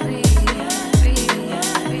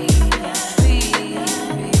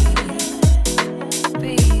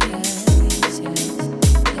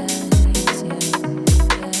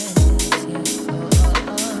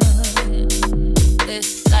 This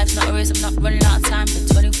life's not a race, I'm not running out of time. Been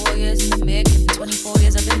 24 years in the making. 24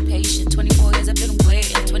 years I've been patient. 24 years I've been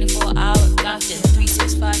waiting. 24 hours crafting.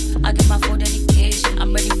 365. I give my full dedication.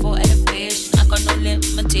 I'm ready for elevation. I got no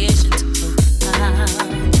limitations.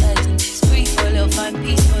 Just breathe for a little, find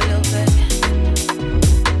peace for a little bit.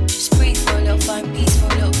 Just breathe for a little, find peace for a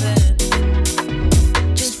little bit.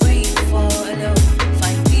 Just breathe for a little,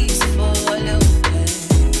 find peace for a little bit.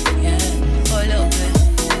 Yeah, for a little bit.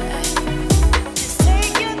 Just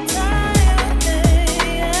take your time with me.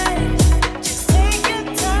 Yeah. Just take your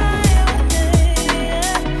time with me. Yeah.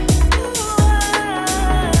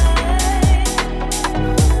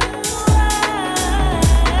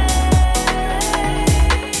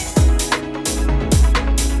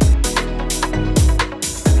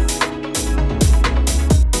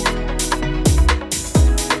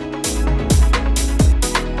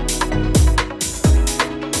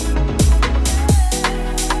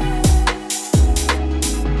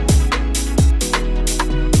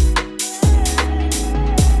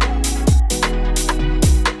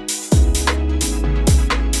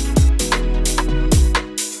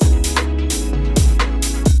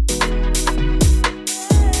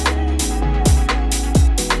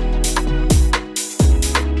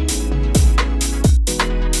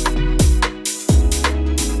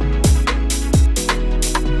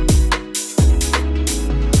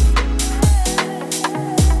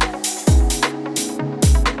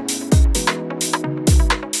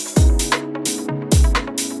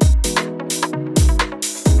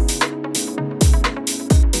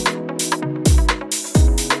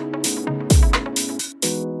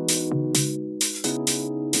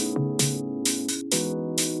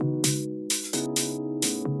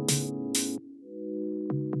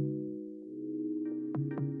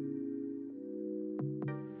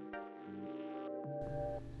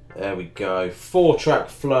 There we go. 4-track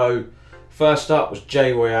flow. First up was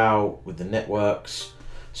Jayde with The Networks.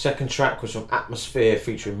 Second track was from Atmosphere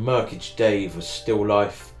featuring Merkage Dave with Still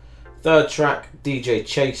Life. Third track, DJ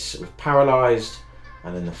Chase with Paralysed.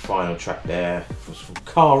 And then the final track there was from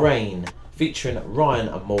Car Rain featuring Ryan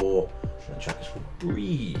Amore. And the track is called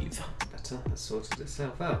Breathe. Better, that sorted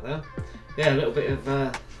itself out there. Yeah, a little bit of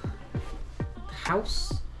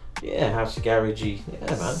house. Yeah, housey, garagey.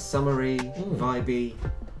 Yeah, man. Summery, vibey.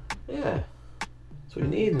 Yeah. That's what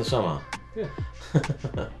you need in the summer. Yeah.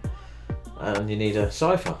 And you need a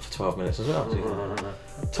cypher for 12 minutes as well.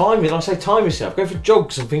 Time yourself. Go for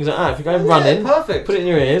jogs and things like that. If you're going running, perfect. Put it in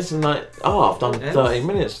your ears and like, I've done 30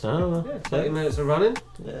 minutes now. Yeah, 30 minutes of running.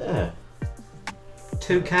 Yeah.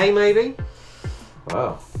 2K maybe.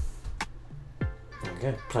 Wow.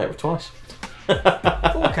 Okay, play it with twice.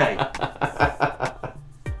 4K.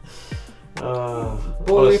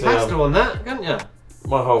 Boiling pasta on that, can't you?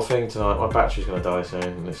 My whole thing tonight, my battery's going to die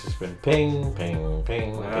soon. This has been ping, ping,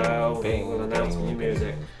 ping, ping, we'll announce ping, new ping.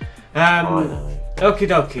 music. I know. Okie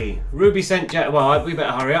dokie. Ruby sent Well, we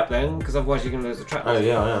better hurry up then, because otherwise you're going to lose the track. Oh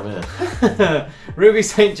yeah, I am, yeah. Ruby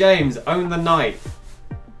St. James, Own the Night.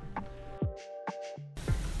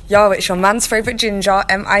 Yo, it's your man's favourite ginger,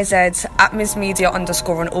 MIZ, at MizMedia_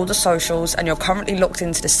 on all the socials, and you're currently locked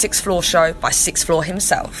into the 6th Floor show by 6th Floor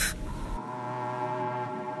himself.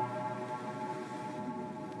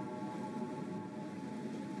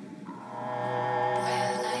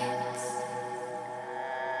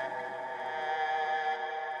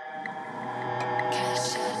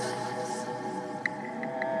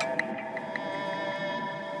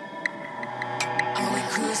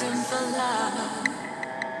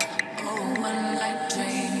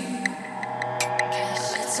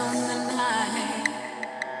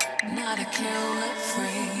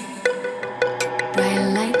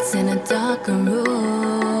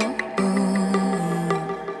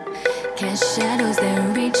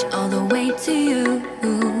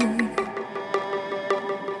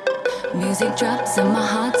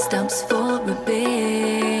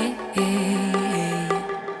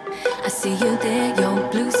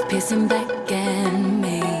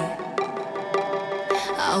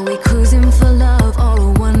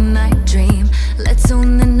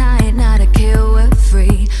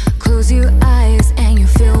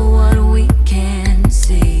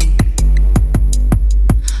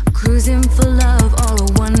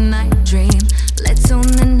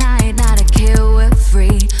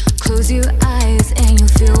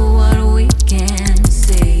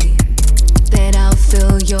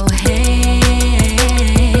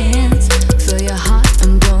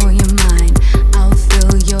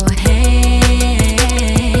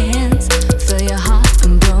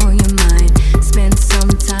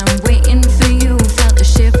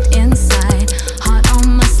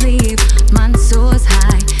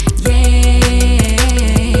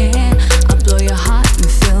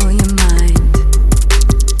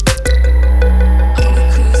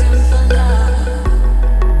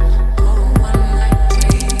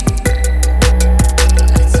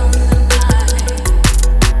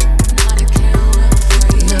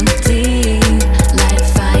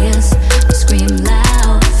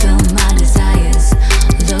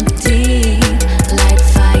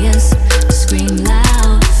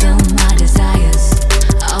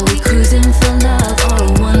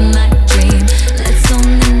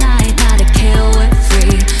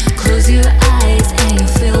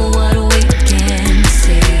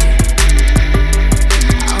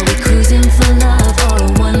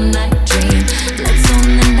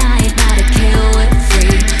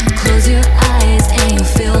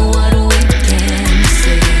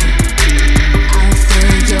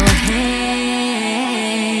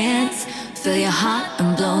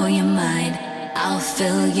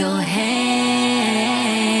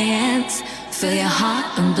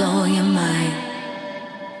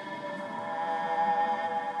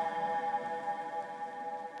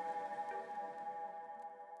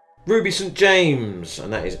 Ruby St. James,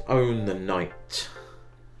 and that is Own the Night.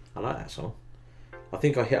 I like that song. I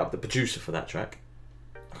think I hit up the producer for that track.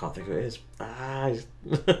 I can't think who it is. I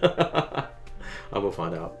will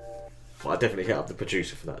find out. Well, I definitely hit up the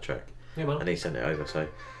producer for that track. Yeah, man. And he sent it over, so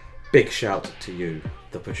big shout to you,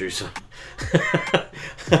 the producer.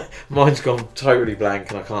 Mine's gone totally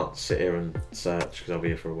blank and I can't sit here and search because I'll be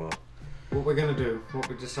here for a while. What we're going to do, what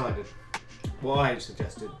we decided, what I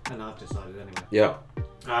suggested, and I've decided anyway. Yeah.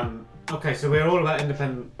 Okay, so we're all about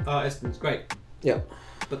independent artists and it's great. Yeah.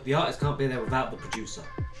 But the artist can't be there without the producer.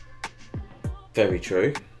 Very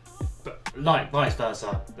true. But like vice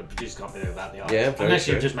versa, the producer can't be there without the artist. Yeah, very Unless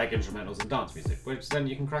true. you just make instrumentals and dance music, which then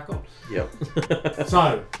you can crack on. Yep.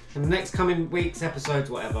 So, in the next coming weeks, episodes,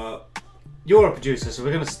 whatever, you're a producer, so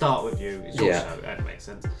we're going to start with you. It's your show, that makes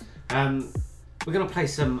sense. We're going to play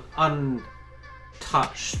some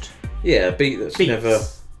untouched a beat that's never...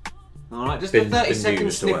 Alright, just a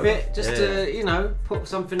 30-second snippet, just to, you know, put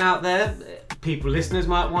something out there. People, listeners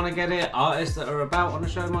might want to get it. Artists that are about on the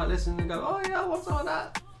show might listen and go, oh yeah, I want some of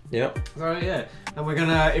that. Yep. So yeah, and we're going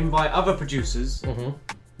to invite other producers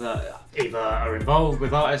that either are involved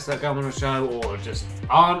with artists that come on the show or just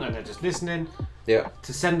aren't and they're just listening.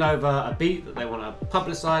 to send over a beat that they want to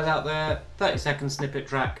publicise out there, 30-second snippet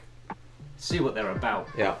track, see what they're about.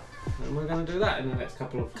 Yeah. And we're going to do that in the next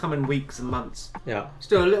couple of coming weeks and months. Yeah. Let's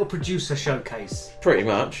do a little producer showcase. Pretty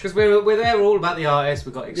much. Because we're there all about the artists.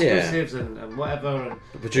 We've got exclusives and whatever. And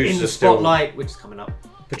the producers in the are still, spotlight, which is coming up.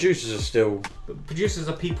 Producers are still... But producers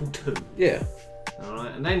are people too. Yeah.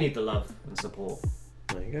 Alright, and they need the love and support.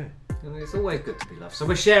 There you go. And it's always good to be loved. So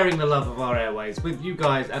we're sharing the love of our airways with you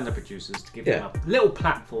guys and the producers to give them a little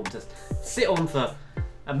platform to sit on for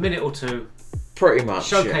a minute or two. Pretty much.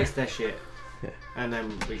 Showcase their shit. Yeah. And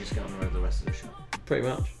then we just get on with the rest of the show. Pretty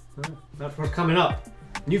much. That's what's coming up.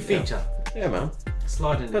 New feature. Yeah, man.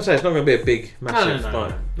 Slide in. I'd say it's not going to be a big, massive...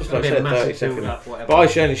 No. Just like I said, 30 second. But I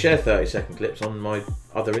should only share 30-second clips on my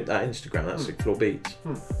other Instagram. That's 6 Floor Beats.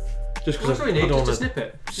 Just because I don't want to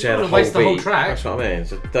snippet. Share the whole waste beat. The whole track. That's what I mean.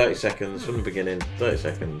 So 30 seconds from the beginning. 30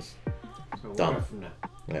 seconds. So we'll done. Go from there.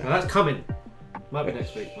 Yeah. So that's coming. Might be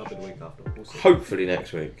next week. Might be the week after. We'll see. Hopefully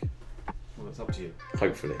next week. Well, it's up to you.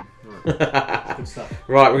 Hopefully. Right. Good stuff.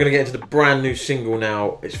 Right, we're going to get into the brand new single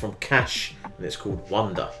now. It's from Cash and it's called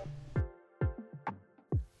Wonder.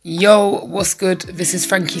 Yo, what's good? This is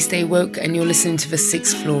Frankie Stay Woke and you're listening to the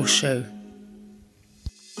 6th Floor Show.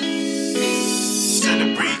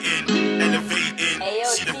 Celebrating, elevating,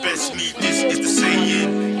 see the best me, this is the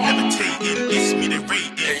saying. Levitating, it's me the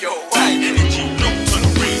rating. Energy, no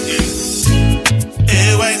tolerating.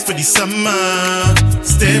 Airways for the summer,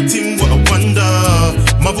 stepped in, what a wonder.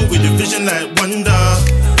 Mother with a vision like wonder.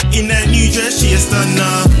 In that new dress, she a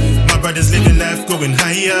stunner. My brother's living life going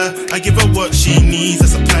higher. I give her what she needs, a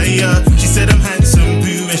supplier. She said I'm handsome,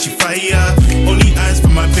 boo, and she fire. Only eyes for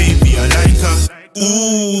my baby, I like her.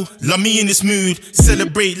 Ooh, love me in this mood.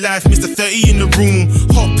 Celebrate life, Mr. 30 in the room.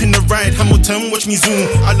 Hop in the ride, Hamilton, watch me zoom.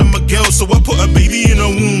 I love my girl, so I put a baby in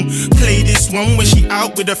her womb. Play this one when she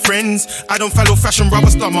out with her friends. I don't follow fashion,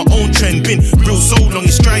 rather start my own trend. Been real so long,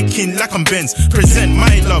 it's striking like I'm Benz. Present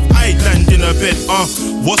my love, I land in her bed.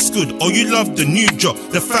 What's good? Oh, you love the new job.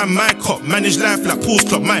 The fam, my cop, manage life like Paul's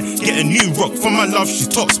Club. Might get a new rock for my love, she's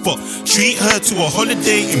top spot. Treat her to a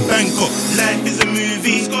holiday in Bangkok. Life is a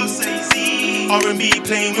movie, R&B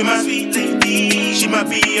playing with my sweet lady. She might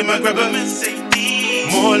be in my grabber Mercedes.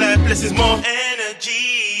 More life blessings, more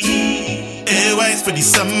energy. Airways for the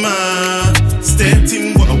summer. Stepped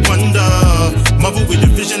in, what a wonder. Mother with a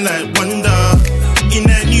vision like wonder. In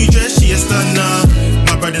that new dress, she a stunner.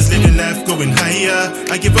 My brother's living life going higher.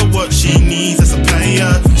 I give her what she needs, a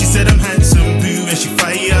supplier. She said I'm handsome, boo, and she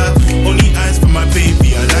fire. Only eyes for my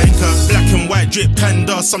baby, I like her. Black and white drip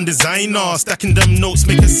panda, some designer. Stacking them notes,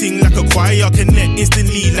 make her sing like a choir. Connect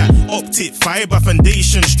instantly like optic fiber,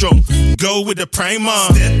 foundation strong. Go with the primer.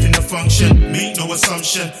 Step in the function, make no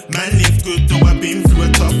assumption. Man live good, though I've been through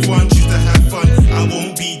a tough one. Choose to have fun, I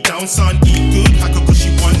won't be down, son. Eat good, hacker, cause she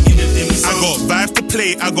won in the dim sum. I got vibes to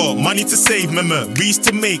play, I got money to save, memories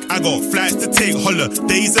to make. I got flights to take,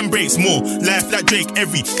 holidays and breaks. More life like Drake,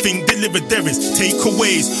 everything delivered there is.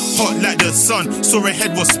 Takeaways, hot like the sun. Saw her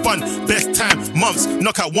head was spun, best time, months,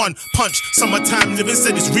 knock out one punch. Summertime living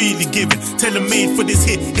said it's really giving. Tailor-made for this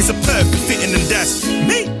hit, it's a perfect fitting and that's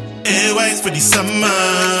me. Airways for the summer.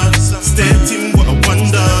 Stepped in, what a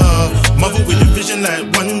wonder. Mother with a vision like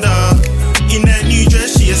wonder. In that new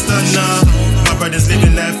dress, she a stunner. My brother's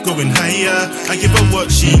living life going higher. I give her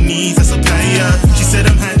what she needs, a supplier. She said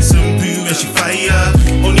I'm handsome, boo, and she fire.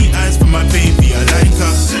 Only eyes for my baby, I like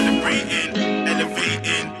her. Celebrating,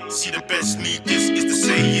 elevating. See the best me, this is the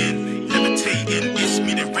saying. Levitating, it's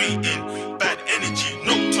me the rating. Bad energy,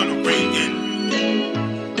 no tolerating.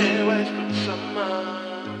 Airways for the summer.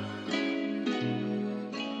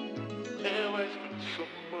 Airways for the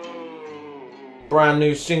summer. Brand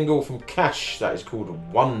new single from Cash that is called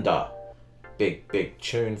Wonder. Big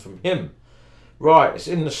tune from him. Right, it's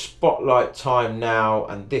in the spotlight time now,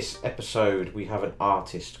 and this episode we have an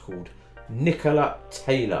artist called Nicola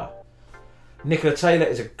Taylor. Nicola Taylor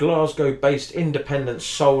is a Glasgow-based independent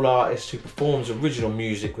soul artist who performs original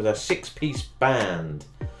music with her 6-piece band.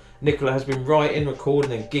 Nicola has been writing,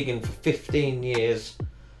 recording and gigging for 15 years,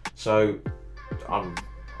 so I've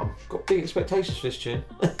got big expectations for this tune.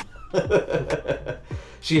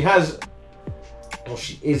 She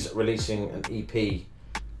is releasing an EP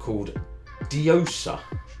called Diosa.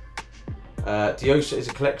 Diosa is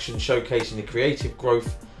a collection showcasing the creative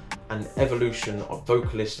growth and evolution of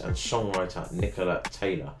vocalist and songwriter Nicola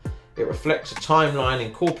Taylor. It reflects a timeline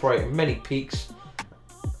incorporating many peaks,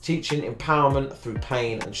 teaching empowerment through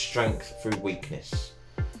pain and strength through weakness.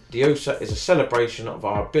 Diosa is a celebration of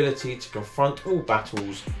our ability to confront all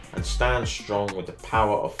battles and stand strong with the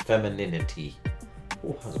power of femininity.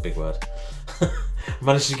 Oh, that's a big word.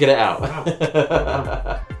 Managed to get it out.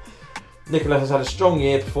 Wow. Nicola has had a strong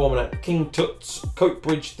year performing at King Tut's,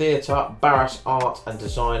 Coatbridge Theatre, Barras Art and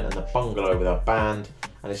Design and the Bungalow with her band,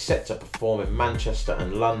 and is set to perform in Manchester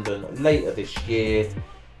and London later this year.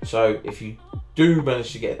 So if you do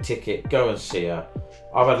manage to get a ticket, go and see her.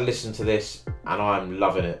 I've had a listen to this and I'm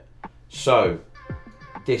loving it. So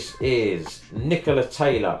this is Nicola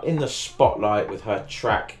Taylor in the spotlight with her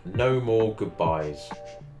track No More Goodbyes.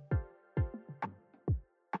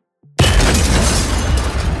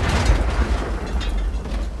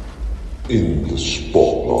 In the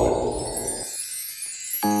spotlight.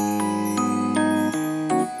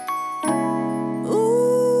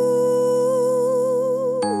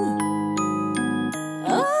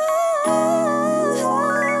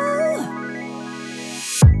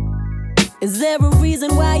 Is there a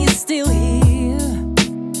reason why you're still here?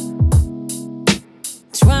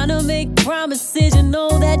 Trying to make promises you know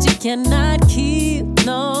that you cannot keep,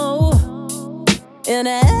 no. And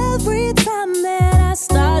every time that I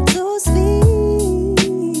start to speak,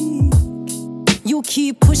 you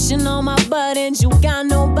keep pushing on my buttons, you got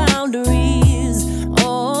no boundaries,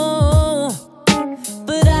 oh.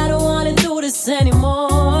 But I don't wanna do this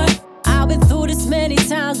anymore. I've been through this many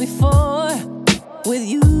times before with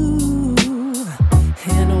you.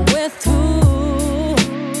 And we're through.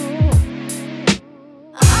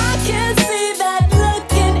 I can see that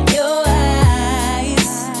look in your eyes.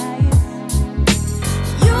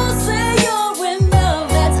 You say you're in love,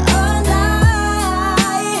 that's a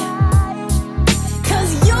lie.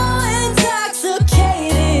 'Cause you're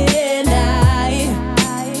intoxicated and I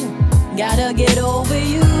gotta get over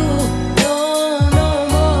you. No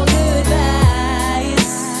more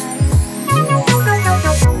goodbyes.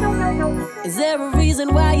 Is there a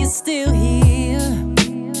reason why you're still here?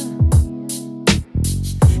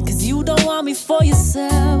 'Cause you don't want me for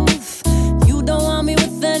yourself. You don't want me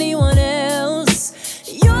with anyone else.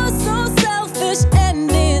 You're so selfish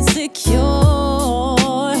and insecure.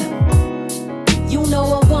 You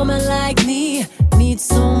know a woman like me needs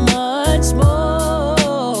so much more.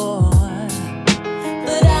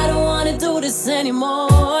 But I don't wanna do this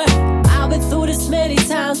anymore. I've been through this many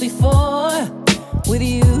times before with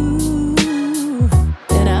you.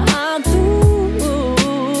 I'm through.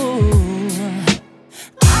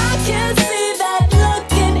 I can see that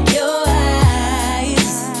look in your eyes.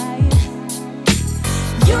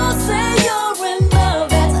 You say you're in love,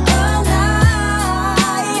 that's a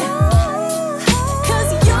lie.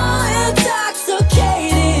 'Cause you're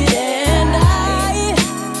intoxicated and I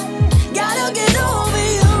gotta get over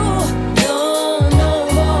you. No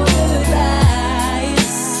more goodbyes.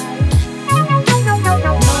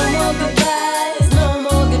 No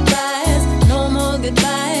more goodbyes. No more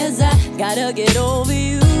goodbyes, I gotta get over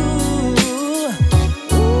you.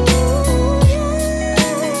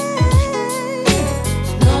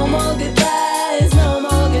 No more goodbyes, no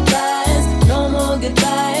more goodbyes, no more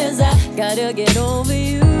goodbyes, I gotta get over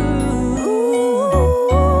you.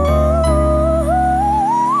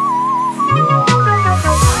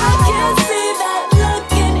 I can see that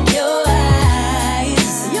look in your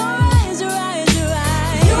eyes. Your eyes. You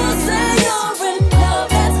say you're in love,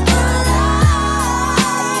 that's a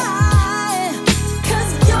lie.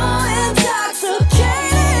 'Cause you're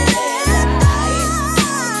intoxicated and I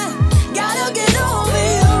gotta get over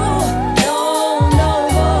you. No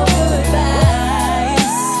more goodbyes.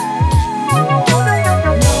 No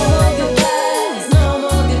more goodbyes, no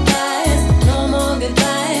more goodbyes, no more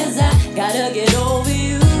goodbyes, I gotta get over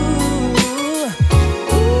you.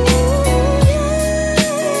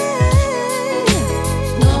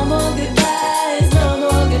 No more goodbyes, no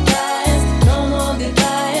more goodbyes, no more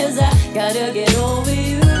goodbyes, I gotta get over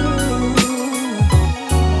you.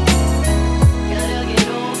 Gotta get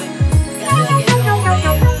over you.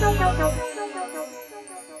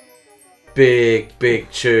 Big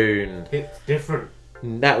tune. It's different.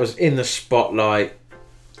 That was In the Spotlight.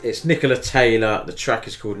 It's Nicola Taylor. The track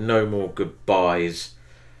is called No More Goodbyes.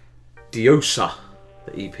 Diosa,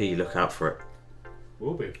 the EP, look out for it.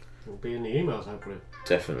 Will be in the emails, hopefully.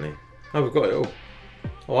 Definitely. Oh, we've got it all.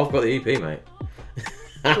 Oh, I've got the EP, mate.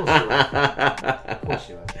 Of course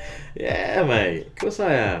you have. Yeah, mate. Of course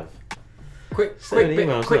I have. Quick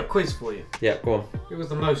quiz for you. Yeah, go on. Who was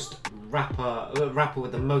the rapper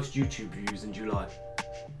with the most YouTube views in July?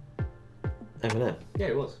 Eminem. Yeah,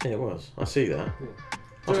 it was. Yeah, it was. I see that. Yeah.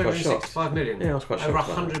 I was quite shocked. 265 million. Yeah, I was quite shocked. Over about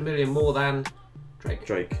 100 million more than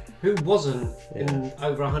Drake. Who wasn't in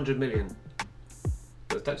over 100 million?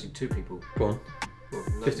 There's actually two people. Go on. Well,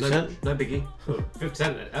 50 Cent? No Biggie. 50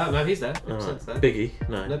 Cent. Oh, no, he's there. 50 Cent's there. Biggie?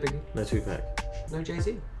 No. No Biggie. No Tupac. No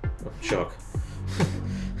Jay-Z. Oh, shock.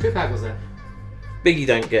 Tupac was there. Biggie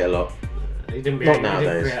don't get a lot. He didn't Not create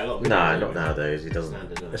nowadays. a lot of No, not nowadays. He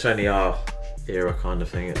doesn't. It's only our era kind of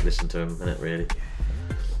thing. Listen to him, isn't it? Really.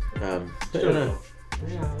 I don't know.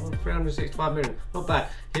 Yeah, 365 million. Not bad.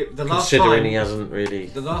 The last Considering time, he hasn't really.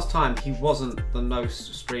 The last time he wasn't the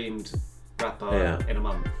most streamed rapper in a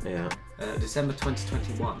month. Yeah. December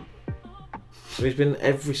 2021. So he's been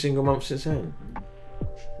every single month since then.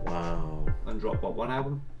 Wow. And dropped what, one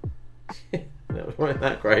album? That wasn't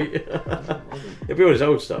that great. It'll be all his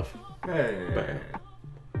old stuff. Hey.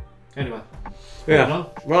 Anyway. Yeah.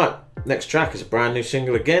 Right. Next track is a brand new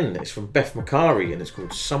single again. It's from Beth Macari and it's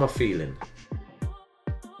called Summer Feeling.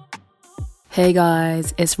 Hey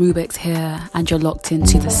guys, it's Rubik's here, and you're locked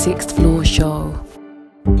into the 6th Floor Show.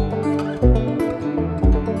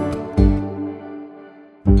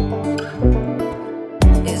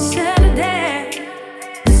 It's Saturday,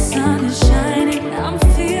 the sun is shining, I'm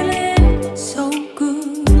feeling so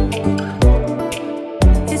good.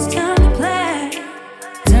 It's time to play,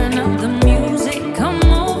 turn up the music, come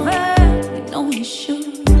over, you know you should.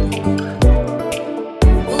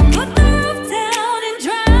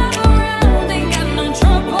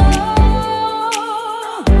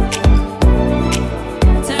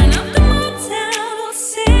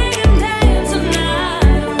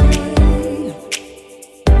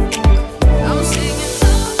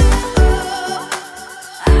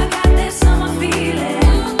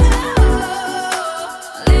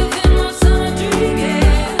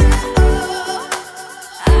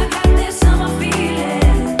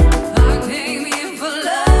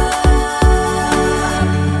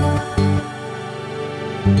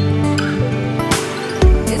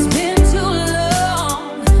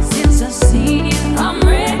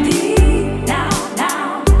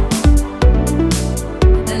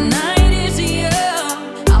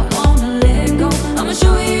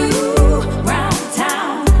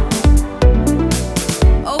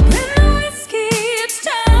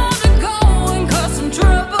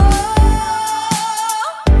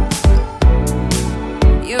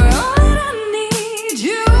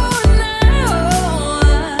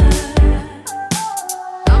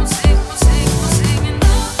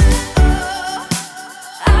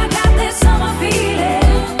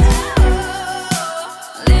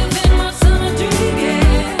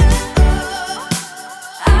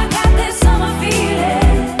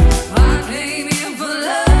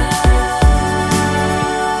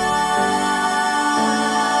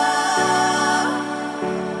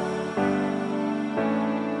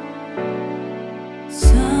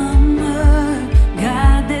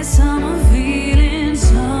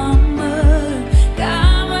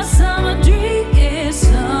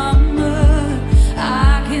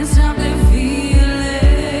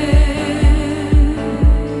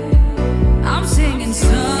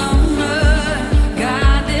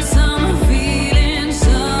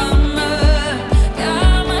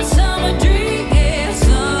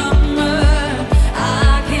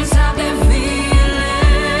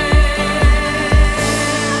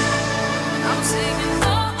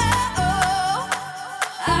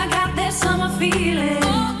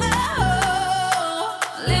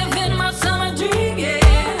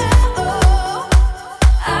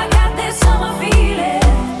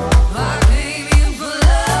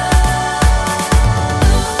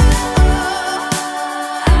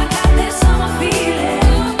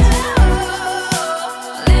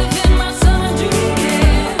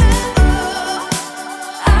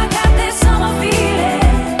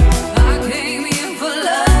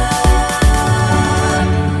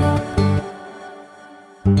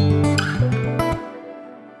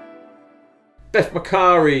 Beth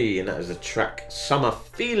Macari, and that was the track Summer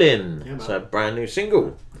Feeling. Yeah, it's a brand new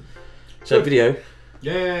single. So video.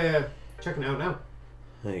 Yeah. Checking it out now.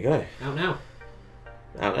 There you go. Out now.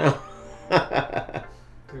 Out now. I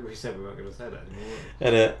think we said we weren't going to say that anymore.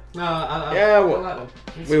 And it. No, I like them.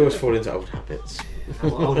 We always fall into old habits.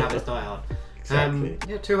 Old habits die hard. Exactly.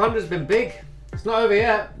 200's been big. It's not over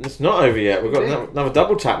yet. It's not over yet. We've got another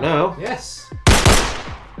double tap now. Yes.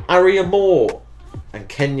 Aria Moore and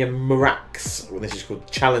Kenya Marax. Well, this is called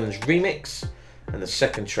Challenge Remix. And the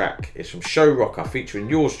second track is from Show Rocker featuring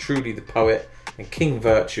yours truly, the poet, and King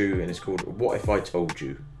Virtue, and it's called What If I Told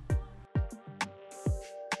You.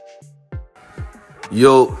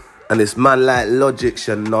 Yo, and it's man like Logic,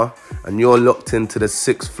 you know, and you're locked into the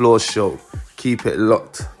 6th Floor Show. Keep it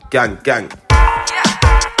locked. Gang, gang.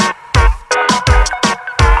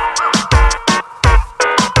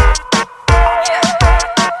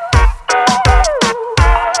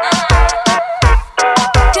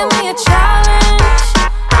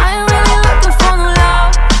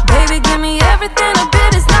 Everything a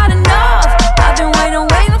bit is not enough. I've been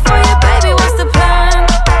waiting for you, baby. What's the plan?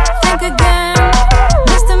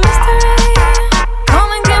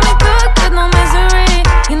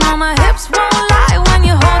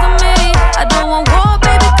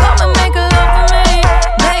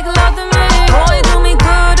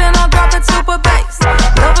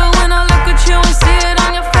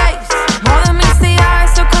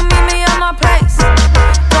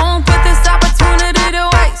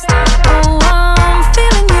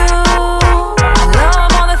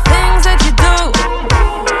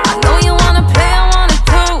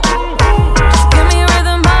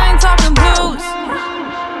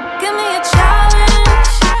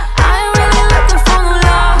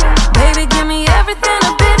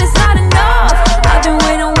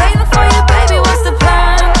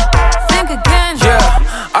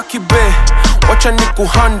 Akibe, wacha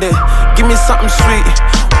nikuhande. Give me something sweet,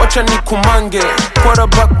 wacha nikumange.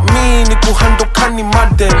 Quarterback me, nikuhando kani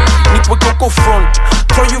madden. Nikweko front,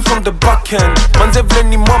 throw you from the back end. Manze vle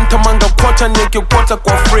ni mom tamanga quarter neke quarter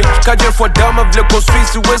kwa free. Kaje for dama vle go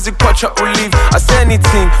Swiss, uwezi kwacha olive. I say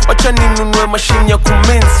anything, wacha ninunue machine ya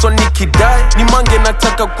kumin. So nikidai, ni mange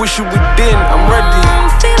nataka kuishi within. I'm ready. I'm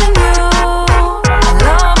feeling you. I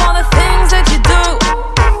love all the things that you do.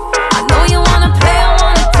 I know you wanna play, I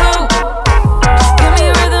wanna do. Just give me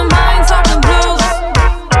rhythm, mind, talk and blues.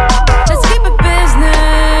 Let's keep it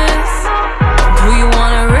business. Do you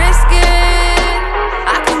wanna risk it?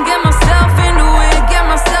 I can get myself into it, get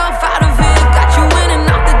myself out of it. Got you in and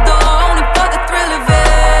out the door, only for the thrill of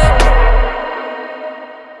it.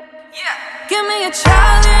 Yeah. Give me a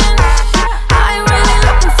challenge. I ain't really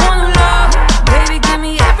looking for no love. Baby, give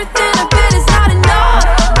me everything, a bit is not enough.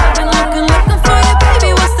 I've been looking for you,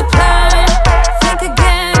 baby, what's the plan? Think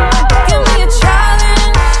again, give me a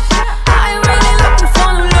challenge. I ain't really looking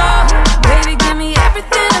for no love. Baby, give me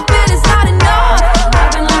everything, a bit is not enough.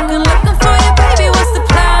 I've been looking for you, baby, what's the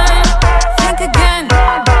plan? Think again.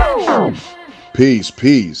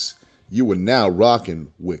 Peace. You are now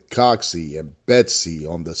rocking with Coxie and Betsy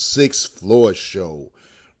on the 6th Floor Show,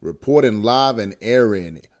 reporting live and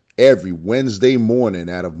airing every Wednesday morning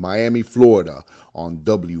out of Miami, Florida on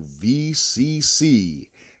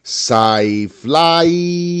WVCC.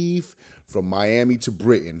 Life from Miami to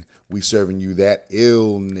Britain. We serving you that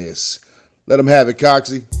illness. Let them have it,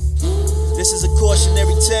 Coxie. This is a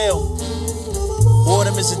cautionary tale.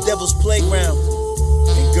 Boredom is the devil's playground,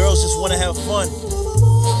 and girls just want to have fun.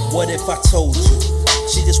 What if I told you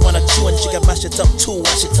she just wanna chew and she got my shit up too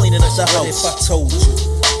while she cleaning up the house? What if I told you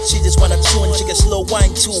she just wanna chew and she got slow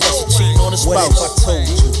wine too while she cheating on her spouse? What if I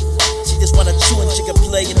told you she just wanna chew and she can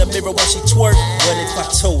play in the mirror while she twerk? What if I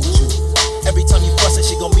told you every time you fuss it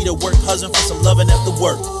she gon' meet her work husband for some loving after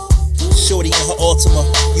work? Shorty in her Altima,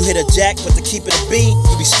 you hit a jack, but to keep it a bean,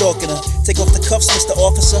 you be stalking her. Take off the cuffs, Mr.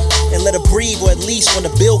 Officer, and let her breathe, or at least when the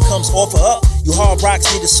bill comes, offer up. You hard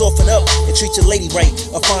rocks need to soften up and treat your lady right,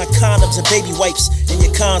 or find condoms and baby wipes in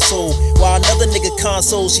your console. While another nigga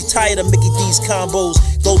console, she tired of Mickey D's combos.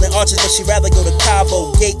 Golden arches, but she rather go to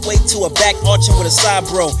Cabo. Gateway to a back arching with a side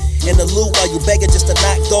bro. In the loop while you beg her just to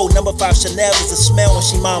not go. Number 5 Chanel is the smell when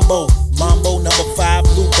she mambo. Mambo, number 5,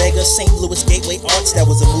 Blue Beggar, St. Louis Gateway Arch, that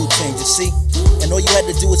was a mood changer, see? And all you had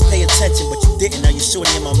to do was pay attention, but you didn't, now you're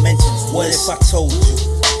shorty in my mentions. What if I told you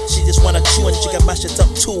she just wanna chew and she got my shit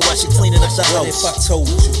up too while she cleaning up the house? What if I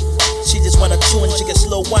told you she just wanna chew and she got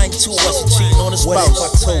slow wine too while she cheating on her spouse? What if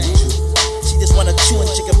I told you she just wanna chew and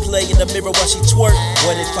she can play in the mirror while she twerk?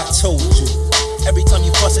 What if I told you every time you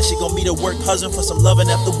fuss it, she gon' meet her work husband for some loving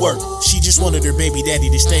after work? She just wanted her baby daddy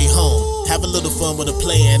to stay home, have a little fun with a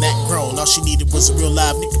player and act grown. All she needed was a real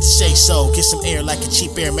live nigga to say so. Get some air like a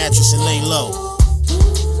cheap air mattress and lay low.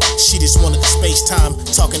 She just wanted the space time,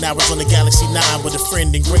 talking hours on the Galaxy 9 with a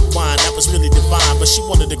friend and great wine, that was really divine. But she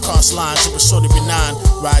wanted to cross lines, it was sort of benign.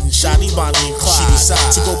 Riding Shotty, Bonnie and Clyde. She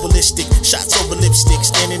decided to go ballistic, shots over lipstick.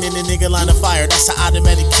 Standing in a nigga line of fire, that's an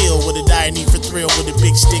automatic kill. With a dire need for thrill, with a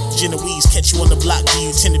big stick. Genoese, catch you on the block, give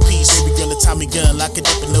you 10 apiece. Baby girl, a Tommy gun, lock it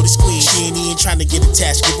up and know the squeeze. She ain't even trying to get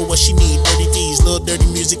attached, give her what she need. Dirty D's, little dirty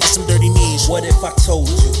music and some dirty knees. What if I told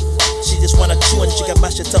you she just wanna chew and she got my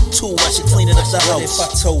shit up too while she cleaning up the house? What if I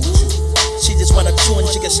told you she just wanna chew and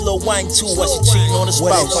she got slow wine too while she cheating on her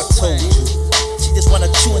spouse? What if I told you she just wanna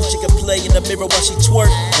chew and she can play in the mirror while she twerk?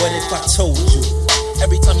 What if I told you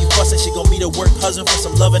every time you fuss it she gon' meet her work husband for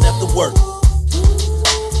some loving after work?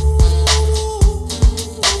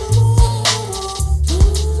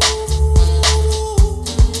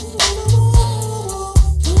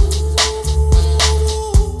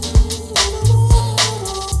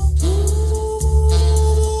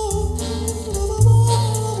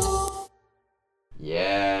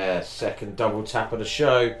 Second double tap of the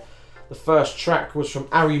show. The first track was from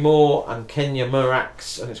Ari Moore and Kenya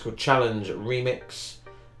Murax and it's called Challenge Remix.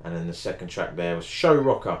 And then the second track there was Show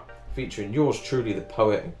Rocker featuring yours truly, the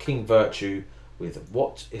poet, and King Virtue with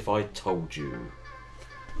What If I Told You.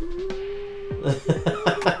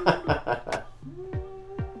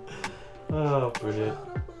 Oh, brilliant.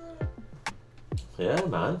 Yeah,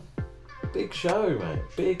 man. Big show,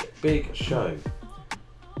 mate. Big show.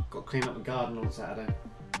 Got to clean up the garden on Saturday.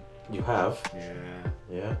 You have?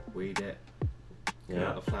 Yeah. Weed it. Get Yeah.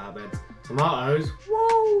 out the flower beds. Tomatoes.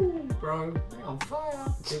 Whoa, bro. They're on fire.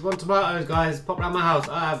 If you want tomatoes, guys, pop round my house.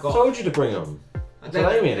 I've got. Told you to bring them.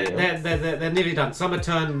 They're nearly done. Some are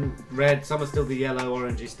turned red, some are still the yellow,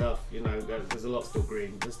 orangey stuff. You know, there's a lot still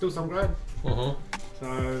green. There's still some green. Mm-hmm.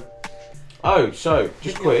 So. Oh, so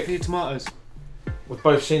just quick. For your tomatoes. we've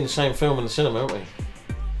both seen the same film in the cinema, haven't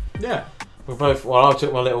we? Yeah. We both. Well, I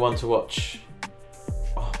took my little one to watch.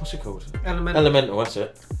 Oh, what's it called? Elemental. That's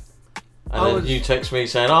it. And then you text me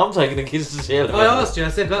saying, "Oh, I'm taking the kids to see Elemental." I asked you. I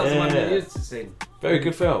said that was the one that you used to see. Very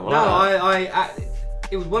good film.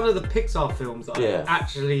 It was one of the Pixar films that I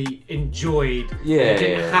actually enjoyed. Yeah. It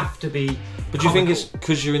didn't have to be. But do you think it's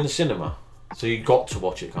because you're in the cinema, so you got to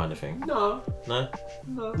watch it, kind of thing? No. No,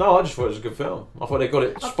 I just thought it was a good film. I thought they got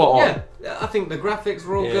it spot on. Yeah, I think the graphics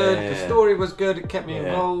were all good. The story was good. It kept me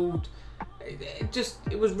involved.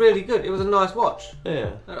 It was really good. It was a nice watch.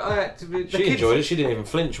 Yeah. She enjoyed it. She didn't even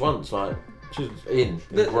flinch once. Like, she was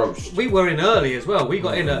engrossed. We were in early as well. We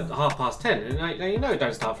got in at 10:30, and you know it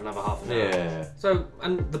don't start for another half an hour. Yeah. So,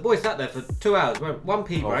 and the boy sat there for 2 hours. One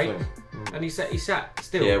pee break, and he sat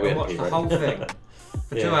still and watched the whole thing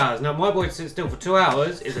for 2 hours. Now my boy to sit still for 2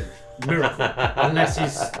 hours is a miracle, unless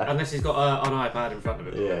he's got an iPad in front of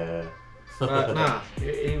him. Yeah. But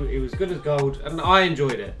he was good as gold, and I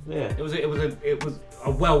enjoyed it. Yeah. It was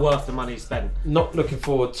a well worth the money spent. Not looking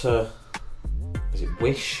forward to. Is it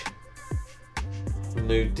Wish? The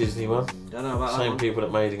new Disney one. Don't know about that Same one. people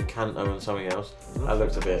that made Encanto and something else. That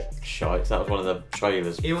looked a bit shite. That was one of the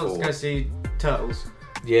trailers. He wants to go see Turtles.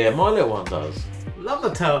 Yeah, my little one does. Love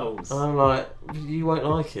the Turtles. And I'm like, you won't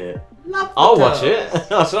like it. Love the I'll Turtles. watch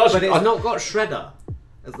it. But it's not got Shredder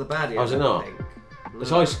as the baddie. Oh, is it not?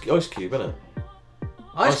 It's Ice Cube, isn't it?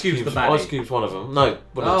 Ice Cube's the baddie. Ice Cube's one of them. No,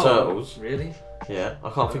 one of the Turtles. Really? Yeah, I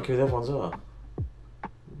can't think who the other ones are.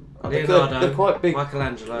 Leonardo, they're quite big.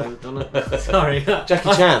 Michelangelo, Sorry.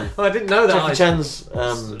 Jackie Chan. I didn't know that. Jackie Chan's.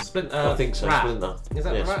 Splinter. I think so. Rat. Splinter. Is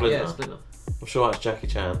that right? Splinter. Yeah, Splinter. I'm sure that's Jackie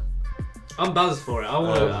Chan. I'm buzzed for it.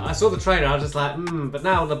 I saw the trailer. I was just like, but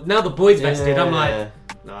now the boy's vested. I'm like,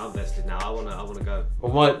 no, I'm vested now. I wanna go.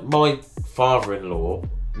 Well, my father-in-law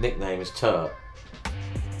nickname is Turt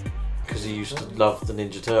because he used to love the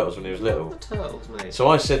Ninja Turtles when he was little. The Turtles, mate. So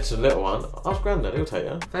I said to the little one, "Ask Grandad, he'll take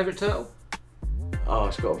you." Favourite turtle? Oh,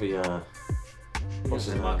 it's got to be what's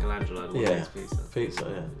his name? Michelangelo. Pizza.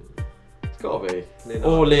 Yeah. It's got to be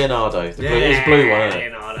Leonardo. Or Leonardo. The blue one, isn't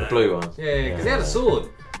it? Leonardo. The blue one. Yeah, because he had a sword.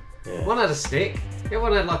 Yeah. One had a stick. The other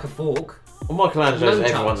one had like a fork. Well, Michelangelo's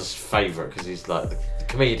everyone's favourite because he's like the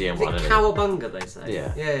comedian one. Is it Cowabunga, they say?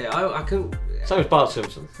 Yeah. Yeah. I couldn't. Same as Bart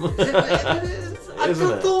Simpson. I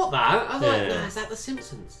thought that. I was like, is that the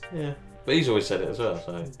Simpsons? Yeah. But he's always said it as well.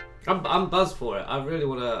 So I'm buzzed for it. I really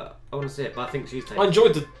want to see it, but I think she's taking I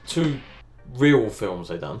enjoyed the 2 real films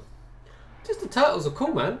they done. Just the Turtles are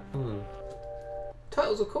cool, man.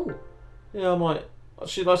 Turtles are cool. Yeah, I might.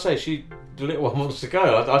 The little one wants to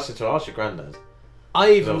go. I said to her, ask your granddad.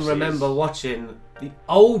 I even remember watching the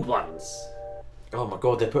old ones. Oh my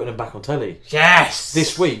god, they're putting them back on telly. Yes!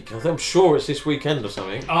 This week. I'm sure it's this weekend or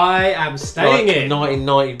something. I am staying in.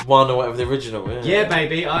 1991 or whatever the original. Yeah,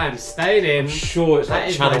 baby, I am staying in. I'm sure it's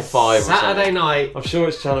like Channel 5 or something. Saturday night. I'm sure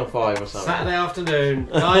it's Channel 5 or something. Saturday afternoon.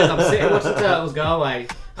 Guys, I'm sitting watching Turtles. Go away.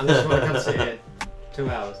 Unless you want to come sit here. 2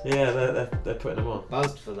 hours. Yeah, they're putting them on.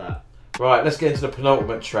 Buzzed for that. Right, let's get into the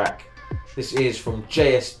penultimate track. This is from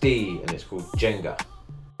JSD and it's called Jenga.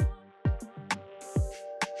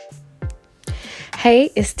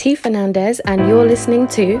 Hey, it's T Fernandez and you're listening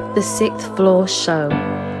to The Sixth Floor Show.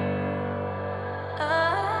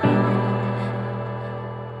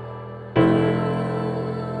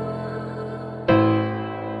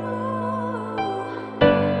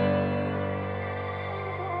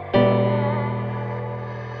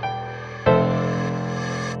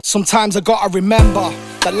 Sometimes I gotta remember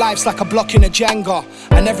that life's like a block in a Jenga,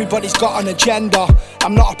 and everybody's got an agenda.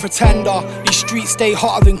 I'm not a pretender, these streets stay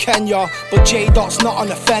hotter than Kenya, but J-Dot's not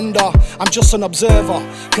an offender, I'm just an observer.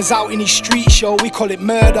 Cause out in these streets, yo, we call it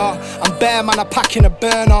murder. I'm bare man, I'm packing a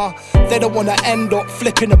burner. They don't wanna end up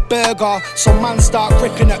flipping a burger, so man start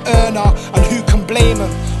gripping an earner. And who can blame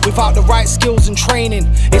them? Without the right skills and training,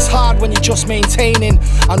 it's hard when you're just maintaining.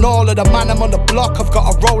 And all of the man I'm on the block, I've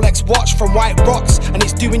got a Rolex watch from White Rocks, and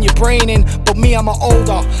it's doing your brain in. But me, I'm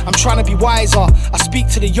older, I'm trying to be wiser. I speak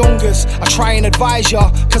to the youngest, I try and advise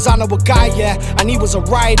ya. Cause I know a guy, yeah, and he was a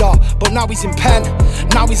rider, but now he's in pen,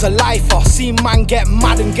 now he's a lifer. See man get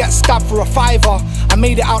mad and get stabbed for a $5. I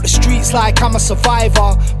made it out the streets like I'm a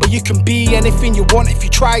survivor. But you can be anything you want if you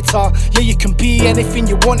try to. Yeah, you can be anything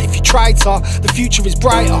you want if you try to. The future is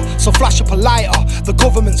brighter, so flash up a lighter. The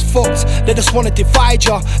government's fucked, they just wanna divide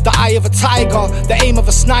ya. The eye of a tiger, the aim of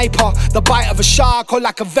a sniper, the bite of a shark, or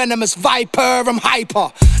like a venomous viper. I'm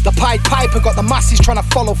hyper. The Pied Piper got the masses trying to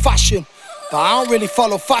follow fashion. But I don't really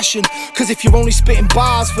follow fashion, cause if you're only spitting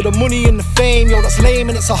bars for the money and the fame, yo, that's lame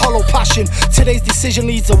and it's a hollow passion. Today's decision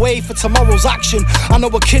leads the way for tomorrow's action. I know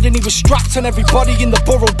a kid and he was strapped and everybody in the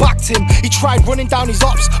borough backed him. He tried running down his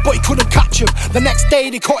ops, but he couldn't catch him. The next day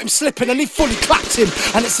they caught him slipping and he fully clapped him.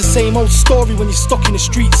 And it's the same old story when you're stuck in the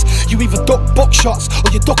streets. You either duck buckshots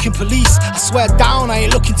or you're ducking police. I swear down, I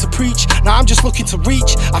ain't looking to preach. Now I'm just looking to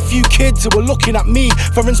reach a few kids who are looking at me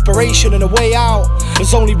for inspiration and a way out.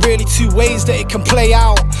 There's only really two ways that it can play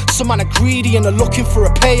out. Some man are greedy and are looking for a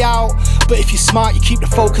payout. But if you're smart, you keep the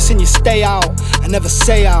focus and you stay out and never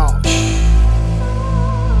say out.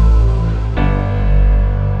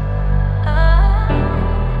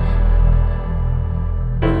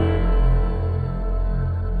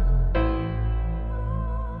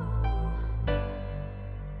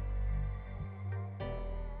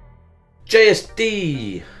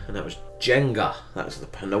 JSD, and that was Jenga. That was the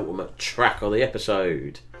penultimate track of the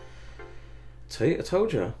episode. See, I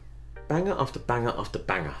told you, banger after banger after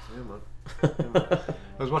banger. Yeah, man. Yeah, man.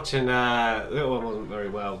 I was watching. Little one wasn't very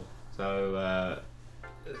well, so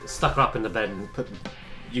stuck her up in the bed and put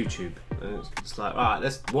YouTube. And it's like, all right,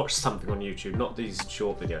 let's watch something on YouTube, not these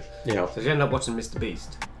short videos. Yeah. So she ended up watching Mr.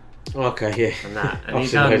 Beast. Okay, yeah. And that, and I've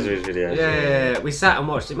seen those videos. Yeah. We sat and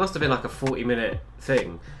watched. It must have been like a 40-minute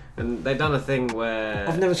thing. And they've done a thing where...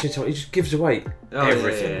 I've never seen someone, he just gives away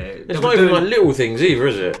everything. Yeah. It's not even like little things either,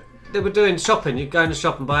 is it? They were doing shopping. You go in the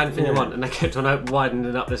shop and buy anything you want, and they kept on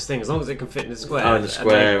widening up this thing as long as it can fit in the square. Oh, in the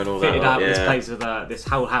square and all that. Fitted out this place with this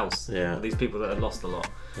whole house. Yeah. These people that had lost a lot.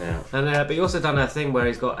 Yeah. And but he also done a thing where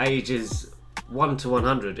he's got ages 1 to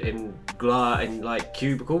 100 in like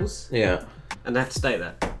cubicles. Yeah. And they have to stay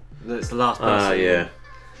there. And it's the last person. Yeah.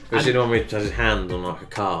 Was it the one where he has his hand on like a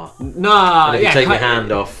car? No, and if you take your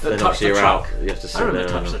hand off, then obviously you're out. You have to sit I remember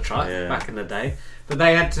down. touch the truck back in the day. But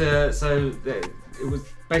they had to, so it was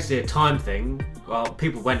basically a time thing. Well,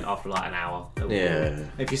 people went after like an hour. Yeah.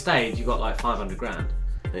 If you stayed, you got like 500 grand.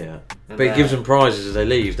 Yeah. And, but he gives them prizes as they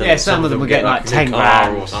leave, doesn't Yeah, he? some of them were getting like 10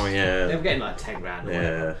 grand or something, yeah. They were getting like 10 grand or Yeah.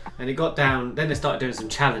 whatever. And it got down, then they started doing some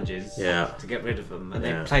challenges to get rid of them. And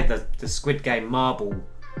they played the Squid Game marble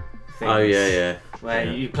things. Oh, yeah. Where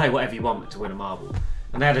you play whatever you want to win a marble.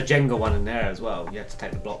 And they had a Jenga one in there as well. You had to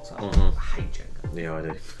take the blocks up. I hate Jenga. Yeah, I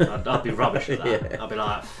do. I'd be rubbish at that. I'd be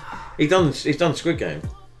like... He's done Squid Game.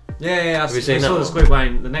 Yeah. Have you seen that saw one? the Squid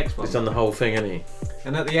Game, the next one. He's done the whole thing, hasn't he?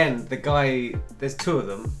 And at the end, the guy... There's two of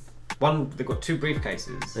them. They've got two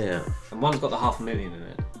briefcases. Yeah. And one's got the $500,000 in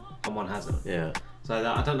it. And one hasn't. Yeah. So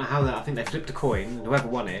I don't know how I think they flipped a coin, and whoever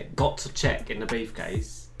won it got to check in the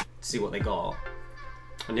briefcase to see what they got.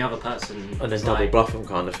 And the other person... And then double bluff them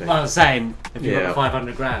kind of thing. Well, I was saying, have you got the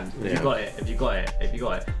 500 grand? Have you got it? Have you got it? Have you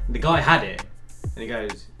got it? And the guy had it, and he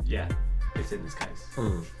goes, yeah, it's in this case.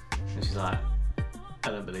 And she's like, I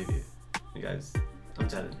don't believe you. He goes, I'm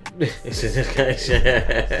telling you. It's in this case,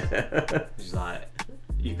 yeah. She's like,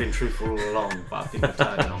 you've been truthful all along, but I think you're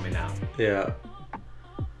turning on me now. Yeah.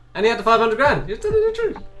 And he had the 500 grand. He was telling the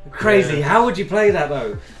truth. Crazy. Yeah. How would you play that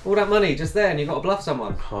though? All that money just there, and you've got to bluff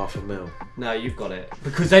someone. $500,000. No, you've got it.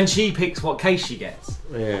 Because then she picks what case she gets.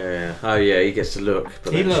 Yeah. Oh yeah, he gets to look.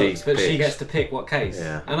 But he then looks, but she gets to pick what case.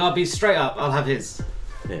 Yeah. And I'll be straight up, I'll have his.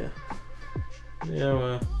 Yeah. Yeah,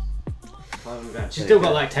 well. 500 grand. She's still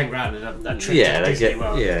got like 10 grand in that trip to Disney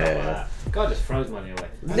World and stuff like that. God just throws money away.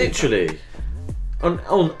 Literally.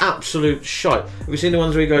 On absolute shite. Have you seen the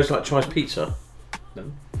ones where he goes like tries pizza?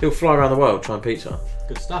 No. He'll fly around the world trying pizza.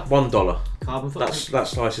 Good stuff. $1. Carbon footprint. That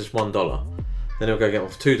slice is $1. Then he'll go get one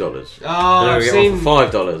for $2. Oh, then he'll get one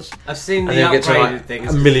for $5. I've seen and the then he'll get to like thing.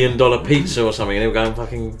 $1 million pizza or something, and he'll go and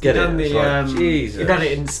fucking get it. Jesus. He done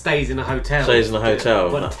it in stays in a hotel. Stays in a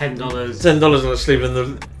hotel. What, $10? $10 and sleeping in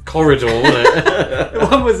the corridor, wasn't it? The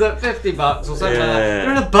one was at $50 or something like that. Yeah.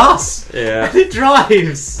 They're in a bus. Yeah. And it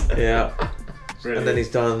drives. Yeah. Brilliant. And then he's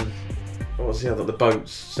done. What was the other? The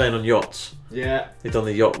boats, staying on yachts. Yeah. He's done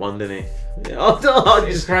the yacht one, didn't he? Yeah.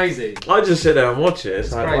 It's crazy. I just sit there and watch it.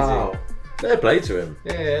 It's like, crazy. wow. Fair play to him.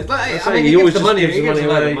 Yeah, like, I mean, he gives the money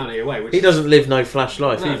away. He doesn't live no flash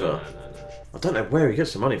life either. No. I don't know where he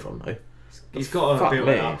gets the money from though. He's got to build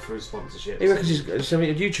it up for his sponsorships. He reckons he's got so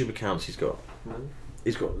many YouTube accounts he's got. Mm-hmm.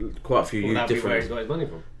 He's got quite a few different. Where he's got his money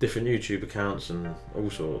from. Different YouTube accounts and all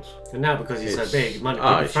sorts. And now because he's so big,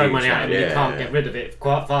 people throw money at him and he can't get rid of it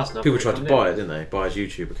quite fast enough. People tried to buy it, didn't they? Buy his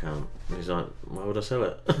YouTube account. And he's like, why would I sell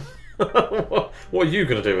it? What are you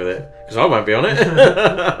going to do with it? Because I won't be on it.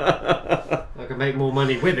 I can make more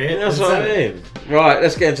money with it. That's what I mean. Right,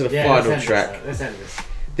 let's get into the final track. Let's end this.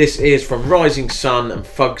 This is from Rising Sun and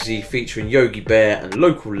Fugsy featuring Yogi Bear and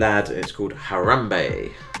Local Lad, and it's called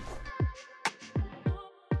Harambe.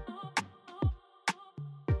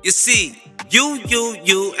 You see,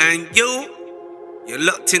 You, and you. You're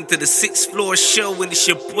locked into the 6th Floor Show, and it's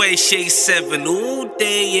your boy Shay 7 all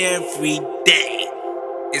day, every day.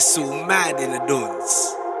 It's so mad in the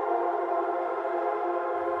dunes.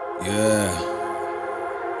 Yeah.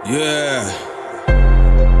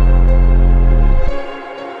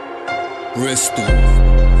 Bristol,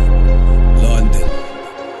 London,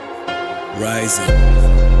 Rising,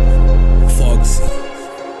 Fogsy,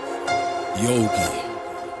 Yogi,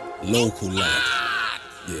 local lad.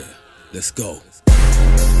 Yeah, let's go.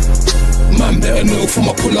 Man better know from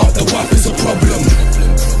I pull out the wipe is a problem.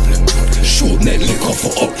 Short neck lick off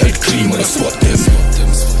for up head clean when I spot them.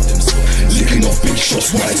 Licking off big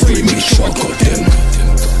shots, wide spray, make sure I got them.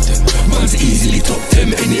 Man's easily top 10,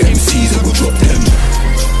 any MCs I will drop them.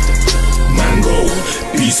 Mango,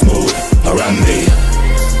 beast mode, Harambe.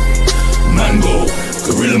 Mango,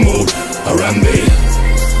 gorilla mode, Harambe.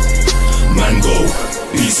 Mango,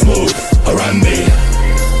 beast mode, Harambe.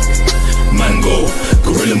 Mango,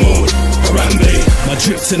 gorilla mode, Harambe. My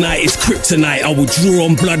drip tonight is kryptonite. I will draw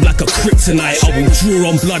on blood like a kryptonite. I will draw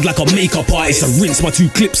on blood like a makeup artist. I rinse my 2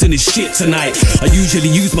 clips in his shit tonight. I usually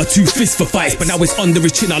use my 2 fists for fights, but now it's under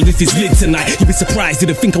his chin, I'll lift his lid tonight. You'd be surprised,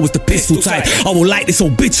 didn't think I was the pistol type. I will light this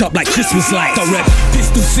old bitch up like Christmas lights. I rep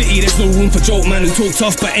Pistol City, there's no room for joke man who talk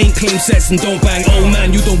tough but ain't claim sets and don't bang. Oh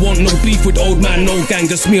man, you don't want no beef with old man, no gang,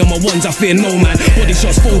 just me on my ones, I fear no man. Body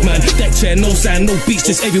shots fold man, deck chair, no sand, no beach,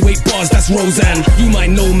 just heavyweight bars, that's Roseanne. You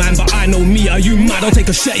might know man, but I know me, are you mad? I'll take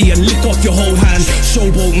a shetty and lick off your whole hand.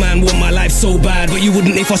 Showboat man, want my life so bad, but you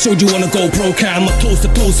wouldn't if I showed you on a GoPro cam. I toast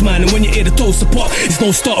to toast man, and when you hear the toaster pop, it's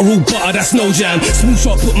no starter, all butter, that's no jam. Smooth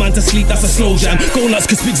shot, put man to sleep, that's a slow jam. Go nuts,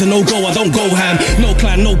 cause pigs are no go, I don't go ham. No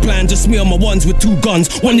clan, no plan, just me on my ones with 2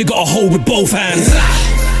 guns. One you gotta hold with both hands.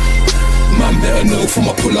 Man better know from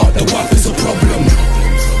I pull out the wipe is a problem.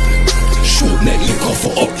 Short neck lick off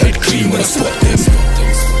for up head clean when I spot them.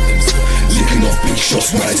 Licking off big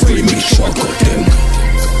shots, wide spray, make sure I got them.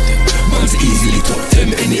 Man's easily top 10,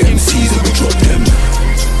 any MCs I will drop them.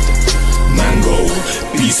 Mango,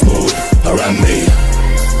 beast mode, Harambe.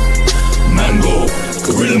 Mango,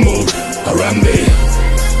 gorilla mode, Harambe.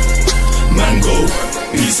 Mango,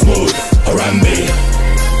 beast mode, Harambe.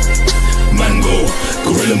 Mango,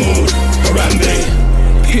 gorilla mode, Harambe.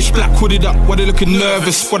 Pitch black hooded up, why they looking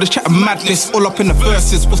nervous? Why they chatting madness, all up in the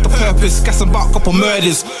verses. What's the purpose? Gas and bark up on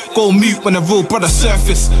murders. Go mute when the real brother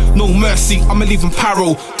surface. No mercy, I'ma leave him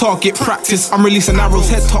paro. Target practice, I'm releasing arrows.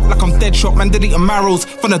 Head top like I'm dead shot, man deleting marrows.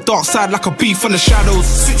 From the dark side like a beef from the shadows.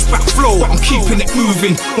 6-back flow, I'm keeping it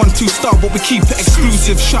moving. 1-2 star, but we keep it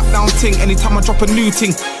exclusive. Shut down ting, anytime I drop a new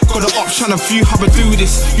ting. Got an option, a view how I do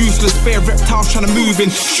this. Useless bare reptiles trying to move in.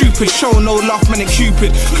 Stupid, show no love, man ain't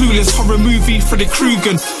Cupid. Clueless horror movie, Freddy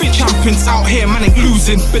Krueger. Big champions out here, man ain't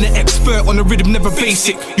losing. Been an expert on the rhythm, never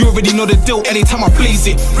basic. You already know the deal anytime I blaze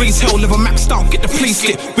it. Raise hell, never maxed out, get the place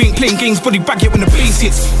lit. We ain't playing games, body bag it when the bass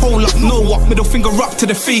hits. Hold up, no up, middle finger up to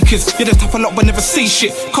the fakers. Yeah, they tap a lot but never say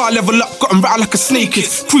shit. Car level up, got 'em rattled like a snake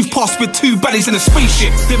is. Proof pass with 2 baddies in a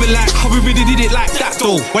spaceship. They be like, how we really did it like that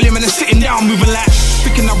though? While your man is sitting down, moving like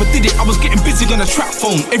thinking how we did it, I was getting busy on a trap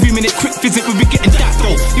phone. Every minute quick visit, we be getting that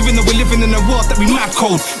though. Even though we're living in a world that we mad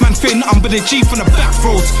cold. Man fear nothing but a G from the back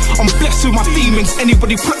roads. I'm blessed with my demons,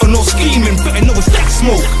 anybody plotting or scheming, better know it's that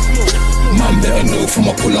smoke. Man better know from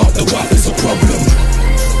I pull out the wipe is a problem.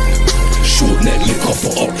 Short neck lick off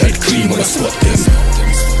for up head clean when I spot them.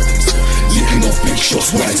 Licking off big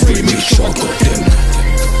shots, wide spray, make sure I got them.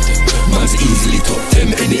 Man's easily top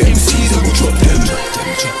 10, any MCs I will drop them.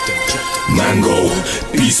 Mango,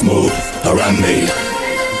 beast mode, Harambe.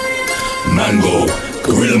 Mango,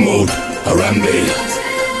 gorilla mode, Harambe.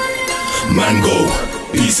 Mango,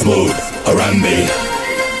 beast mode, Harambe.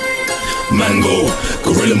 Mango,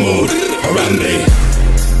 gorilla mode, Harambe.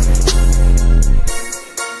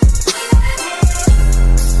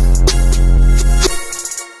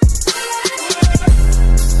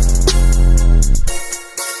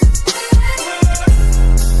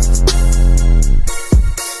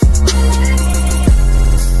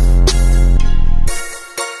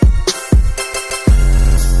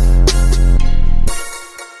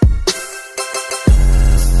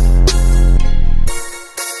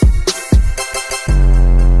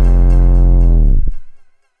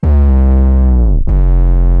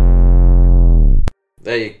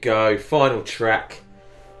 There you go, final track.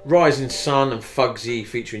 Rising Sun and Fugsy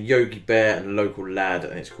featuring Yogi Bear and Local Lad,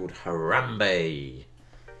 and it's called Harambe.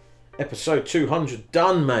 Episode 200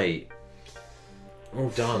 done, mate. All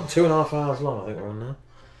done. 2.5 hours long, I think we're on now.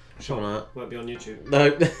 Something like that. Won't be on YouTube.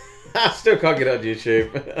 No, I still can't get on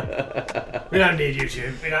YouTube. We don't need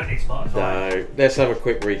YouTube. We don't need Spotify. No, let's have a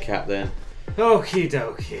quick recap then. Okie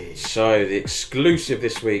dokie. So the exclusive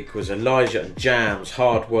this week was Elijah and Jammz,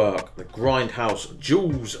 Hard Work, the Grindhouse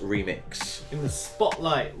Jewelz remix. In the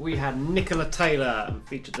spotlight, we had Nicola Taylor and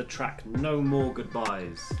featured the track No More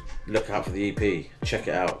Goodbyes. Look out for the EP. Check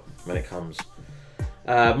it out when it comes.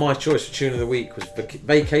 My choice for tune of the week was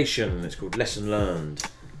Vacation. It's called Lesson Learned.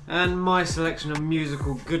 And my selection of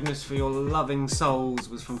musical goodness for your loving souls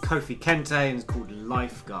was from Kofi Kente and it's called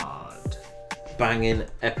Lifeguard. Banging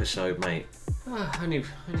episode, mate. Only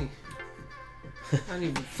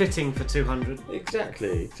fitting for 200.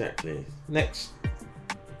 Exactly. Next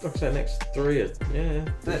 3 are, yeah.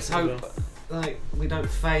 Let's hope we don't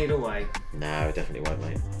fade away. No, it definitely won't,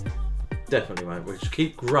 mate. Definitely won't. We'll just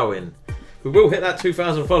keep growing. We will hit that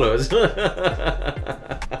 2,000 followers.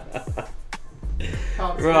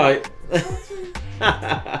 Right.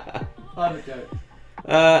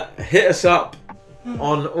 Hit us up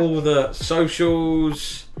on all the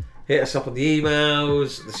socials. Hit us up on the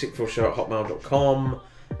emails. The Sixth Floor Show at hotmail.com.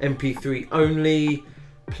 MP3 only.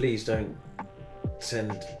 Please don't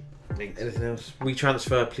send anything else.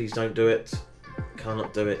 WeTransfer, please don't do it.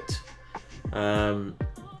 Cannot do it. Come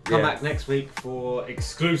back next week for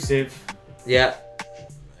exclusive. Yeah.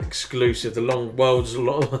 Exclusive. The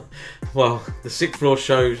the Sixth Floor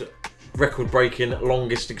Show's record-breaking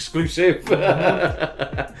longest exclusive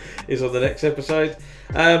is on the next episode.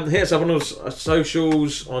 Hit us up on all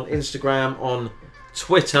socials, on Instagram, on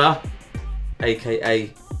Twitter,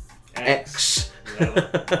 aka X. We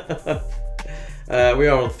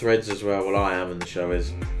are on Threads as well. Well, I am, and the show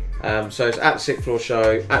is. So it's at Sixth Floor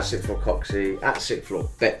Show, at Sixth Floor Coxie, at Sixth Floor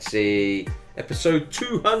Betsy. Episode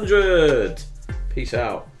 200. Peace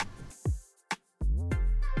out.